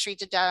center street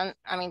to down,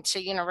 to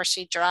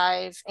University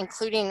Drive,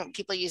 including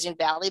people using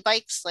valley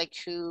bikes, like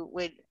who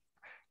would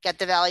get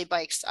the valley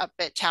bikes up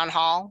at Town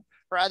Hall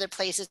or other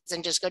places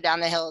and just go down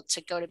the hill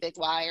to go to Big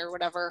Y or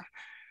whatever.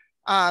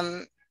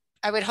 I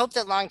would hope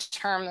that long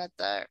term that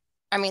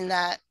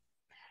that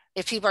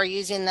if people are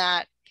using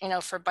that,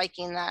 for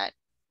biking, that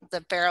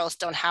the barrels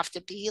don't have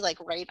to be like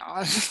right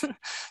on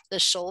the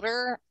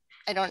shoulder.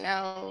 I don't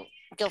know,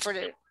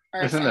 Guilford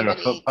or Isn't there a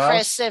footpath?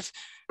 Chris, if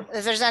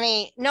there's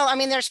any, no,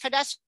 there's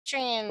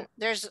pedestrian,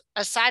 there's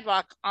a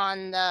sidewalk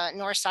on the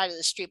north side of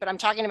the street, but I'm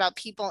talking about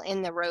people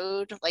in the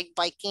road, like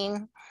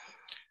biking.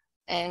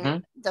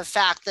 And the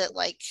fact that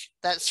like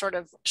that sort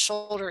of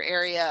shoulder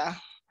area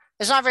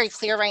is not very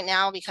clear right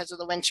now because of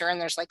the winter,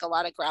 and there's like a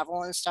lot of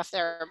gravel and stuff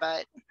there,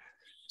 but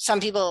some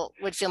people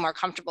would feel more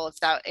comfortable if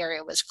that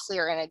area was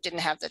clear and it didn't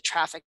have the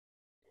traffic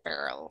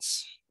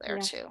barrels there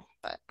too.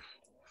 But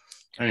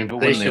but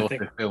when they also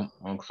feel,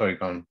 sorry,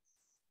 go on.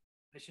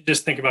 They should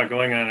just think about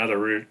going on another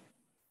route.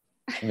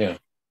 Yeah.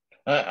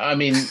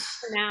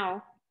 For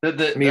now.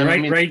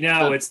 Right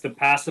now it's the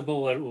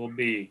passable it will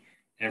be.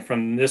 And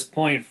from this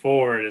point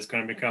forward, it's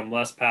going to become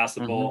less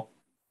passable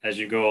as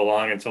you go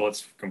along until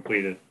it's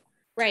completed.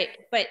 Right.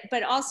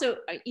 But also,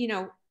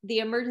 the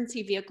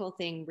emergency vehicle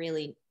thing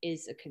really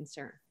is a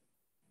concern.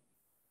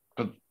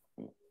 But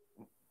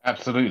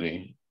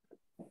absolutely.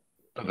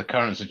 But the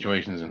current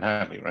situation is in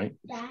Hadley, right?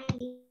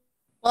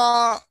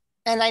 Well,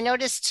 and I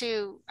noticed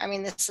too,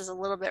 this is a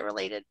little bit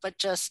related, but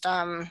just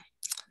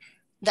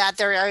that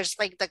there is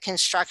like the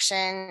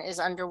construction is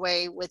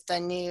underway with the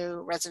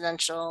new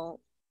residential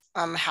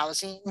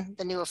housing,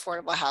 the new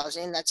affordable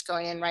housing that's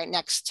going in right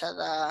next to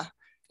the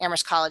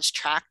Amherst College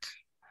track.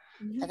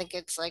 I think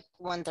it's like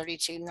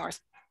 132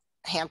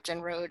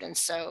 Northampton Road. And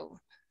so,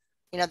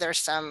 there's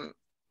some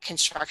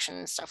construction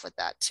and stuff with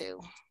that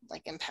too,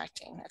 like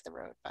impacting at the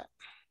road, but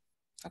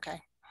okay.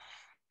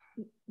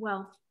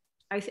 Well,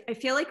 I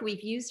feel like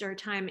we've used our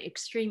time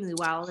extremely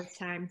well this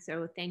time.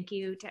 So thank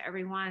you to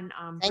everyone.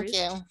 Thank Bruce,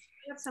 you. do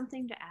you have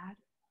something to add?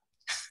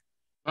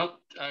 Well,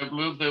 I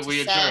move that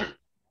we adjourn.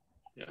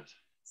 Yes.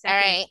 All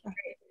right.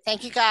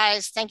 Thank you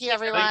guys. Thank you,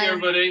 everyone. Thank you,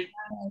 everybody.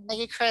 Thank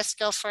you, Chris,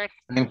 Guilford.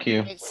 Thank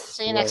you.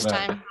 See you next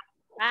time.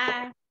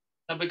 Bye.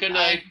 Have a good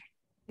night.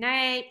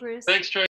 Night, Bruce. Thanks, Trey.